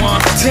one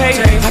day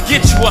I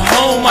get you a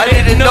home. I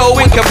didn't know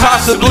it could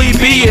possibly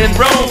be in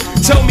Rome.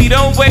 Told me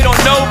don't wait on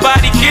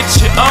nobody, get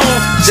your own.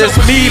 Just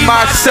me,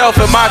 myself,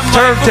 and my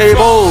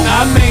turntable.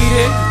 I made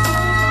it.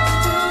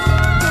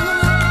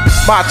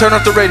 Ma, turn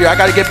off the radio. I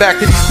gotta get back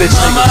to these bitch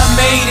Mama, niggas. I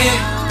made it.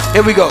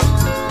 Here we go.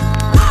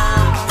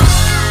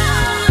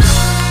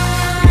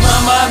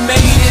 Mama, I made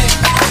it.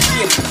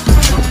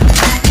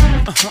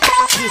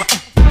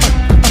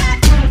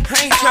 I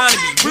ain't trying to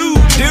be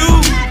rude,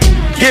 dude.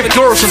 Give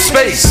Doru some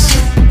space.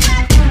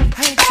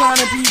 I ain't trying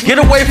to be rude. Get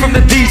away from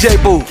the DJ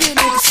booth.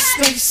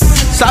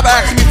 Stop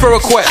asking me for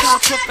requests.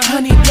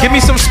 Give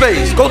me some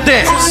space. Go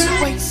dance.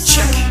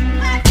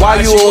 Why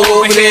you all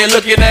over there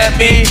looking at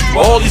me?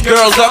 All these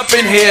girls up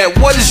in here.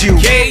 What is you?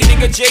 Gay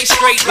nigga J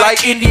straight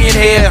Like Indian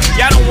hair.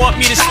 Y'all don't want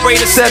me to spray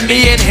the Send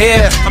me in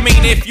here. I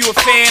mean, if you a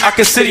fan, I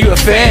consider you a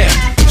fan.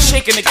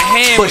 Shaking a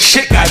hand. But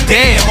shit,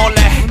 goddamn. All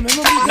that.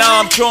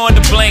 Now I'm drawing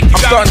the blank. I'm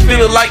starting to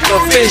feel like a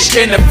fish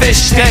in a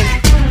fish tank.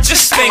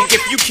 Just think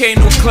if you came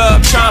to a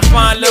club trying to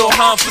find a little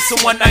hum for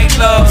some one night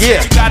love.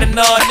 Yeah. You got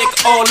another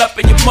nigga all up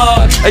in your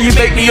mug. And you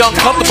make me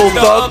uncomfortable,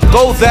 thug.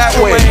 Go that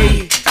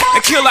way. And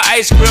kill the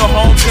ice grill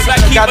home, cause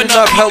I keep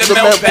enough heat to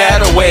melt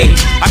that away.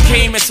 I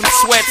came in some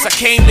sweats, I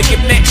came to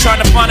get neck, trying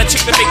to find a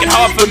chick to make it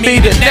hard for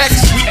me. The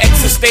next, we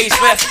exit stage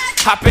left,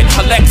 hop in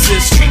her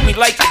Lexus, treat me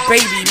like a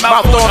baby,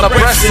 mouth on her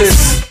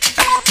breasts.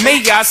 May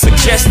I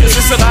suggest this?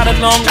 There's a lot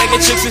of long-legged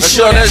chicks in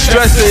short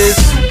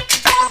dresses.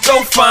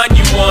 Go find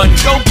you one,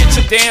 go get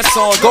your dance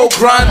on, go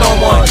grind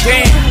on one.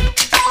 Damn,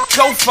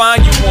 go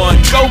find you one,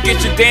 go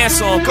get your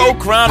dance on, go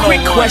grind on one.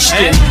 Quick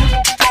question.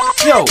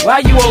 Yo, why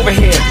you over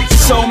here?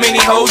 So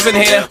many hoes in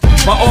here.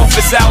 My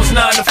office hours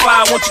 9 to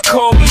 5, won't you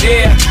call me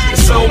there?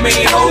 There's so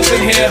many hoes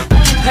in here.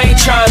 I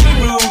ain't trying to be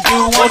rude,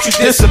 dude, won't you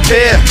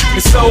disappear?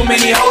 There's so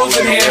many hoes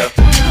in here.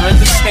 I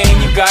understand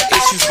you got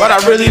issues, but I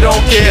really don't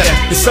care.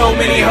 There's so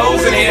many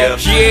hoes in here.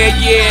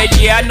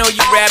 Yeah, I know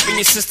you rapping,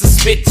 your sister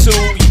spit too.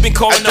 You've been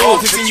calling the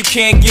office and you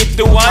can't get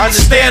through. I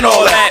understand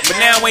all that, but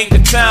now ain't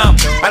the time.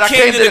 I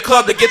came to the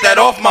club to get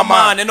that off my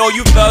mind. And all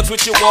you thugs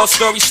with your wall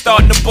stories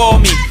starting to bore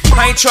me.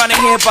 I ain't trying to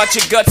hear about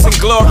your guts and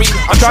glory.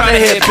 I'm trying to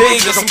hear big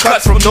and some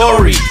cuts from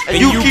Nori. And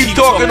you keep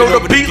talking on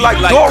the beat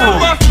like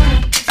Doru.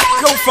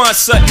 Go find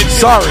something to do.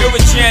 Sorry. You're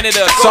a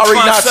janitor. Go Sorry,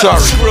 find not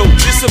something sorry. to screw.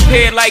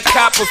 Disappear like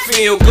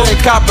Copperfield. Go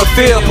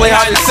Copperfield, play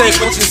hide and seek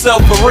with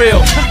yourself for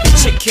real. The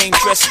chick came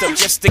dressed up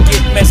just to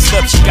get messed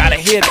up. She got her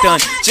hair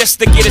done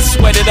just to get it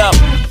sweated up.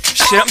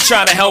 Shit, I'm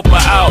trying to help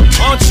her out.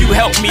 Why don't you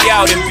help me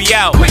out and be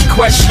out? Quick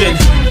question.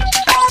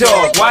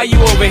 Dog, why you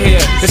over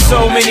here? There's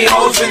so many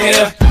hoes in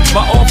here.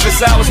 My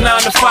office hours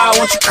 9 to 5,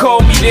 won't you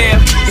call me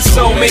there? There's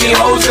so many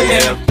hoes in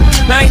here.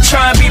 I ain't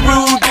trying to be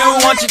rude,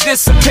 dude, once you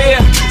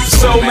disappear.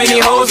 So many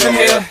hoes in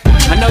here.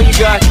 I know you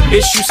got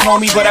issues,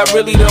 homie, but I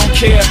really don't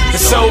care.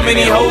 There's so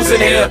many hoes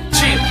in here.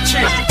 Chill,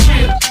 chill,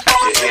 chill.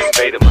 You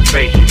invaded my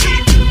face, you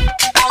need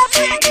to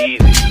be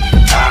easy.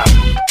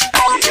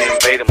 You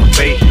invaded my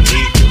face, you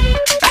need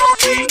to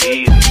be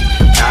easy.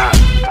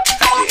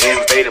 You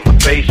invaded my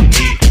face, you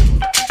need to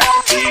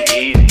be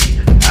easy.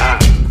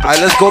 Alright,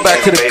 let's go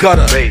back to the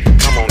gutter.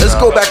 Let's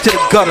go back to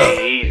the gutter.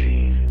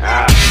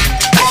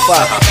 5. You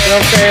know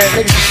what I'm saying?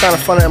 Niggas be trying to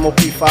front of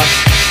MOP5.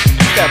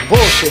 It's that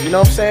bullshit, you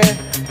know what I'm saying?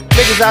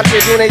 Niggas out there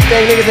doing their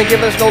thing, niggas ain't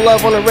giving us no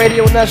love on the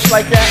radio and nothing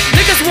like that.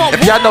 Niggas want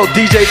If y'all know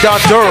DJ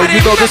Doru,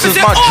 you know this is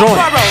my joint.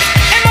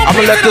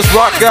 I'ma let this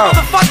rock out.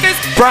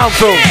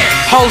 Brownville,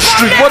 Hull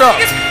Street, what up?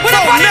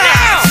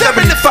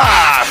 75.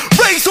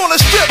 Raised on a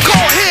strip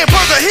called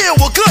Hamburger Hill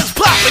where guns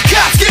pop and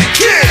cops get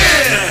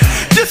killed.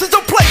 This is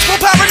the place for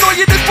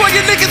paranoia,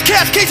 destroying niggas,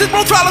 cash cases,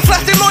 bro, trial and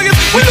slash their lawyers.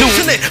 We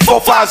losing it. 4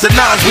 5s and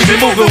 9s, we be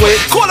moving with.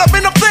 Caught up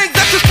in them things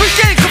that the street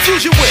game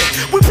confuse you with.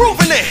 We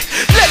proving it.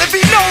 Let it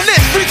be known this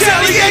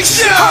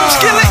retaliation.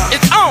 Skill it,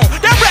 it's on.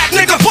 That rap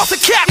nigga, bust a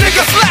cap nigga,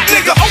 slack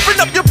nigga, open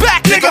up your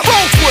back nigga,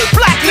 Rosewood,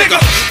 black nigga.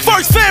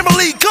 First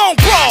family gon'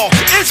 brawl.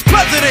 It's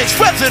president's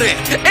resident,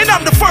 and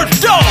I'm the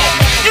first dog.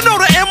 You know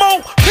the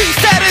MOP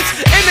status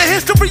in the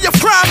history of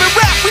crime and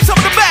rap. We some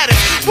of the baddest.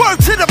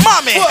 Word to the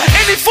mommy.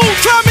 Any fool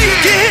try me,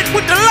 get hit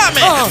with the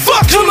lineman.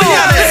 Fuck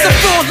Juliana. It's a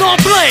full-on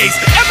blaze.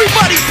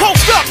 Everybody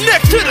post up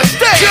next to the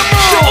stage.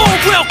 You're all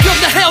welcome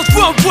to Hell's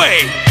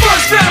Runway.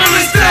 First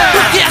family style.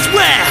 But guess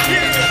where?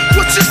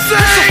 What you say?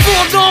 It's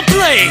a full-on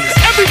blaze.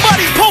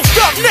 Everybody post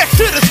up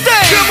next to the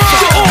stage.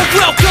 You're all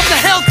welcome to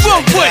Hell's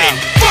Runway.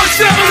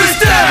 First family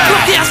style.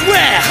 But guess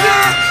where?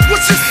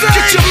 What you say?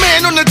 Get your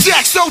man on the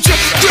jack, soldier.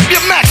 Grip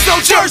your max,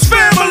 soldier. First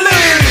family.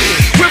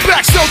 We're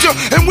back, soldier,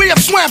 and we have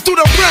swam through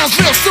the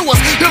Brownsville sewers.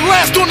 The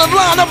last on the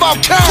line of our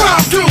kind.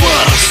 Crime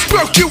doers.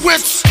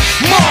 Berkowitz,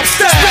 mob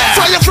style. Spit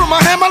fire from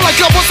a hammer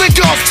like I was in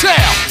God's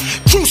tail.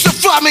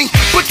 Crucify me,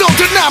 but don't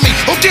deny me.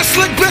 Or get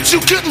slick, bitch, you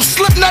couldn't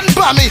slip nothing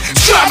by me.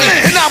 Try me,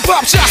 and I'll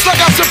pop shots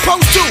like I'm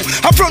supposed to.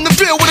 I'm from the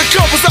field with a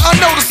compass that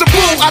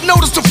unnoticeable. I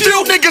noticed a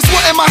few niggas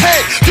were in my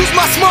head. Use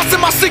my smarts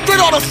and my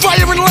secret, all the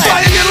fire and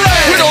lead.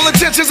 With all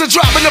intentions of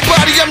dropping the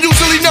body, I'm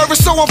usually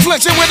nervous, so I'm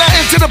flinching when I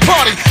enter the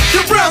party.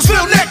 The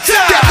Brownsville necktie.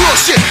 That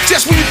bullshit,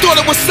 just when you thought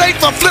it was safe,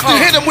 I flipped and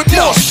hit him with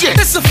more shit.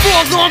 It's a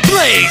full-on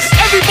blaze.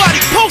 Everybody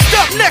post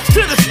up next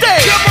to the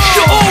stage.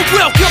 You're all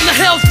welcome to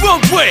Hell's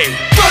Runway.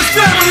 First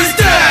family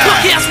style. But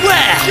guess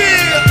where?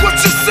 Yeah, what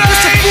you say?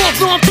 It's a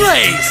full-on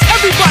blaze.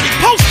 Everybody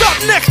post up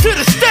next to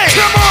the stage.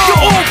 You're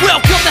all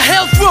welcome to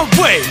Hell's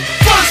Runway.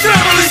 First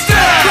family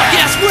style. But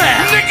guess where?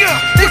 Nigga,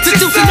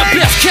 introducing the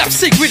best kept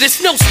secret. It's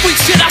no sweet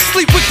shit. I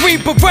sleep with green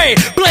beret.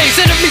 Blaze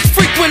enemies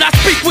frequent. I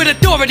speak with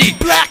authority.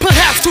 Black,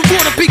 perhaps to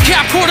water be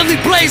capped quarterly.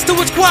 Blaze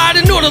till it's quiet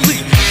and orderly.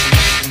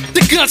 The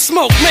gun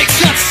smoke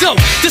makes us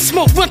soak. The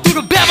smoke run through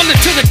the barrel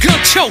until the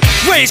gun choke.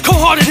 Range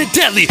cold-hearted and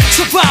deadly.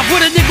 Survive with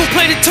a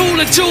nickel-plated tool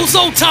and jewels.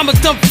 Old timers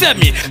done fed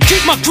me.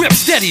 Keep my grip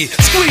steady.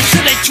 Squeeze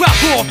till they drop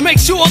off.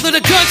 Make sure that the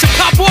gun should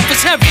pop off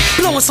is heavy.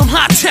 Blowing some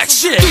high-tech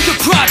shit through the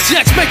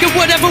projects, making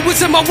whatever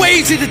was in my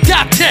way easy to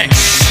dot text.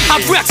 I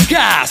wreck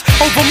skies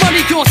over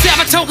money going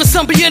Saratoga,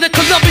 some be in a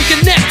Colombian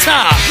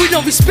necktie. We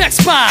don't respect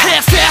spies.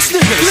 Half-ass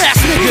niggas,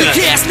 blast niggas,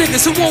 gas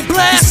niggas who won't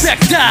blast.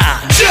 Respect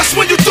die. Just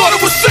when you thought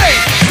it was safe,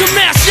 the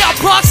mass out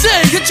passe,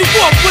 hit you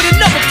off with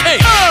another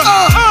case.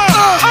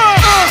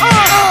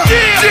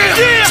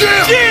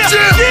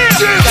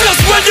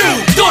 Just when you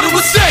thought it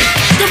was safe,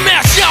 the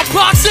mass out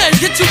passe,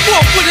 hit you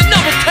off with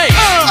another case.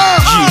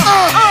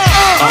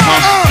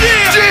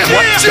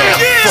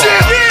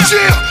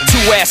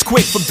 Too ass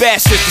quick for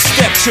bastards to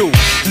step to.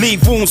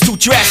 Leave wounds too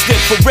drastic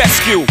for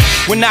rescue.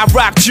 When I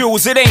rock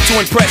jewels, it ain't to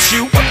impress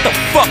you. What the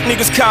fuck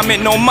niggas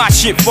commenting on my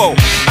shit for?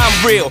 I'm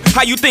real.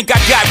 How you think I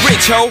got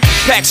rich, ho?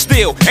 Pack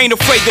still, ain't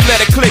afraid to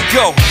let a clip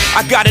go.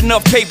 I got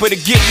enough paper to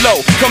get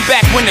low. Come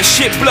back when the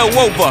shit blow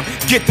over.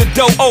 Get the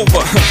dough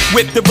over.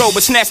 Whip the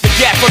rover, snatch the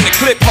gap from the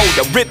clip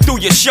holder. Rip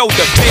through your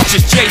shoulder, bitch,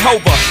 it's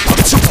Jehovah.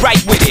 I'm too right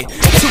with it,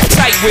 too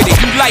tight with it.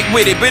 You light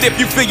with it, but if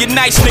you feel you're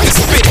nice, nigga,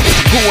 spit it.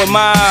 Who am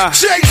I?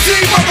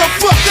 JC,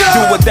 motherfucker.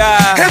 Do or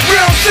die. And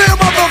Brownsville,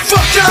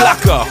 motherfucker.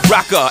 Blocker,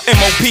 rocker,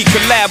 MOP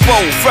collabo.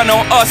 Front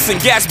on us and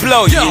gas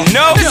blow. You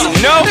know,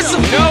 you know.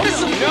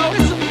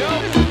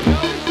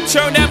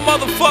 Turn that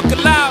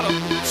motherfucker louder.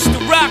 It's the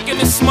rock in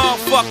this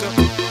motherfucker.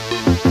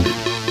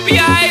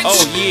 B.I.H.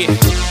 Oh yeah.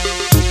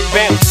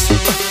 Bounce.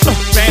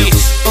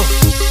 Bounce.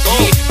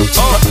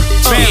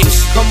 Bounce.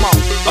 Come on.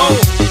 Oh,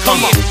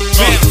 come on.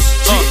 Bounce.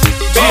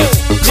 Bounce.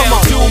 Come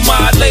on. Do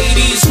my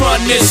ladies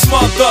run this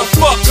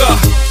motherfucker?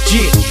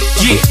 Yeah,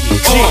 yeah,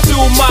 yeah.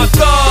 Do my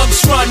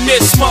thugs run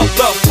this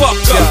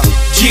motherfucker?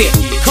 Yeah,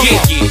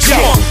 yeah,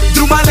 come on.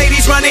 Do my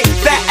ladies run it?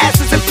 Flat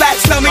asses and flat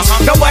stomachs.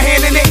 Throw a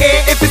hand in the air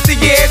if it's the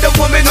year. The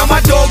woman on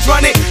my dogs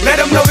run it. Let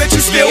them know that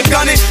you still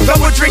gunning. Throw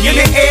a drink in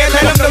the air.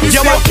 Let them know you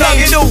still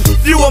thugging.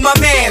 You are my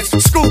mans.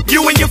 Scoop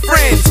you and your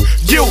friends.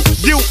 You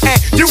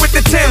with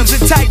the Timbs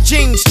and tight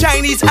jeans,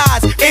 Chinese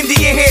eyes,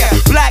 Indian hair,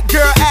 black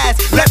girl ass.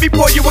 Let Let me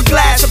pour you a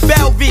glass of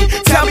Belvy.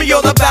 Tell me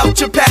all about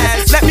your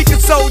past. Let me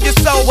console your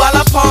soul while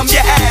I palm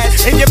your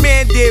ass. And your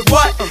man did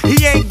what?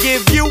 He ain't give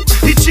you.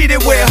 He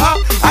cheated with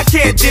her. I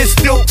can't diss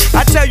dude.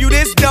 I tell you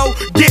this though,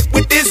 get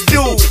with this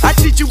dude. I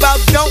teach you about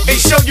dope and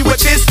show you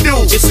what this do.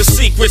 It's a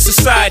secret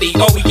society,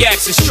 all we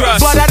ask is trust.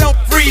 But I don't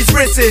freeze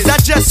wrists,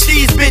 I just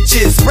seize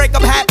bitches. Break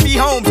up happy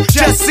homes,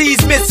 just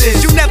seize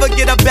misses. You never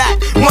get a back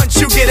once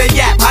you get a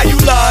yap. How you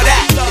love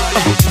that?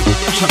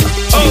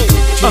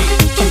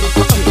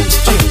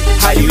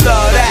 How you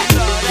love that?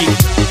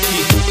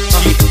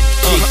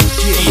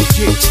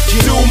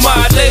 Do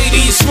my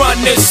ladies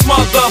run this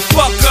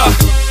motherfucker?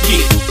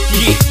 Yeah,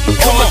 yeah.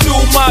 Come on, do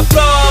my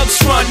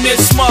thugs run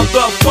this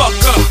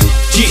motherfucker?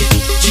 Yeah,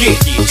 yeah,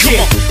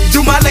 yeah.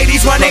 Do my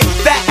ladies run it?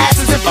 Fat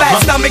asses and flat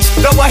stomachs.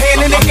 Throw a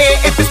hand in the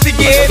air if it's the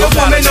year. The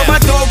woman know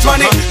my dog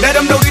running. Let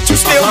them know that you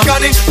still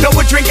gunning. Throw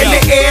a drink in the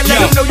air.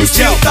 Let them know you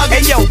still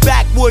thugging. Hey yo,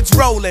 backwoods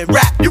rolling.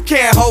 Rap, you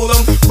can't hold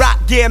them. Rock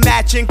gear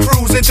matching.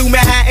 Cruising through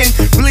Manhattan.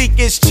 Bleak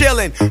is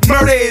chilling.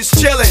 Murder is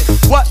chilling.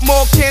 What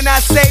more can I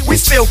say? We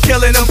still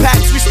killing them.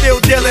 Packs, we still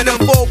dealing them.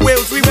 4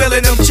 wheels, we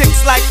willing them.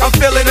 Chicks like I'm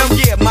feeling them.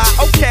 Yeah, my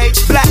okay.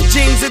 Black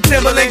jeans and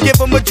Timberland.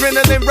 Give them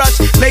adrenaline rush.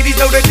 Ladies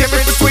know the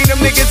difference between them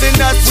niggas and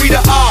us. We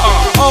the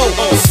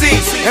R-O-C,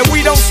 and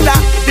we don't stop.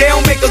 They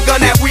don't make a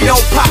gun that we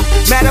don't pop.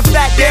 Matter of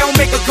fact, they don't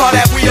make a car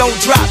that we don't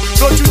drop.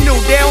 Thought you knew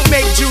they don't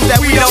make Jews that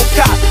we don't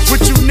cop.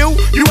 What you knew?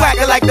 You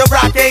acting like the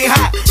rock ain't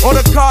hot. Or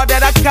the car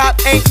that I cop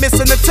ain't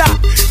missing the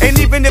top. And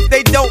even if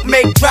they don't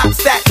make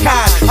drops that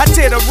kind, I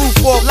tear the roof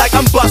off like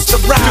I'm Busta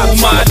Rhymes.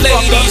 Do my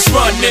ladies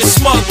run this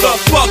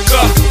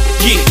motherfucker?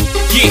 Yeah,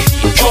 yeah.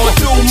 Or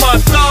do my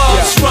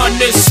thugs run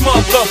this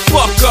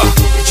motherfucker?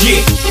 Yeah,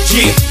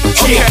 yeah,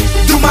 yeah.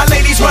 Do my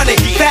ladies run it?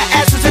 Fat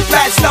asses and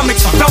flat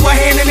stomachs. Throw a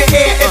hand in the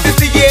air if it's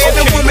the year.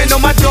 The woman know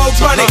my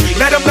dog's running.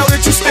 Let them know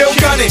that you still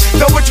gunning.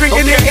 Throw a drink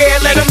in their air.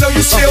 Let them know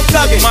you still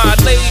thugging. My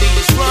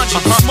ladies run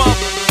this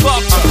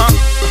motherfucker.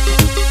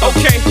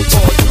 Okay.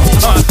 Or do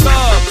my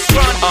thugs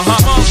run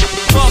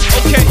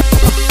okay.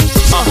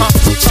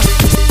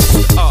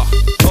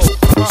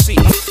 See,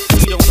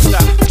 we don't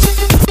stop.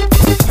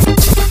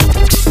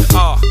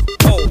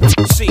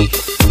 See,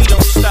 we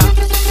don't stop.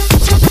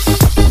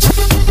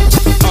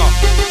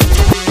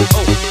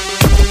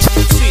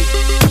 See,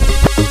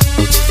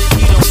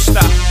 we don't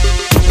stop.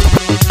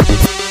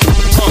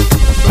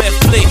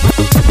 Left leg,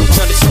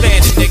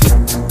 understand it, nigga.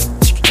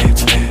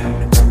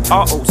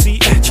 R-O-C,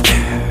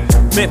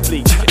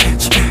 Memphis,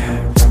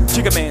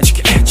 Jigga Man,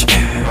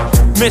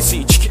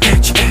 Missy,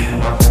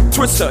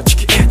 Twister,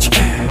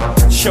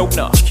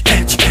 Showna.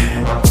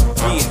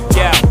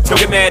 Yeah, don't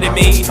get mad at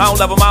me. I don't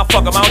love him, I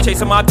fuck him. I don't chase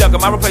him, I duck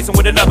him. I replace him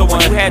with another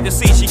one. You had to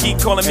see, she keep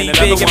calling me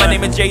big. And my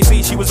name is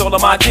Jay-Z, she was all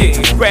on my dick.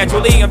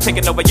 Gradually, I'm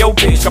taking over your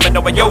bitch, coming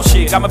over your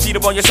shit. I'ma beat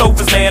up on your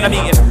sofas, man. I'm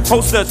eating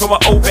posters from an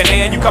open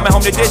hand. You coming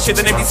home to dishes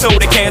and empty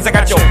soda cans. I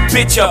got your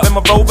bitch up in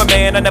my Rover,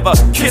 man. I never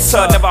kiss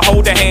her, never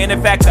hold her hand.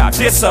 In fact, I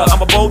diss her.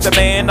 I'm a bolder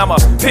man, I'm a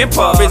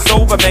pimper. It's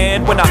over,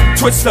 man. When I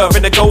twist her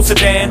in the ghost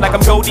sedan, like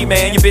I'm Goldie,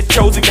 man. You bitch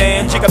chosen,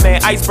 man. Jigga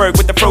man, iceberg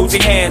with the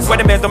frozen hands.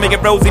 Sweater man, don't make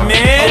it rosy, man.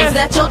 Oh, is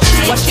that your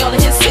chick? Why she all in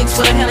his 6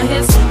 with a hand on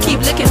his?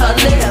 Keep licking her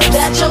lips.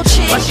 That your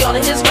chick? Why she all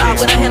in his ride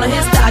with a hand on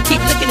his thigh?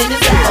 Keep licking in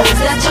his eye. Oh, is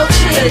that your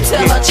chick? Better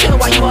tell her chill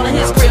while you all in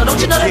his grill.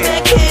 Don't you know that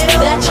man kill?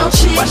 That your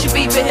chick? Why she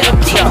beefing him?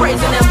 Keep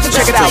praising him.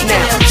 Check it out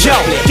now.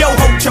 Yo,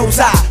 Hojo's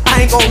eye.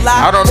 I ain't gon'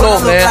 lie. I don't know,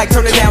 man. Like,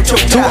 turn it down, 2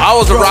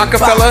 hours of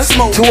Rockefeller,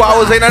 2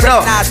 hours ain't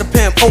enough.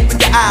 Open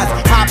your eyes,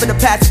 hop in the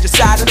passenger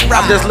side of the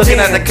ride. I'm just looking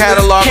at the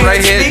catalog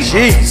right here.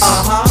 Jeez.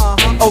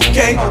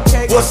 Okay,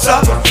 what's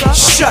up?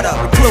 Shut up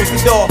and close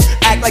the door.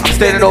 Act like I'm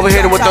standing over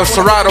here with the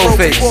Serato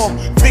face.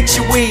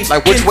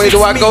 Like, which way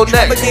do I go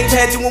next?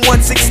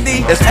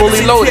 It's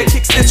fully loaded.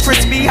 Kicks this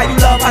crispy. How you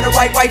love how the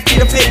right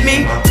feet fit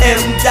me? M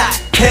dot,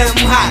 him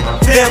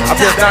hot, them. I'm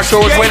just not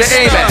sure which way to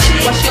aim at.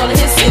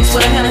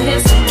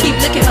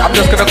 I'm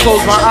just gonna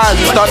close my eyes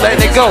and start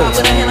letting it go.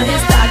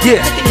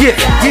 Yeah.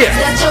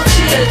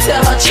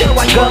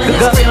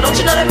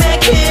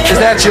 Is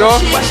that your?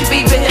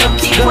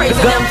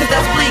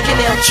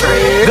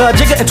 God,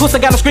 Jigga and Twister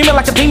got him screaming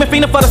like a demon,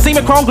 fiending for the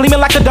semen, chrome gleaming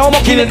like a dome.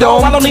 Keenan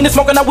dome. While I'm leaning,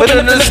 smoking up, whipping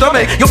up in the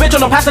stomach. Your bitch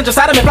on the passenger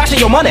side of me, flashing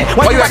your money.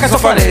 Why you acting so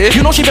funny?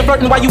 You know she been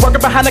flirting while you working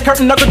behind the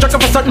curtain, knuckle jerking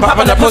for certain,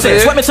 popping that pussy.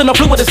 Sweating to no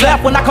blue with his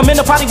left. When I come in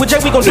the party with Jay,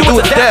 we gon' do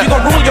it to death. You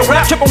gon' rule your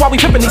rap, tripping while we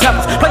pimping these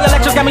heifers. Play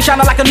lectures got me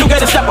shining like a new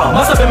gator stepper.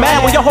 Must have been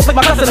mad when your hoe played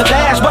my cuss in the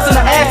dash, busting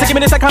the ass to give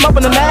me this, I come up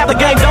in the nab. The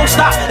game don't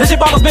stop. This shit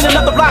ballers been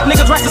another block.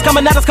 Niggas rashes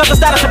coming at us cause the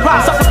status of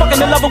pride. Sucker fucking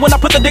in love when I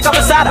put the dick up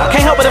inside her.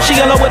 Can't help it if she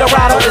in love with a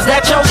rider. Is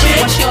that your bitch?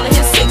 Why she all in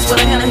his 6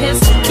 with a hand on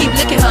his? Keep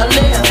licking her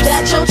lips.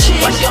 That your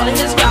chick? Why she all in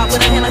his ride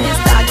with a hand on his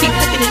thigh? Keep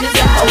licking in his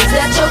eye. Oh, is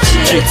that your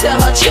chick? Better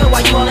tell her chill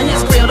while you all in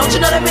his grill. Don't you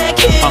know that man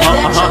kill?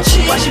 That your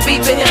chick? Why she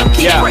beefing him?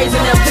 Keep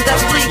praising him cause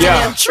that's bleaking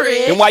him. them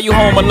tricks. And why you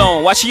home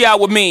alone? Why she out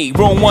with me?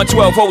 Room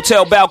 112,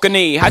 hotel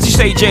balcony. How'd you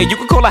say, Jay? You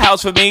can call a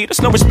house for me.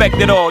 There's no respect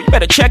at all. You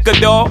better check her,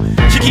 dawg.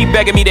 She keep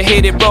begging me to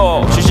hit it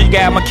raw. She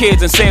got my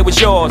kids and say it was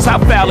yours. How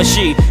foul is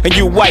she? And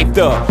you wiped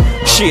her.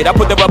 Shit, I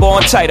put the rubber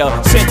on tighter.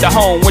 Sent her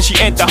home. When she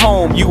enter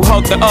home, you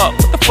hugged her up.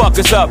 What the fuck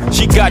is up?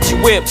 She got you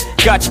whipped,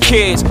 got your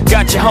kids,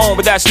 got you home,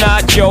 but that's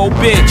not your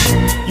bitch.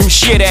 You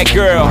shit that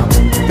girl.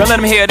 Don't let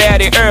him hear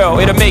Daddy Earl.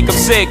 It'll make him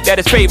sick that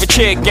his favorite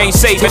chick ain't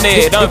safe in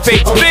it.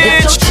 Unfaithful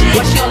bitch.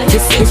 Why she all in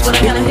his six with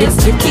a hand on his?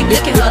 Keep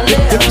licking her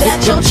lips.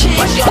 That's your chick.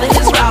 Why she all in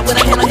his ride with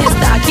a hand on his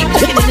thigh? Keep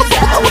licking in his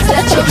eyes.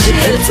 That's your chick.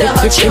 Better tell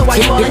her chill why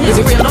you all in his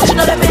grill. Don't you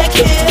know that man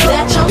kill?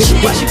 That's your chick.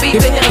 Why she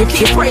beefing him?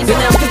 Keep praising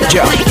him cause that's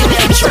making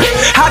them trick.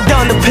 I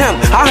done the pimp,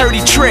 I heard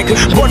he trick.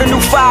 Bought a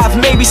new 5,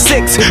 maybe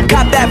 6.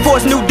 Got that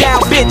for his new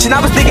down bitch. And I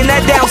was digging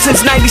that down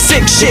since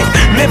 96. Shit,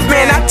 lift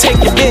man, I take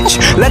your bitch.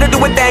 Let her do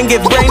her thing,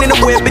 get brain in the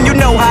whip. And you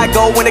know how I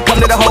go when it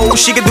come to the hoe.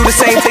 She can do the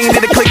same thing to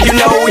the click, you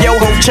know. Yo,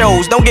 hoe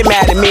chose, don't get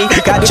mad at me.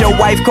 Got your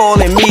wife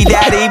calling me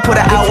daddy. Put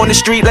her out on the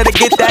street, let her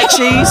get that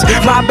cheese.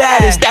 My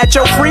bad, is that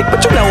your freak?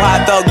 But you know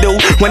how a thug do.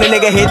 When a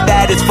nigga hit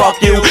that, it's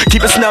fuck you.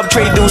 Keep a snub,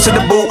 trade deuce in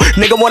the boot.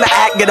 Nigga wanna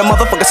act, get a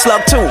motherfucker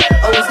slug too.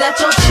 Oh, is that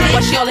your chick?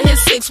 Why she all in his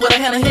six with a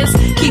hand on his?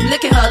 Keep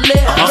licking her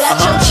lips.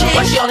 That's your chick.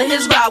 Why she all in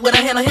his ride with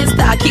a hand on his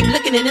thigh? Keep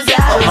looking in his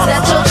eyes. Oh, is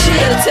that your chick?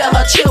 Better tell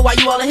her chill while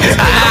you all in his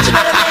grill. Don't you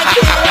know that man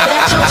kill?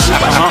 That's your chick.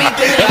 Why she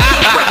beefing him?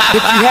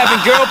 If you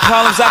having girl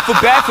problems, I feel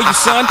bad for you,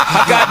 son.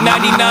 I got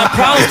 99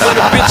 problems, but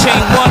a bitch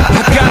ain't one.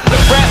 I got the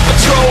rap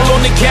patrol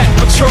on the cat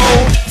patrol.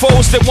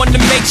 Foes that want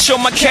to make sure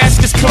my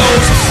casket's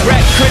closed.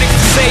 Rap critics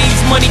that say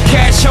he's money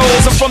cash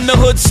holes. I'm from the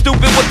hood,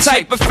 stupid, what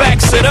type of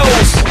facts are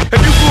those?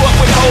 If you grew up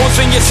with hoes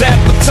in your zap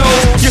of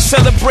toes, you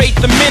celebrate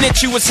the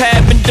minute you was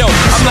having dope.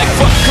 I'm like,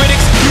 fuck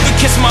critics, you can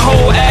kiss my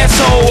whole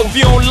asshole. If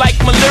you don't like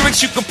my lyrics,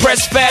 you can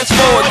press fast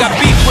forward. Got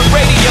beef with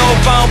radio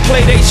if I don't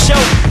play they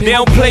show. They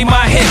don't play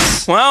my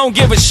hits, well I don't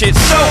give a shit.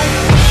 So,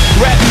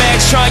 rap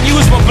mags try and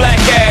use my black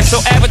ass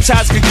so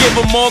advertisers could give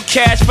them more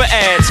cash for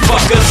ads.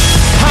 Fuckers,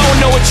 I don't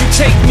know what you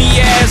take me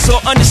as or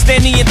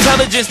understand the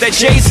intelligence that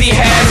Jay-Z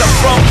has. I'm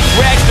from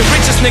rags, the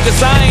richest niggas,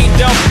 I ain't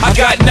dumb. I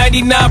got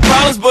 99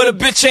 problems, but a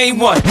bitch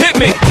ain't one. Hit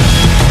me.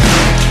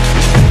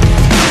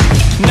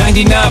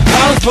 99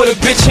 problems, but a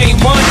bitch ain't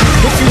one.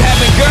 If you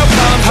having girl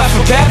problems, I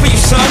feel bad for you,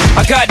 son.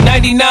 I got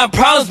 99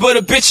 problems, but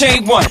a bitch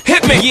ain't one.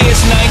 Hit me. Yeah,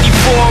 it's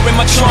 94 and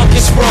my trunk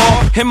is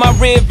raw. In my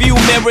rear view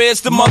mirror is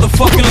the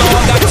motherfucking law.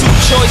 Got two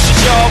choices,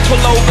 y'all. Pull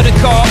over the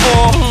car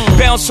or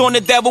bounce on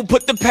the devil,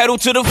 put the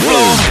pedal to the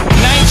floor.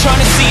 And I ain't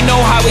tryna see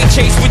no highway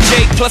chase with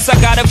Jake. Plus I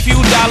got a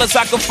few dollars,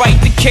 I can fight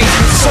the case.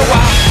 So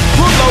I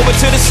pull over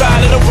to the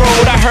side of the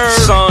road. I heard,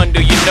 son,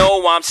 do you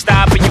know I'm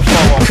stopping you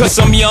for? Cause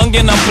I'm young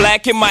and I'm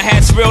black and my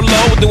hat's real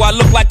low. Do I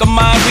look like a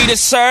mind reader,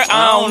 sir?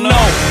 I don't know.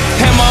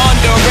 Am I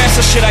under arrest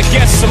or should I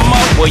guess some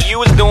more? Well, you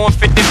was doing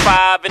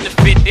 55 in the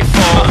 54.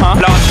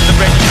 Lost the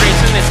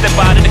registration and step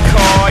out of the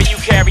car.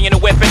 You carrying a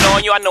weapon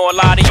on you, I know a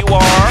lot of you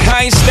are.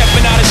 I ain't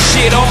stepping out of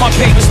shit, all my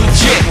papers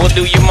legit. Well,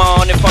 do you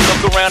mind if I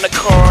look around the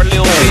car a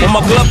little bit? Well,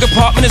 my glove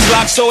compartment is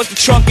locked, so it's the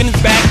trunk in the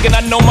back. And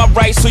I know my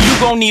rights, so you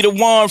gon' need a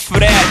warrant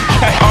for that.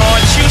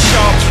 Aren't you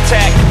sharp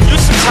attack? You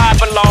some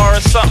type of law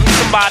or something,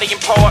 somebody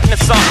important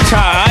or something.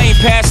 I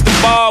ain't past the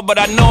bar, but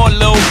I know a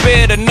little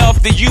bit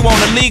enough that you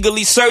wanna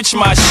legally search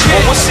my shit.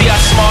 Well, we'll see how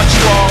smart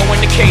you are when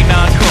the K9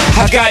 comes.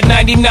 I got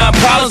 99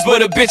 problems,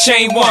 but a bitch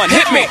ain't one.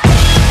 Hit me.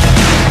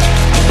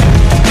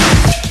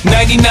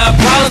 99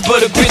 problems,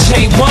 but a bitch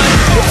ain't one.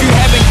 If you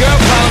having girl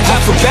problems, I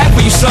feel bad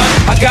for you, son.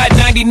 I got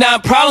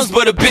 99 problems,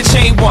 but a bitch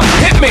ain't one.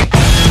 Hit me.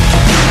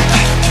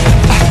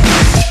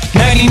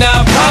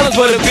 99 problems,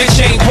 but a bitch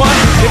ain't one.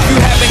 If you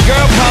having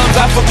girl problems,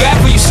 I feel bad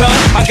for you, son.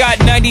 I got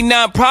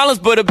 99 problems,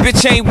 but a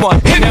bitch ain't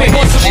one. Hit me.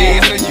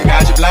 You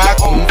got your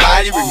block on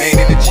fire, remain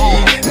in the G.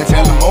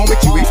 Until the moment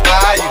you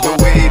expire, you know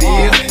what it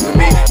is. To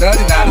make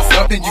nothing out of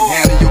something, you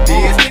handle your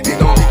biz. They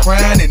don't be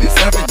crying, and it's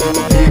something you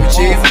will give a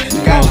chance. You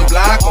got your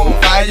block on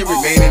fire,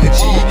 remain in the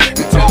G.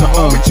 Until the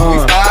moment you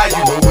expire,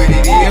 you know what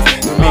it is.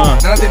 To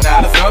make nothing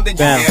out of something,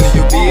 you handle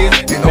your biz.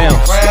 They don't be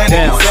crying,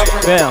 and it's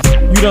something.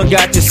 You done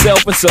got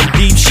yourself in some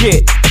deep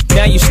shit.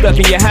 Now you stuck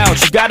in your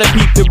house, you gotta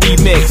peep the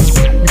remix.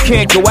 You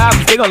can't go out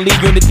cause they gon' leave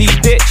you in the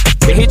deep ditch.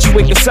 They hit you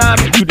with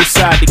consignment, you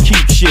decide to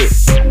keep shit.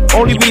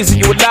 Only reason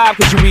you alive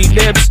cause you read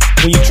lips.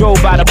 When you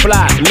drove by the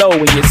block, low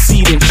in your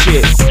seat and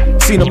shit.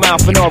 Seen them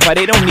mouthing off, how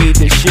they don't need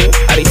this shit.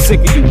 How they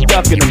sick of you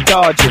ducking them,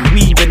 dodging,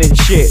 weaving and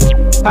shit.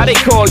 How they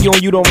call you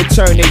and you don't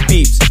return their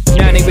beeps.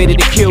 Now they ready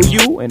to kill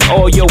you and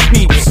all your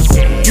peeps.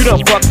 You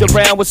done fucked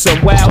around with some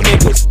wild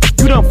niggas.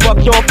 You done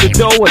fucked off the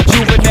dough of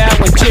juvenile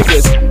and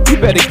jiggers. You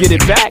better get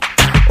it back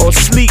or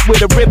sleep where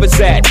the river's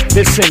at.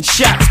 They send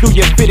shots through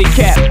your fitted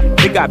cap.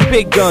 They got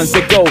big guns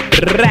that go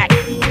rack,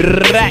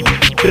 rack,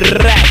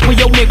 rack. Where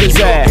your niggas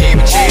at?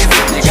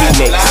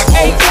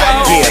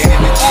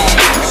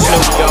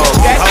 Snoop Dogg,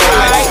 that's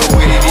right.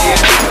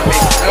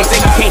 They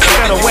think you can't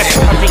smell a weapon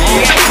from the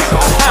EX.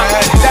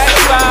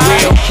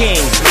 Real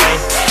kings, man.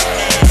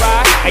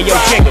 Hey, yo,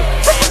 Jigga.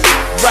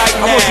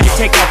 I want you to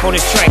take off on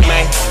this track,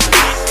 man.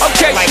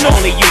 Okay, like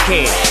only you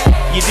can.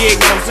 You dig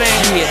what I'm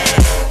saying? Yeah.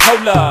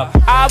 Hold up,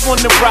 I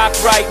wanna rock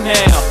right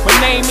now. My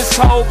name is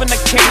Hov and I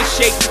came to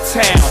shake the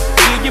town.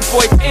 Yeah, your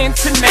boy's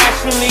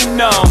internationally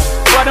known,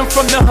 but I'm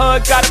from the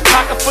hood, got a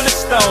pocket full of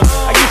stones.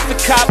 I used to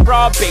cop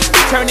raw bait,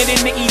 turn it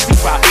into easy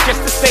rock,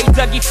 just to stay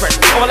Dougie fresh.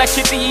 All that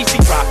shit the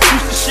easy rock.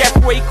 Used to chef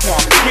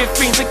Raekwon, give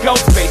fiends a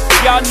ghost face.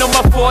 Y'all know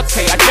my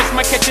forte, I just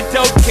might catch a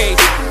dope case.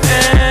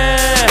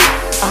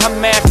 I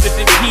mastered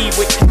the P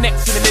with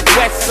connects in the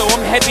Midwest, so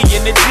I'm heavy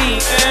in the D.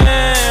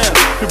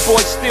 The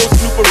boys still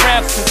snoop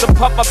around since the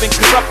pup. I've been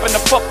corrupting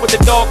the fuck with the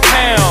dog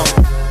pound.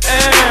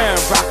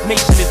 Rock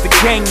Nation is the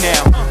gang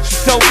now. She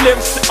dope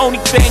lyrics, the only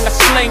thing I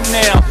slang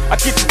now. I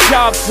get the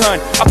job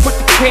done, I put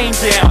the cane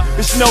down.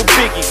 It's no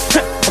biggie,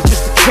 I'm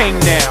just a king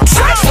now.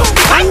 Psycho,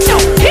 I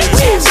know, bitch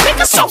ass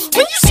nigga. So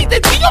when you see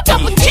the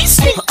D-O-double-G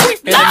sneak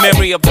creep, in the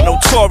memory of the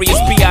notorious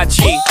B.I.G.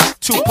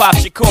 Tupac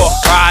Shakur,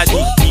 ride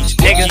each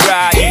nigga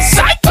ride.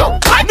 Psycho,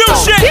 I know,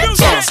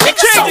 bitch ass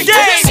nigga. So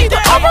when you see the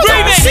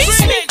D-O-double-G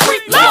sneak creep,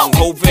 Young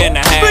Hov in the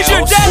house,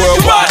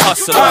 worldwide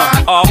hustler,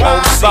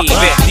 ROC,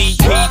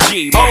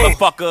 DPG,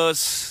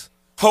 motherfuckers.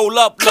 Hold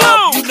up,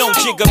 love, you know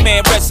Jigga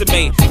Man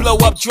resume. Blow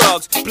up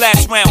drugs,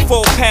 blast round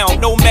 4 pound,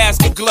 no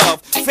mask or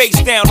glove.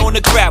 Face down on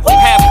the gravel,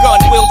 half gun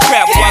will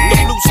travel. Out the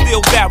blue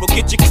steel barrel,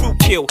 get your crew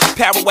killed.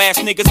 Paro ass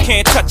niggas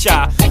can't touch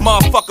ya.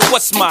 Motherfucker,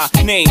 what's my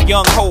name?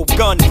 Young Hov,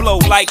 gun blow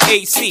like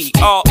AC,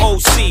 ROC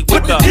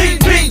with the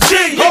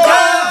DPG. Hold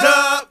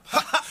up.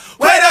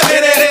 Wait a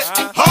minute,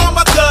 all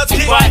my thugs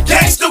get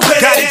gangsta with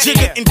it. Got a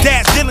Jigga and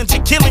Dash Dillinger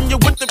killing you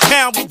with the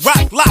pound with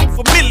rock lock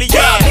familiar.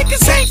 Y'all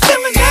niggas ain't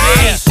feeling that.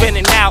 Yeah,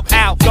 spinning out,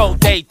 go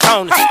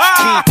Daytona.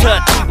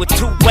 T-Tut with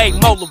 2-way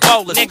molar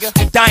rollers. Nigga,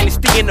 the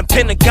dynasty in the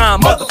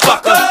Pentagon,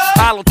 motherfucker.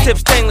 Hollow tip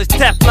stainless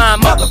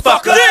Teflon,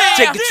 motherfucker.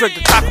 Jigga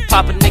trigger, cocker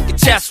popper,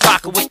 nigga chest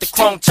rocker with the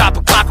chrome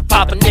chopper, clocker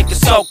popper, nigga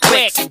so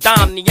quick.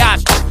 Dom the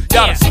Astro,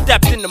 y'all done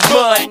stepped in the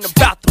mud and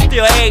about to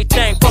steal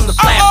everything from the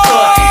flat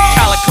foot.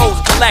 Calico's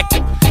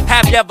collective.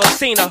 Have you ever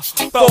seen her?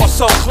 Force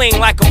so clean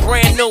like a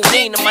brand new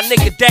Nina. My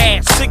nigga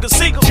Dash,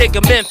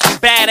 Jigga Memphis,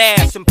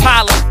 badass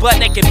Impalas, butt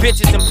naked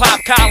bitches and pop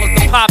collars.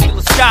 The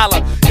popular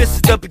scholar. This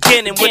is the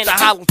beginning with the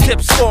hollow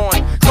tip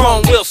scoring,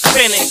 chrome wheel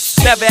spinning.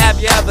 Never have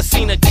you ever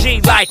seen a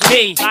G like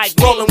me,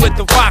 rolling with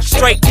the rock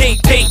straight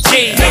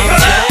DPG.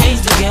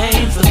 Change the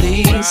game for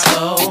these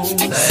hoes.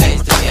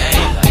 Change the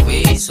game like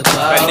we supposed.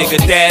 That nigga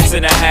Dash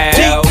in the house.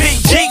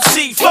 DPG,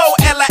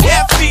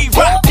 C4LIFE,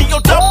 rock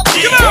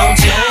D-O-double-G.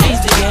 Change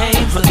the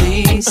game for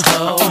these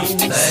hoes.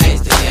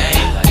 Change the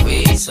game like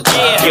we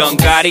supposed. Young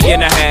Gotti in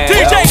the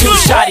house. Too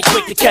shoddy,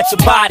 quick to catch a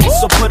body,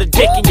 so put a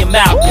dick in your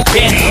mouth, you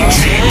bitch.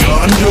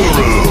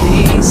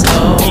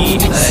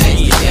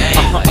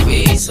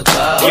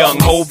 Young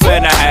Hov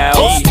in the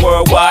house,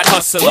 worldwide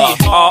hustler,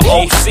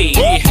 ROC,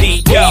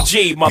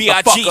 DPG,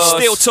 motherfuckers.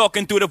 Still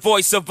talking through the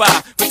voice of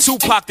I. For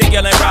Tupac, they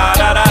yelling rah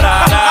da da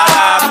da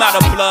da. I'm not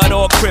a blood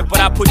or a crip, but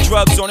I put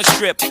drugs on the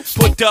strip,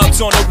 put dubs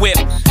on the whip.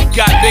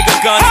 Got bigger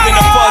guns than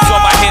a fuzz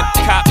on my hip.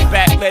 Cop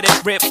back, let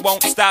it rip,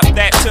 won't stop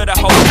that till the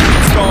whole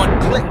thing's gone.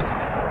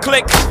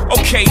 Click,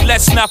 okay,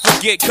 let's not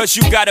forget, cause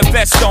you got a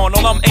vest on.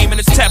 All I'm aiming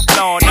is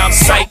Teflon. I'm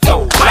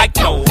psycho, like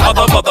no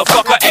other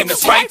motherfucker. Aim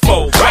is right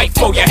for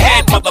your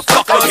head,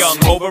 motherfucker. Young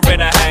Hov in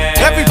the house.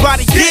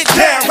 Everybody get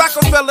down,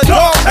 Rockefeller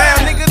dog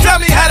pound, nigga. Tell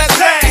me how that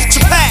sounds.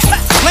 Chappelle,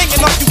 slinging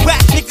on you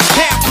back, niggas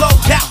can't blow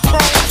down, chrome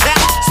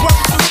down,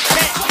 swerving through the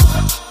can.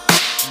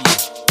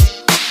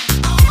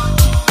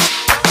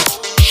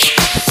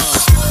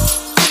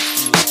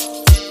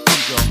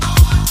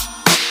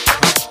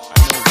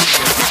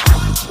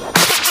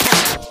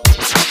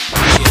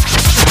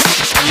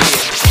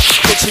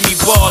 Picture me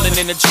ballin'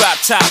 in the drop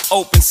top,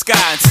 open sky,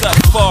 and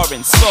something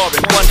foreign,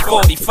 soaring,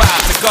 145.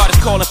 The God is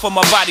calling for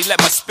my body,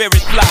 let my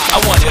spirit fly. I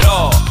want it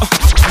all,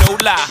 no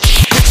lie.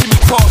 Picture me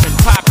pouring,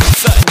 popping,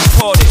 something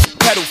imported.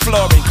 Pedal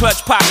flooring,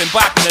 clutch popping,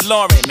 bopping and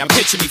Lauren. Now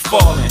picture me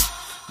falling.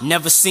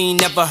 Never seen,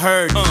 never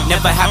heard,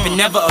 never happened,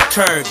 never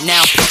occurred.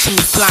 Now picture me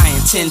flying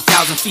 10,000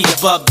 feet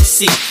above the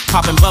sea.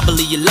 Popping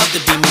bubbly, you love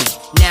to be me.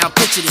 Now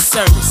picture the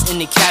service in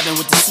the cabin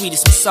with the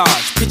sweetest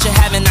massage. Picture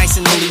having ice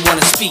and only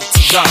wanna speak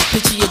to God.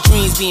 Picture your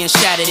dreams being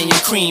shattered and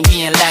your cream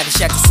being lavish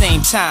at the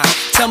same time.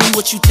 Tell me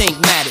what you think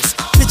matters.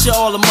 Picture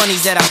all the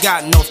monies that I've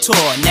gotten off tour.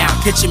 Now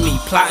picture me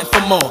plotting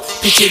for more.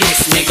 Picture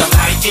this, nigga.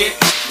 Like it?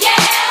 Yeah.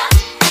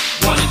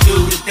 Wanna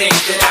do the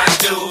things that I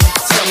do?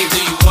 Tell me, do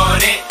you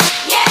want it?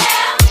 Yeah.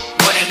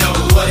 Wanna know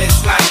what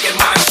it's like in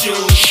my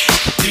shoes?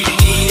 Do you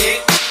need it?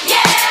 Yeah.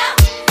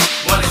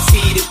 Wanna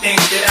see the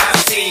things that I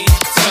see?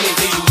 Tell me,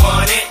 do you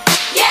want it?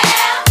 Yeah.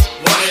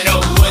 Wanna know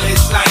what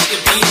it's like to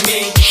be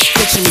me?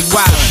 Picture me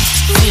wildin',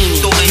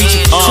 leaning,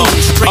 reaching for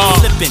tunes, straight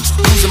flipping,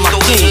 losing my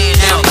cool.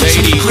 Now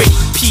picture me great,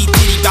 P.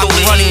 Diddy bout to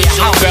run in your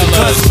house.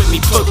 Cuz with me,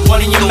 put one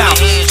in your mouth.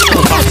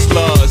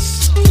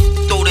 Hustlers,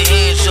 Throw the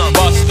hands up,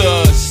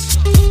 busters,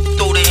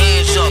 throw the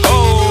hands up,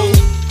 oh,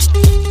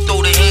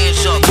 throw the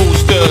hands up,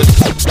 boosters,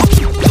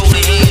 throw the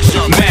hands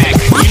up. Mac.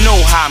 You know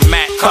how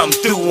Mac come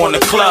through on the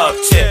club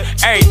tip.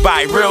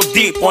 Everybody real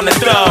deep on the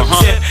dub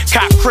tip.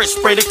 Cop Chris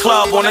spray the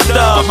club on the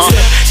dub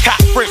tip.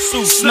 Cop Fritz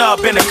suit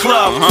snub in the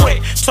club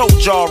quick. Told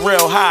y'all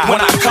real high. When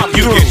I come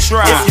You through, can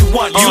try. if you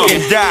want, you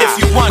can die.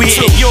 If you want we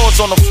to. hit yours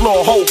on the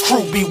floor, whole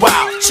crew be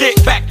wild. Chick,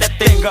 back that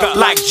thing up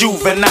like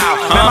juvenile.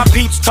 Man, my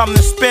peeps come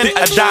to spin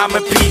a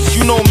diamond piece.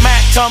 You know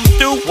Mac come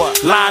through,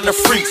 line of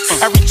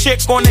freaks. Every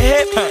chick on the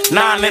hip,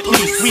 9 at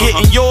least. We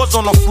hitting yours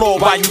on the floor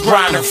while you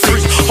grinding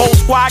freaks. Whole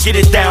squad get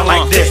it down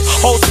like this.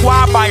 Whole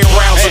squad buying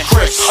rounds of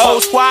Chris.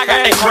 Whole squad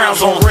got their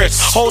crowns on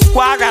wrist. Whole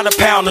squad got a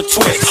pound of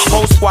twist.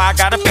 Whole squad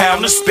got a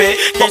pound of spit.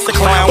 Guess the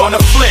clown on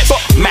the flip.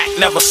 Mac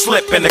never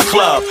slip in the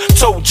club.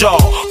 Told y'all,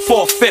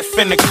 4/5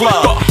 in the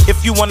club.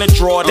 If you wanna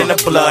draw it in the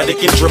blood, it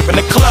can drip in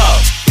the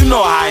club. You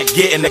know how I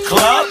get in the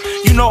club.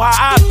 You know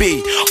how I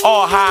be.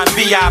 All high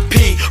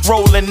VIP,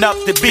 rolling up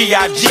the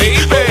B.I.G.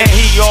 And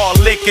he all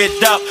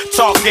liquored up,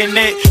 talking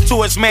it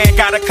to his man.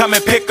 Gotta come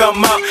and pick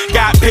him up.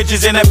 Got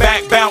pictures in the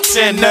back,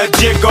 bouncing the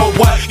jiggle.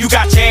 What? You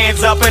got your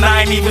hands up and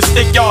I ain't even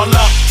stick y'all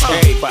up.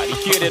 Everybody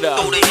get it up.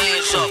 Throw the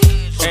hands up.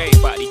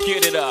 Everybody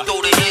get it up.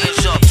 Throw the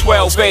hands up.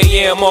 12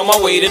 a.m. on my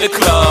way to the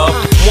club.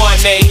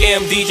 1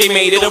 a.m. DJ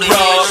made it a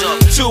rub.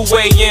 2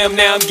 a.m.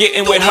 now I'm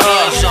getting with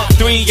her.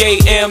 3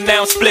 a.m.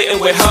 now I'm splitting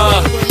with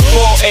her.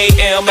 4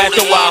 a.m. at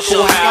the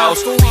Waffle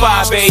House.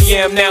 5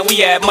 a.m. now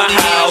we at my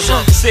house.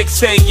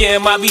 6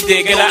 a.m. I be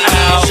digging her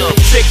out.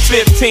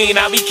 6:15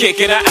 I be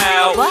kicking her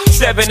out.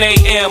 7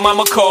 a.m.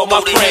 I'ma call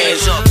my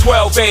friends.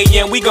 12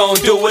 a.m. we gon'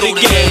 do it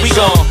again. We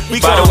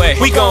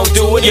gon'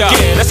 do it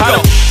again. Let's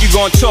go. You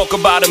gon' talk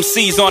about them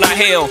C's on our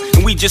hill,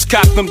 and we just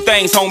cop them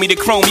things, homie, the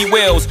chromey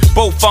wheels.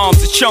 Both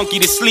arms are chunky,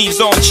 the sleeves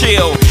on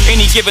chill.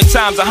 Any given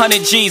time's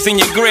 100 G's in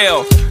your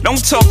grill.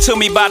 Don't talk to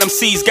me about them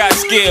C's got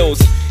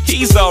skills.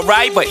 He's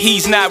alright, but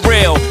he's not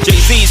real.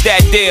 Jay-Z's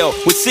that deal,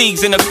 with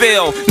C's in the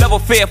field. Never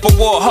fear for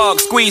war, hug,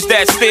 squeeze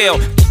that steel.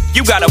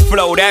 You got a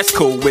flow, that's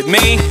cool with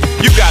me.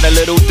 You got a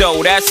little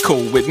dough, that's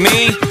cool with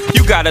me.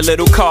 You got a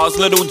little cars,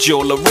 little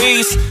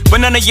jewelries, but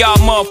none of y'all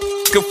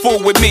motherfucking fool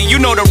with me. You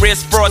know the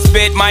wrist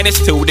frostbit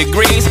 -2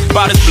 degrees.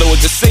 About as blue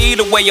as the sea,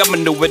 the way I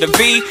maneuver the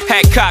V.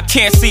 Hat cock,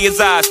 can't see his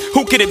eyes.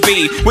 Who could it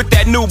be? With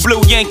that new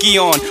blue Yankee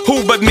on,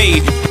 who but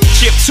me?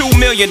 Shipped 2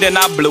 million, then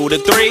I blew the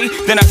 3.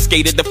 Then I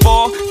skated the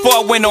 4, before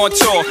I went on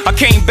tour. I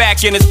came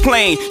back in his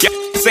plane.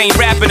 Y'all ain't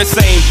rapping the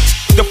same.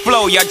 The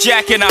flow, y'all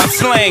jacking our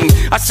slang.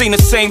 I seen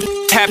the same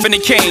happen to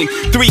Kane.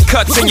 3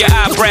 cuts in your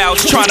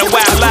eyebrows, trying to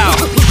wow out.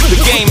 The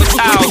game is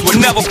ours, we'll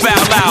never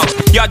foul out.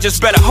 Y'all just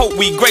better hope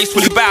we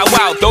gracefully bow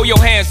out. Throw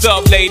your hands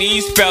up,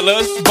 ladies,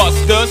 fellas,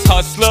 busters,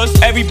 hustlers,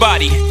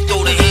 everybody.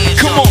 Throw the hands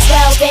Come on.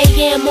 12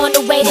 a.m. on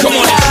the way to Come the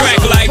on the club.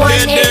 track like 1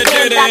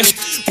 a.m. this.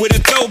 With a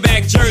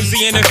throwback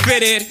jersey and a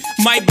fitted.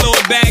 Might blow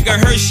a bag of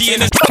Hershey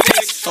in a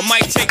stick. I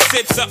might take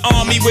sips of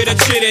Army with a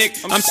chittick.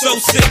 I'm so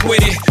sick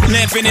with it.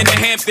 Lamping in the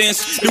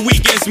Hamptons. The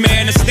weekends,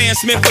 man. The Stan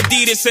Smith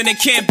Adidas and the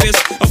campus.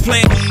 A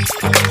plan.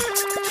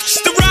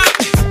 The rock.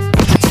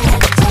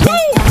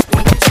 Woo.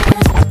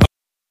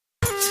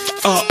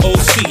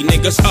 OC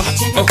niggas. Oh.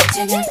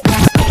 The rock.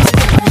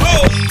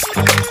 Woo.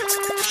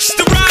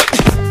 The rock.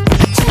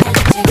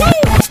 Woo.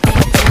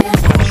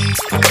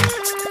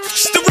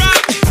 The rock.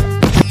 Woo.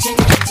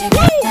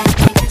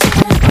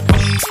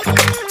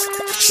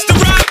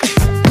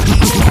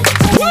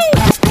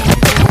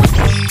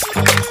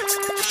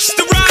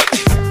 The rock.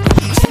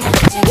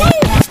 Woo.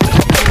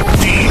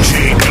 DJ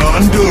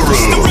Doru.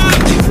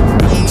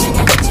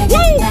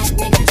 Woo.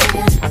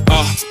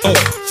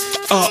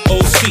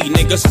 OC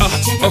niggas.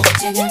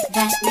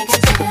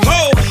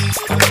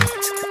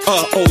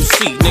 OC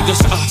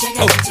niggas.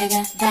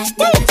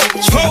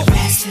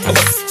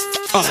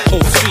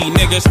 OC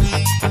niggas.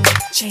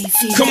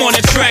 Come on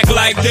the track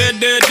like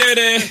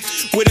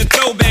with a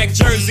throwback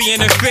jersey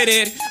and a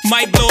fitted.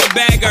 Might blow a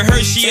bag of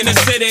Hershey in the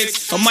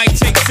Civics. I might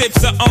take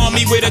sips of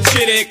Army with a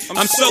chittick.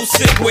 I'm so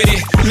sick with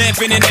it.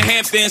 Lamping in the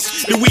Hamptons.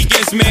 The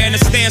weekends, man. The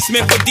Stan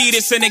Smith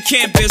Adidas and the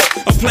campus.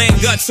 I'm playing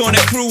guts on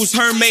a cruise.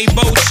 Hermaid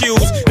boat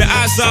shoes. The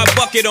Azar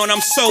bucket on.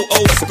 I'm so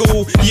old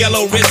school.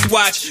 Yellow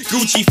wristwatch.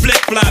 Gucci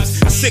flip flops.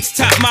 6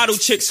 top model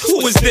chicks.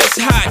 Who is this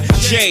hot?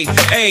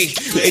 J.A.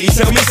 Lady,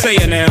 tell me, say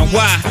it now.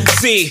 Why?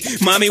 C.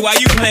 Mommy, why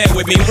you playing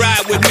with me?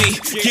 Ride with me.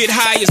 Get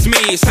high as me.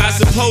 It's how it's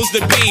supposed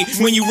to be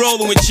when you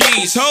rolling with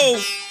G's. Ho!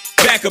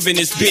 Back up in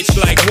this bitch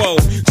like whoa.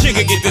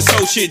 Jigga get this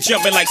whole shit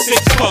jumping like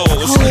 6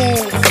 poles.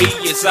 He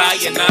is I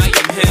and I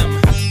am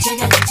him.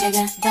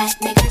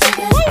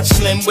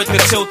 Slim with the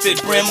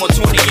tilted brim or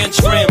 20-inch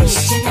rims.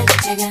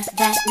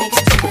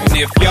 And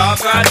if y'all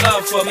got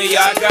love for me,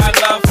 I got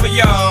love for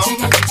y'all.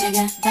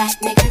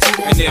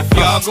 And if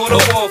y'all go to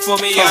war for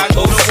me, I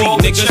go to war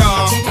with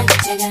y'all.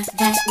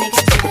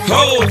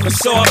 Oh,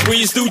 so I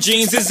breeze through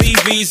jeans is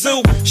EV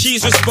Zoo.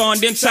 She's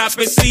responding, top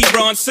is C.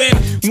 Bronson.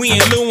 We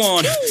in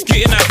Luan,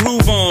 getting our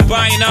groove on.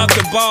 Buying out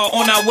the bar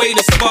on our way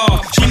to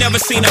Spa. She never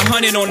seen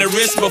 100 on the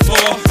wrist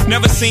before.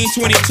 Never seen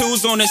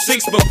 22s on the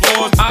 6 before.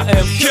 floors. I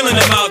am killing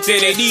them out there,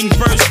 they needin'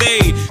 first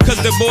aid. Cause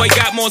the boy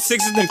got more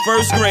sixes than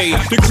first grade.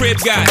 The crib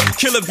got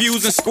killer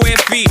views and square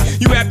feet.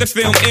 You have to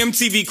film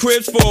MTV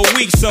Cribs for a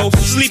week, so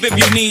sleep if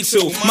you need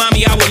to.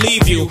 Mommy, I will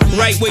leave you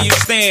right where you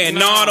stand.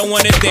 No, I don't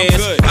wanna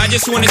dance. I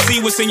just wanna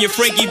see what's in your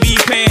Frankie B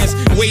pants.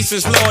 Waist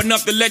is low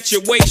enough to let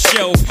your waist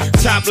show.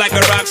 Top like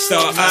a rock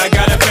star. I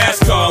got a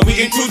fast car. We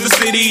can cruise the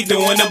city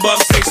doing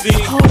above 60.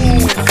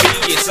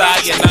 Yes,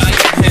 I and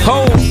him.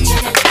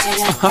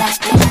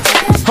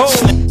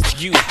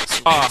 You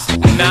are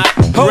not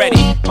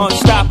ready.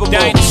 Unstoppable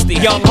Dynasty.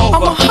 Young Hova.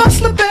 I'm a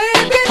hustler,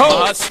 baby.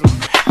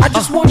 I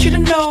just want you to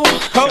know.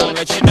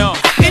 Let you know.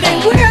 It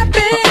ain't where I've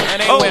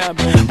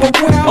been. But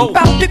where I'm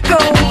about to go.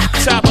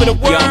 Top of the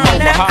world.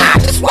 Now, I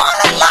just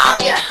wanna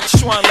love you.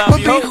 Just wanna love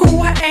you. Be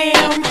who I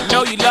am.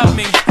 Know you love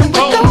me. And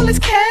with all this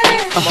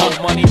cash. More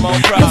money, more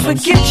problems. Don't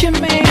forget your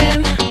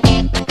man.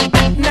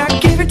 Now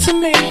give it to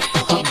me.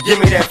 Give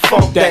me that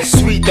funk, that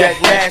sweet,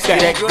 that nasty,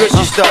 that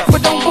gushy stuff.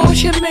 But don't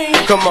bullshit me.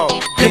 Come on,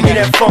 give me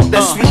that funk,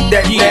 that sweet,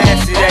 that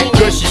nasty, that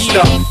gushy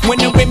stuff. When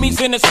the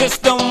Remy's in the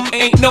system,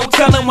 ain't no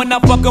telling when I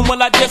fuck 'em,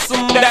 will I diss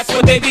 'em? That's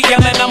what they be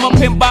yelling. I'm a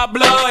pimp by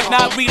blood,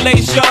 not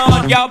relation.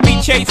 Y'all be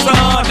chasing,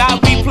 I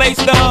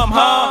replace them,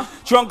 huh?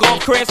 Drunk on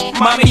Chris,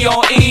 mommy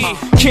on E.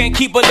 Can't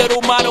keep a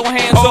little model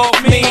hands off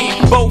me.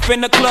 Both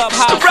in the club,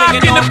 high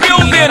singing on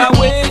key. And I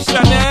wish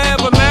I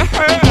never met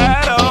her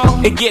at all.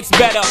 It gets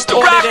better,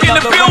 ordered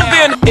another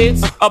round.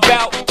 It's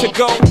about to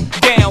go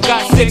down.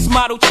 Got 6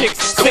 model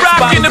chicks, 6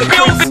 bottles of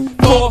Chris.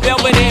 4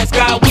 velvet ass,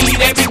 got weed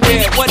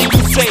everywhere. What do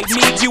you say?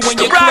 Need you in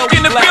your clothes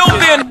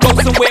glasses. Go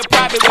somewhere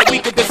private where we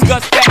could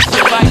discuss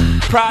fashion like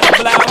Prada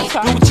blouse,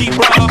 Gucci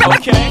bra,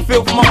 okay?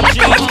 Filth my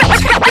jeans,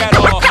 take that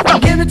off.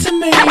 Give it to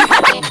me.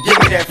 Give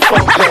me that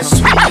funk, that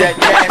sweet, that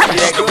nasty,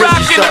 that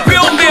gushy stuff.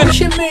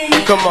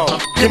 Come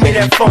on, give me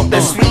that funk,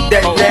 that sweet,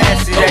 that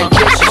nasty, that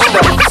gushy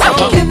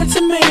stuff. Give it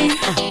to me.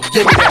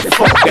 Give me that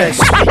funk, that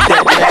sweet,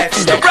 that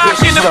nasty, that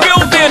gushy stuff.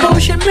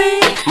 Bullshit me.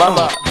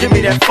 Mama, give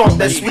me that funk,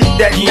 that sweet,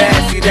 that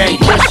nasty, that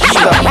gushy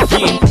stuff.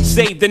 Yeah,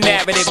 save the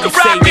narrative, you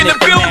saving it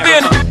for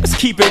narrative. Let's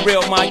keep it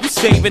real, man, you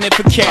saving it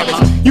for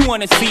carrots. You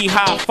wanna see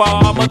how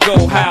far I'ma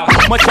go, how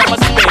much I'ma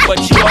spend, but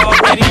you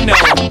already know.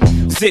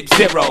 Zip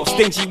zero,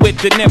 stingy with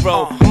the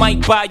Niro.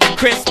 Might buy you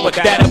crisp, but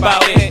that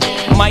about it.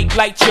 Might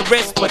light your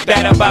wrist, but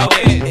that about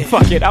it.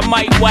 Fuck it, I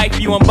might wipe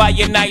you and buy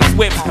you nice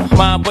whips,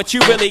 mom, but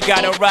you really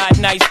gotta ride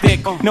nice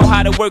dick. Know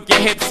how to work your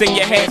hips and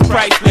your hands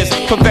priceless.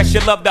 Confess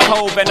you love the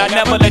Hove and I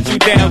never let you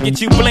down.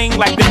 Get you bling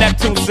like the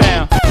Neptune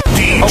sound.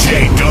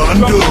 DJ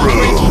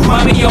Doru.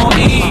 Mommy on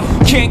E,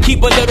 can't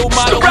keep a little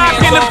model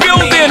hands in the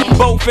building. Me.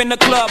 Both in the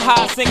club,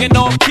 high singing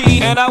off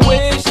key, and I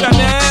wish I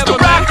never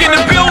rock in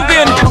the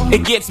building.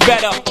 It gets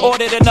better,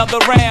 ordered another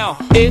round.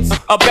 It's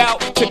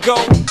about to go.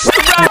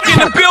 Rock in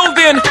the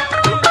building.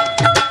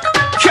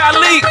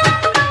 Khalid,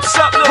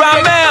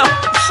 Ramel,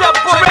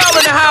 Pharrell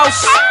in the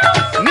house.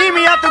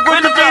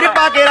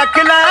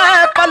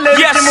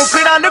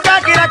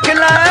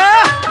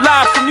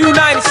 Live from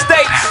United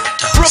States,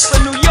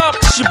 Brooklyn, New York,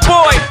 it's your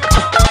boy,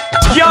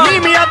 Young.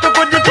 The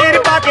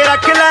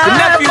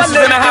nephews is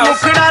in the house.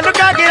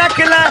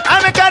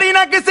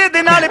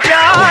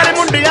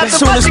 As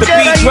soon as the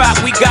beat drop,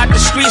 we got the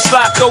streets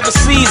locked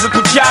overseas. A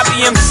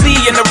Punjabi MC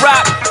in the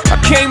rock. I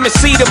came to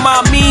see the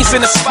mommies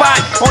in the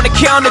spot. On the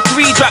count of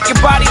 3, drop your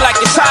body like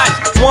it's hot.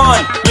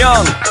 1,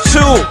 Young,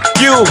 2,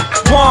 you.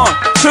 1,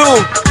 2,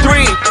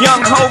 3,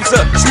 Young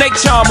Hoser. Snake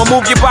charmer,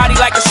 move your body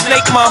like a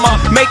snake, mama.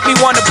 Make me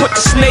wanna put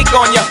the snake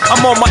on ya.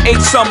 I'm on my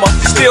 8th summer,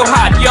 still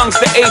hot. Young's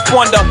the 8th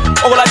wonder.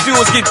 All I do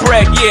is get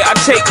bread, yeah. I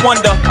take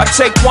wonder. I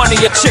take one of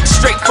your chicks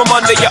straight from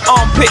under your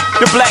armpit.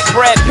 The black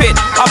Brad Pitt.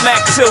 I'm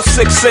at till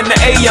 6 in the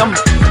AM.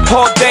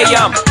 All day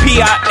I'm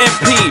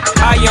P.I.M.P.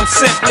 I am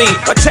simply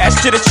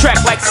attached to the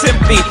track like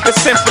simply.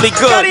 It's simply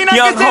good.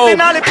 Young Hope,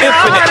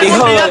 infinitely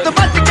hood.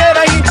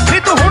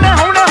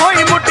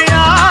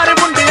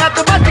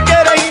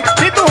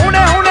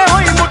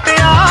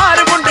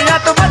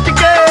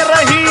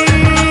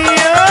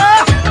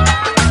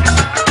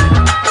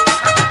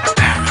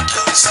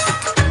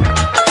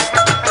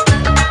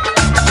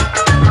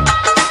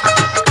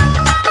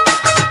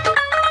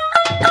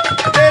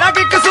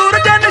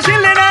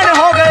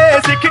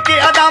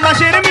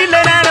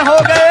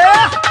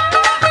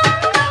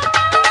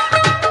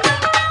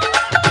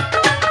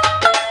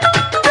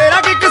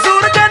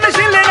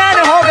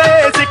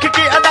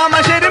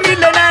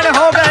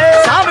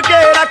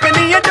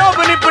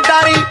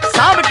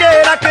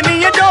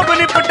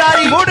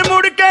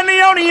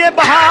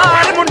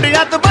 बहार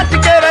मुंडिया तो बच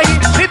के रही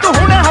नी तू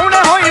हुने हुने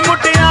होई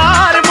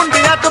मुटियार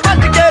मुंडिया तो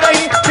बच के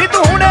रही नी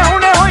तू हुने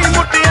हुने होई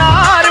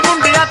मुटियार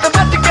मुंडिया तो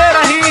बच के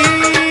रही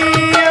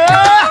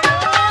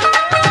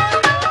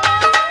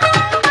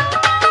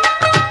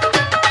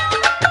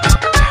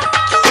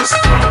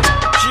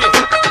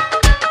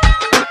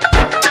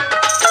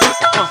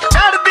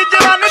यार दी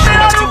जवानी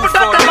तेरा रूप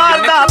डट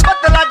मारदा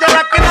पतला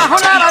जरा किना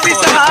हुनारा भी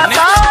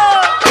सहारदा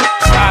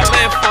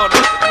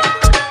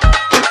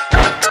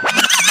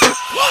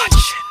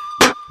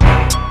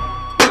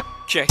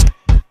Okay,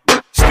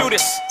 let's do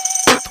this.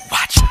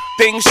 Watch.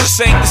 Things just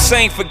ain't the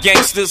same for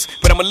gangsters,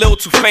 but I'm a little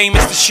too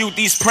famous to shoot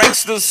these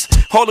pranksters.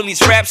 All of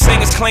these rap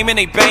singers claiming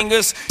they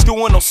bangers,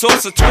 doing all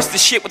sorts of twisted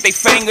shit with they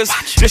fingers.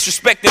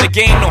 Disrespecting the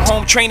game, no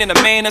home training the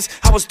manners.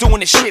 I was doing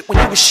this shit when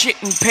you was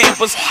shitting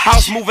Pampers. I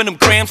was moving them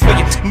grams for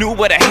you knew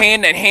what a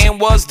hand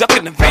was.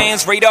 Ducking the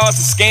vans, radars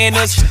and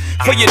scanners.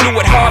 For you knew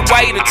what hard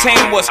white or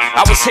tan was.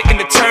 I was hitting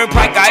the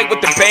turnpike, I ate with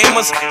the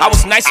bammers. I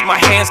was nice with my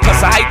hands,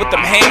 cause I ate with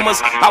them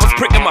hammers. I was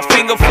pricking my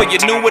finger for you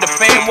knew what a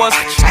fan was.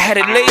 I had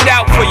it laid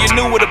out for you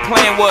knew what a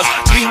plan was.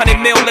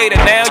 300 mil later,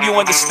 now you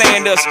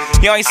understand us.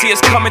 Y'all ain't see us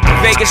coming to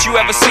Vegas. You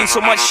ever seen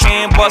so much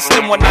sham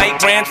bustin'? One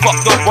night, ran,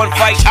 fucked up one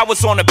fight. I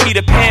was on a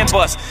Peter Pan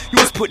bus. You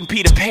was putting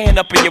Peter Pan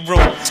up in your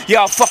room.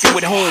 Y'all fucking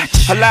with whom?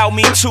 Allow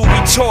me to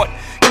retort.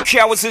 You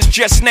cowards is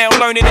just now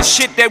learning the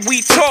shit that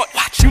we taught.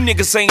 You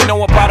niggas ain't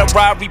know about a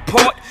ride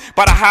report,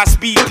 about a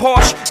high-speed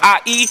Porsche,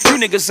 i.e. You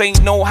niggas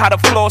ain't know how to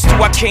floss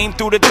till I came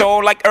through the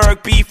door like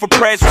Eric B. for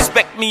prayers.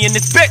 Respect me in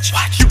this bitch.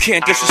 You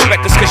can't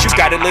disrespect us cause you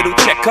got a little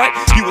check cut.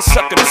 You was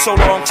sucking for so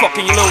long,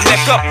 fucking your little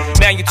neck up.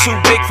 Now you're too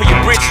big for your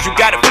britches. You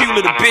got a few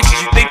little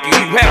bitches you think you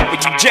have,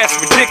 but you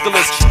just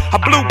ridiculous. I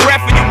blew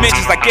breath for you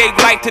bitches. I gave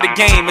life to the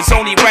game. It's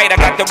only right, I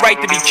got the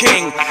right to be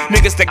king.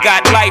 Niggas that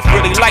got life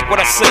really like what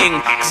I sing,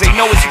 cause they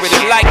know it's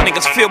really like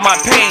niggas feel my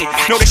pain.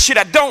 Know the shit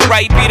I don't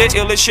write be the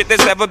illest shit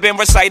that's ever been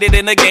recited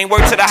in the game.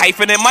 Word to the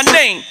hyphen in my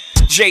name.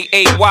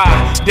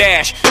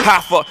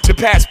 J-A-Y-Hoffa, the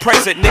past,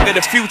 present, nigga,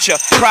 the future,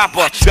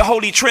 proper. The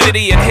holy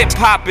trinity in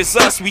hip-hop is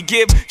us. We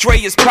give Dre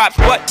his props,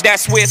 but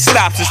that's where it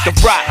stops, it's the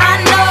rock.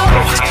 I know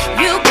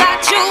you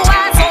got your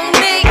eyes on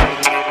me.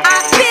 I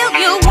feel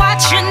you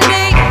watching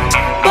me,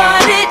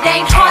 but it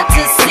ain't hard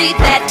to see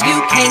that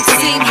you can't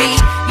see me.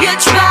 You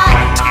try,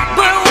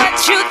 but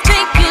what you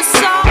think you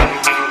saw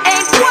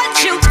ain't what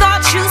you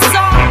thought you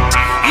saw.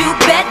 You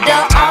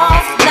better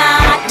off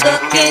not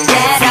looking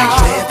at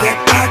all.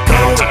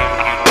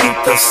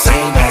 The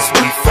same as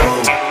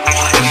before.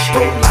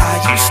 People I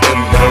used to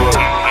know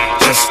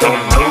just don't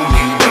know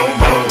me no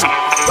more.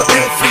 But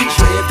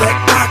everywhere that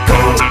I go,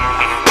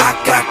 I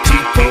got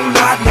people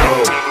I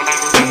know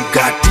who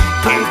got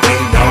people they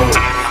know.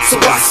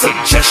 So I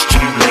suggest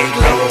you lay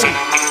low.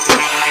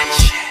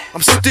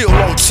 I'm still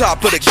on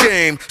top of the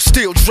game,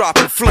 still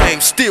dropping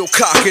flames, still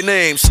cocking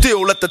aim,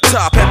 still at the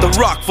top, had the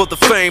rock for the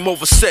fame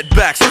over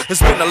setbacks.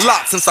 It's been a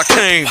lot since I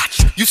came.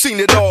 You seen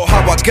it all, how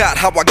I got,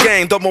 how I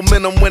gained the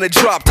momentum when it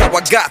dropped, how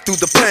I got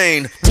through the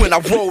pain. When I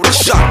rolled the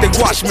shot, they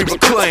watched me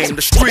reclaim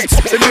the streets.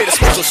 They made a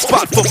special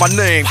spot for my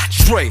name.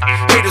 Dre,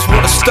 haters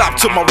wanna stop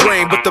to my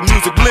reign, but the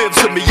music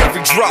lives in me, every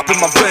drop in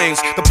my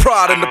veins. The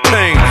pride and the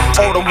pain,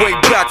 all the way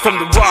back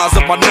from the rise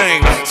of my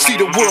name. See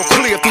the world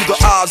clear through the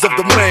eyes of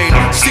the main.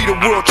 See the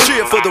world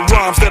cheer for the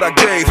rhymes that I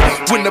gave.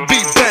 When the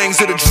beat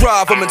bangs, it'll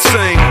drive them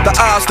insane. The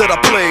eyes that I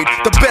played,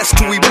 the best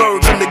to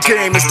emerge in the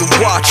game is the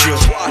watcher.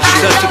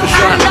 Success took a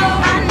shot.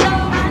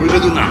 What are you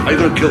gonna do now? How are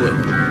you gonna kill it?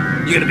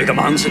 You gonna become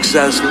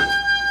unsuccessful?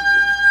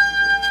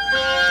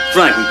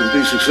 Frank, we can be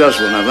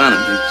successful and have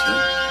enemies.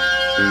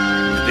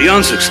 Huh? Be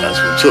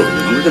unsuccessful too,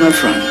 and we can have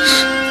friends.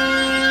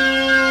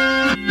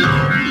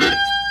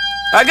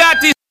 I got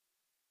these.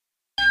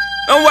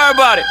 Don't worry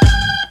about it.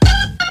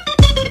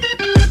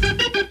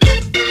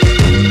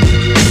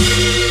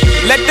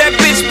 Let that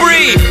bitch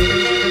breathe.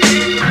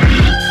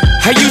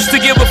 I used to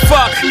give a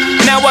fuck,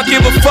 now I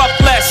give a fuck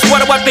less.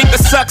 What do I think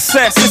of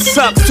success? It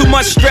sucks, too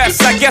much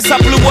stress. I guess I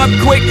blew up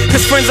quick,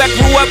 cause friends I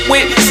grew up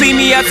with see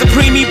me as a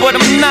preemie, but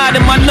I'm not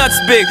and my nuts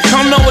big.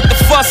 I don't know what the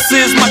fuss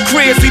is, my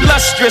career's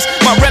illustrious.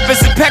 My rep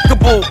is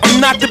impeccable,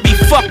 I'm not to be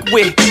fucked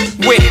with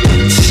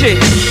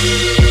shit.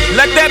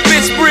 Let that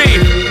bitch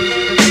breathe.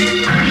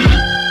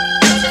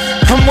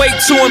 I'm way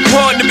too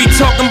important to be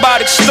talking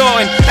about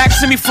extorting.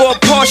 Asking me for a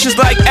Porsche's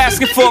like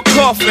asking for a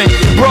coffin.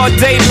 Broad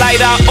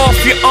daylight, I'll off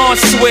your on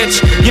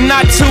switch. You're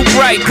not too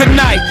bright, good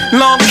night,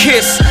 long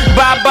kiss,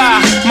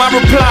 bye-bye, my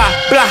reply,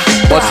 blah.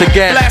 Once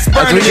again, as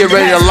we get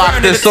ready to lock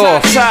this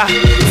off, I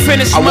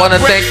want to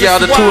thank y'all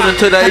to tune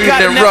into the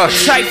Evening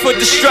Rush. For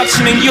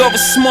destruction and you're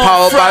a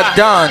small powered by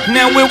Don.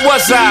 Now where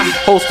was I?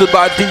 Hosted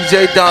by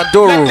DJ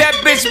Doru. Let that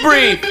bitch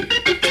breathe.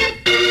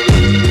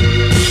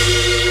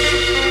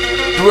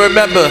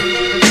 Remember,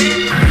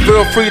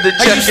 feel free to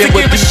check in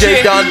with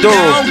DJ Doru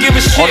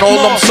on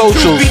all them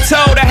socials.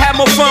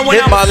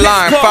 Hit my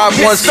line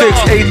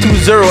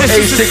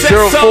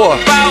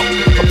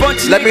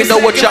 516-820-8604. Let me know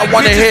what y'all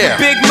want to hear.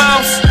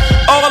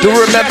 Do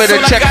remember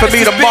to check for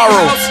me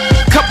tomorrow.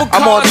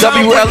 I'm on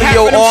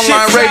WLEO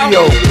Online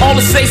Radio.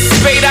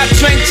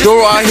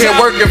 Doru out here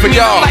working for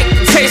y'all.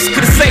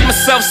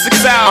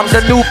 I'm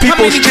the new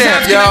people's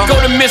champ, y'all. Go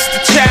to Mr.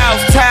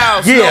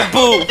 Chow's, yeah.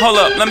 Boo. Hold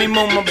up, let me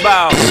move my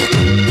bow.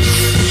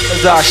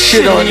 I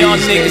shit on y'all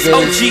these niggas.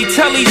 OG,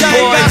 tell these boys.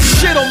 I got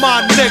shit on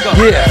my nigga.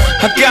 Yeah.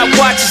 I got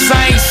watches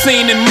I ain't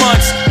seen in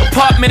months.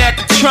 Apartment at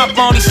the Trump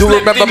only. Do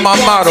remember my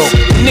motto.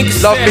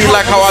 Niggas love me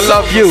like how I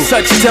love you.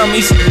 Such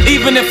dummies.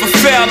 Even if I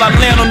fail, I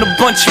land on a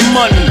bunch of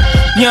money.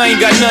 Y'all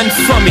ain't got nothing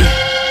for me.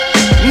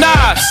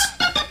 Nas,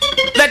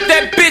 let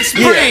that bitch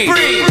breathe.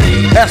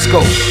 Let's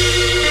go.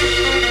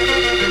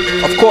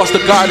 Of course, the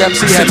God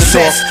MC had to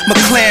talk. Success,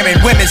 McLaren,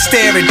 women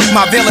staring.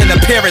 My villain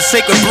appearance,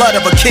 sacred blood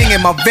of a king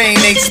in my vein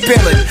ain't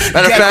spilling.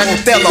 Matter of fact,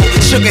 Othello,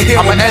 sugar hero,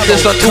 I'ma end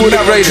this on Two of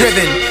the Greatest.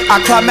 driven. I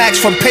climax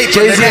from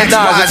paper, Jay-Z then and ask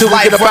Nas why until is we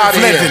life get up worth out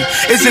of here. living?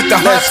 Is it the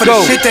hunt Let's for go.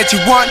 the shit that you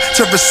want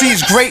to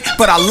receive's great,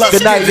 but I love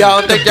Good night, giving.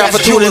 y'all. Thank y'all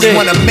for The best tuning jewelers in.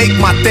 wanna make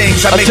my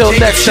things. I Until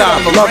make next time,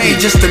 love you.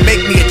 just to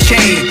make me a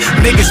chain.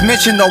 Niggas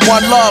mention the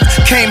one love,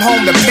 came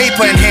home the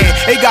paper in hand.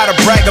 They gotta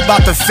brag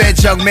about the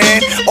feds, young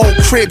man. Old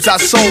cribs I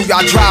sold,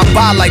 y'all drive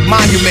by like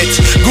monuments.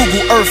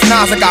 Google Earth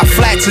Nas, I got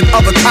flats in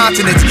other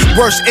continents.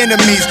 Worst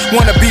enemies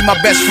wanna be my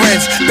best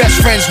friends.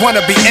 Best friends wanna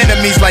be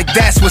enemies, like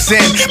that's what's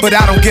in. But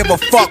I don't give a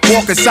fuck,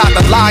 walk inside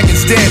the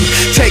lion's den.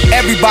 Take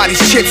everybody's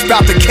chips,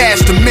 bout to cash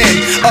them in.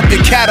 Up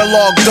your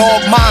catalog,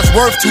 dog, mine's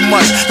worth too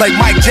much. Like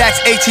Mike Jack's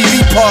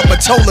ATV pub,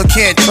 Matola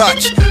can't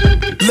touch.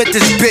 Let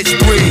this bitch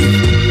breathe.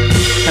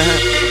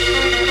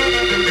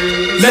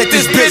 Let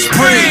this bitch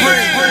breathe.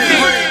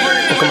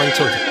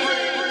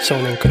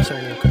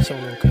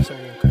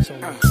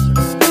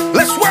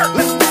 Let's work.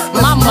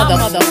 My mother,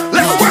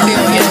 let's work.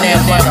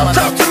 millionaire mother.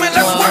 Talk to me,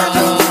 let's work.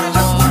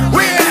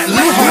 Where at?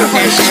 Let's work.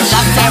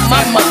 I said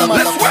my mother,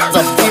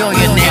 the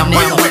billionaire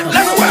mother.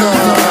 Let's work.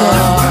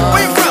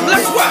 Where you from?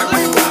 Let's work.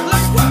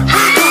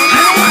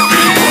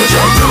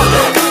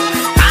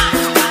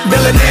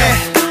 Billionaire.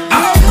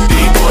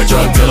 D-boy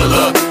drug dealer,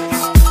 look.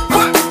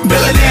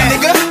 Billionaire,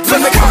 nigga.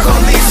 From the cocoa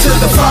leaves to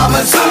the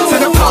farmers, to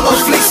the polo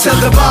fleece to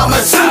the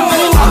bombers.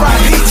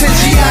 R.I.P. to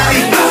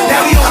Gianni.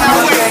 Now we on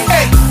our way.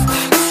 Hey,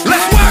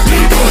 let's work.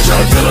 D-boy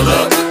drug dealer,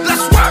 look.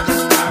 Let's work.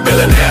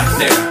 Billionaire,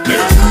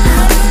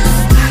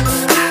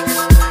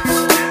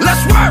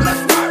 Let's work.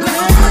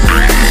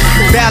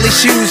 Valley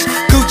shoes,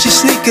 Gucci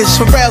sneakers,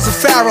 Pharrell's and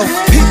Pharaoh.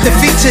 Peep the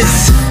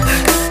features.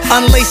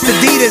 Unlaced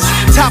Adidas,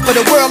 top of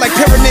the world like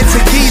pyramids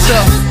in Giza.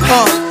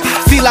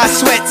 Fila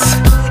sweats.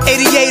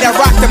 88, I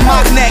rock the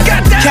mock neck.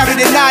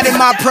 Carried a knot in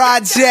my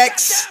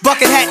projects.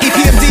 Bucket hat,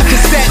 EPMD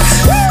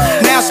cassettes.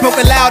 Now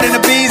smoking loud in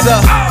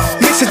Ibiza.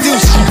 Mix a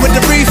deuce with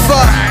the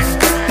reefer.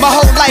 My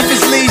whole life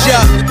is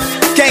leisure.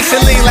 Gangsta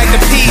lean like the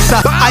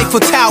pizza.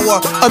 Eiffel Tower,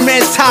 a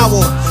man's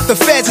towel. The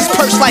feds is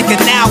perched like an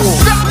owl.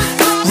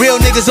 Real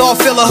niggas all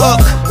feel a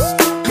hook.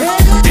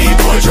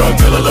 D-boy drug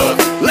dealer, look.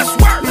 Let's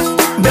work.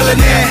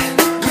 Billionaire.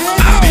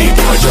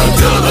 D-boy drug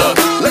dealer, look.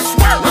 Let's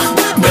work.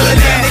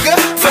 Billionaire, nigga.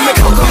 From the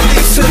cocoa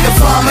leaves to the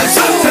farmers,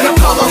 to the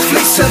polo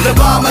fleece to the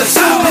bombers.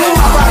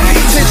 R.I.P.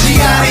 to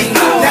Gianni.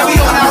 Now we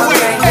on our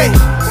way. Hey.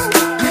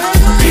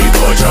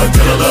 D-boy drug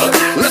dealer, look.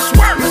 Let's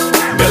work.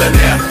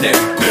 Billionaire,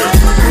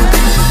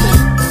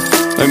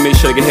 Let me make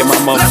sure I can hit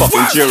my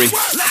motherfucking jury.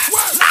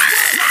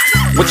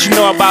 What you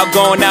know about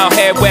going out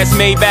head west?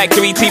 Maybach,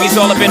 3 TVs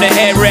all up in the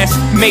headrest.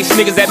 Mace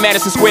niggas at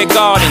Madison Square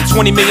Garden.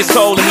 20 million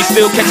sold and we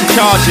still catching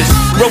charges.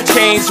 Rope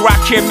chains,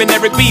 Rakim and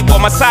Eric B.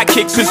 Bought my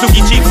sidekick, Suzuki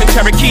Jeeps and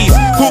Cherokees.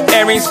 Hoop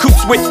earrings,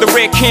 coops with the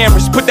red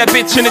cameras. Put that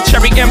bitch in a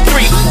Cherry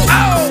M3.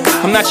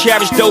 I'm not your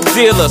average dope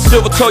dealer.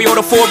 Silver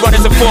Toyota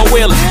 4Runners and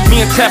 4-wheelers.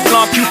 Me and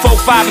Teflon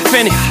Q45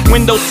 Infiniti.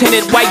 Windows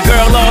tinted, white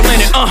girl all in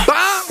it.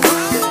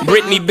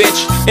 Britney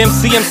bitch,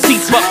 MC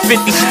fuck 50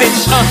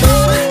 stitch.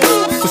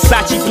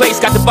 Versace place,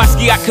 got the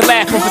Basquiat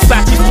collab from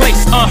Versace's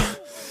place.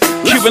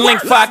 Cuban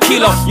link 5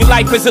 kilo. Your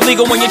life is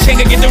illegal when your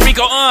chinga get the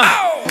Rico.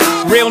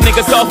 Real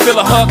niggas all feel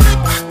a hug.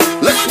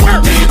 Let's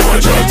work. D-boy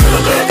drug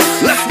dealer, look.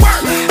 Let's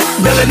work.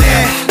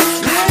 Billionaire.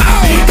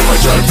 D-boy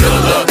drug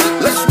dealer, look.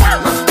 Let's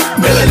work.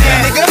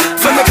 Billionaire, nigga.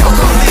 From the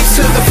cocoa leaves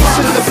to the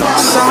farm.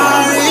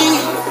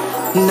 Sorry,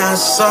 not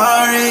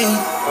sorry.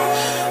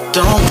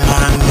 Don't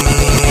mind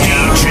me.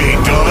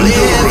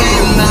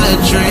 Living a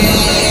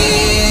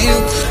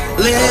dream.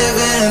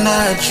 Living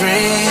a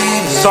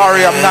dream.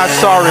 Sorry, I'm not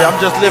sorry. I'm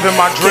just living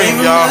my dream,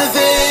 y'all.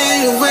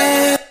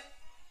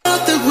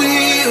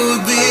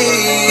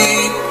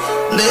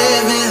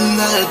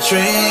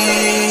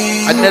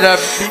 I never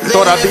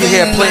thought I'd be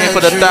here playing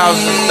for the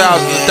thousands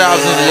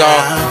of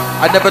y'all.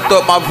 I never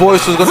thought my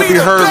voice was gonna be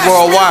heard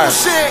worldwide.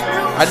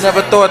 I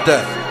never thought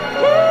that.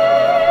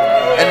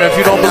 And if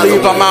you don't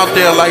believe I'm out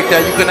there like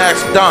that, you can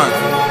ask Don.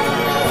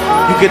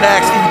 You can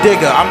ask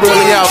E-Digger, I'm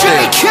really out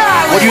there.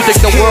 What do you think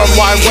the World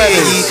Wide Web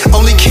is?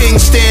 Only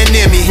kings stand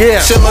near me.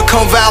 Yeah.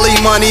 Silicon Valley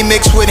money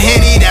mixed with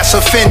Henny, that's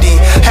a Fendi.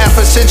 Half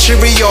a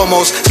century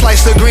almost,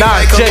 slice the green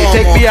like Jay, a lawnmower.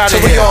 take me out of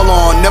So we here. all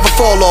on, never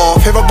fall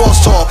off. Hear a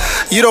boss talk.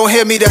 You don't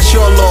hear me, that's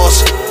your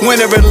loss.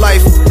 Winner in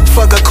life,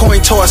 fuck a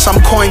coin toss. I'm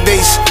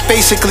Coinbase,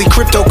 basically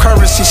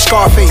cryptocurrency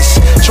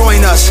Scarface.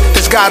 Join us,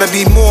 there's gotta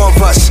be more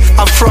of us.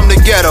 I'm from the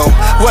ghetto.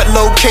 What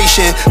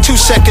location? 2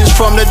 seconds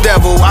from the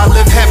devil. I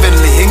live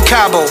heavenly in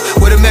Cabo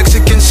with a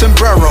Mexican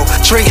sombrero.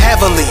 Drink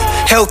heavily,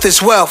 health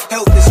is wealth.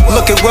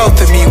 Look at wealth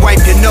in me,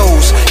 wipe your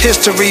nose.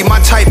 History, my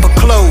type of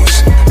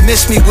clothes.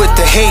 Miss me with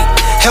the hate.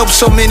 Help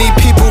so many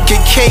people get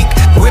cake.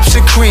 Whips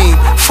and cream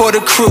for the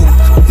crew.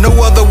 No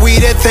other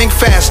weed that think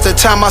faster.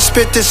 Time I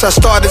spit this, I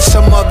started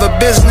some other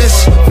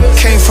business.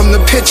 Came from the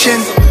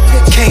pitching,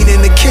 Kane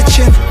in the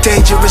kitchen.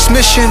 Dangerous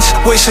missions,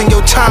 wasting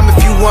your time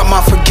if you want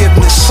my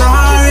forgiveness.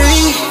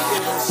 Sorry,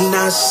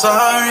 not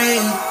sorry.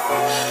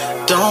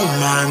 Don't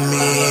mind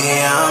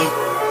me. I'm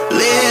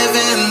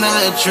living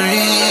a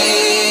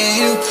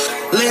dream,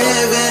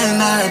 living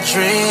a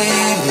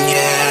dream,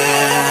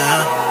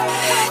 yeah.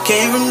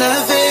 Came from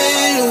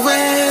nothing,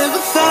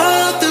 whoever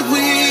thought that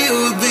we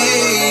would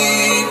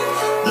be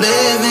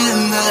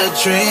living the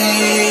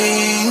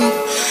dream,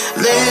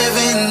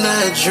 living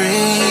the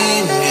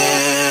dream,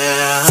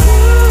 yeah.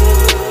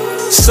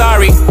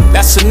 Sorry,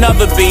 that's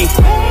another B.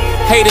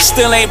 Haters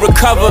still ain't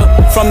recovered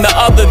from the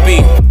other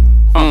B.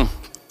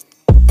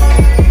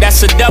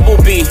 That's a double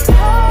B.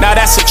 Now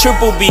that's a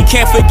triple B.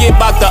 Can't forget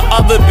about the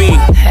other B.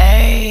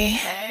 Hey.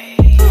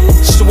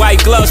 It's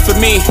white gloves for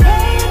me.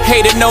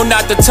 Hater know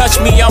not to touch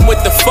me. I'm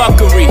with the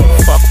fuckery.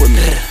 Fuck with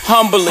me.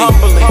 Humbly.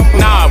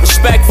 Nah,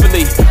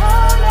 respectfully.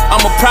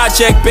 I'm a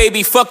project,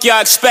 baby. Fuck y'all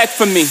expect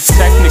from me.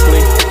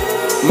 Technically.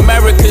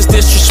 America's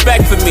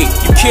disrespect for me.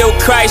 You killed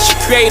Christ, you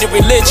created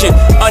religion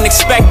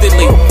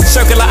unexpectedly.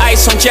 Circular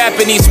ice on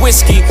Japanese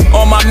whiskey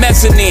on my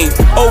mezzanine,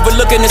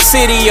 overlooking the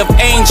city of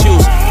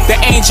angels. The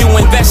angel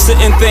invested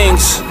in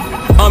things.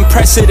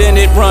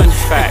 Unprecedented run.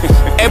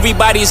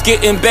 Everybody's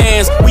getting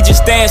bands, we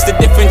just dance to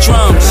different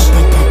drums.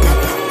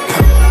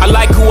 I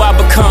like who I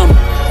become.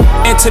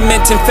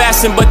 Intermittent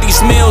fasting, but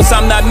these meals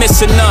I'm not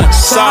missing none.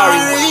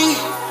 Sorry.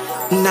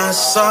 Not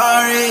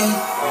sorry.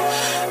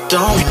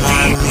 Don't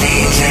mind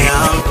me,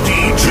 I'm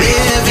living a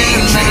dream,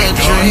 living a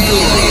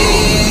dream,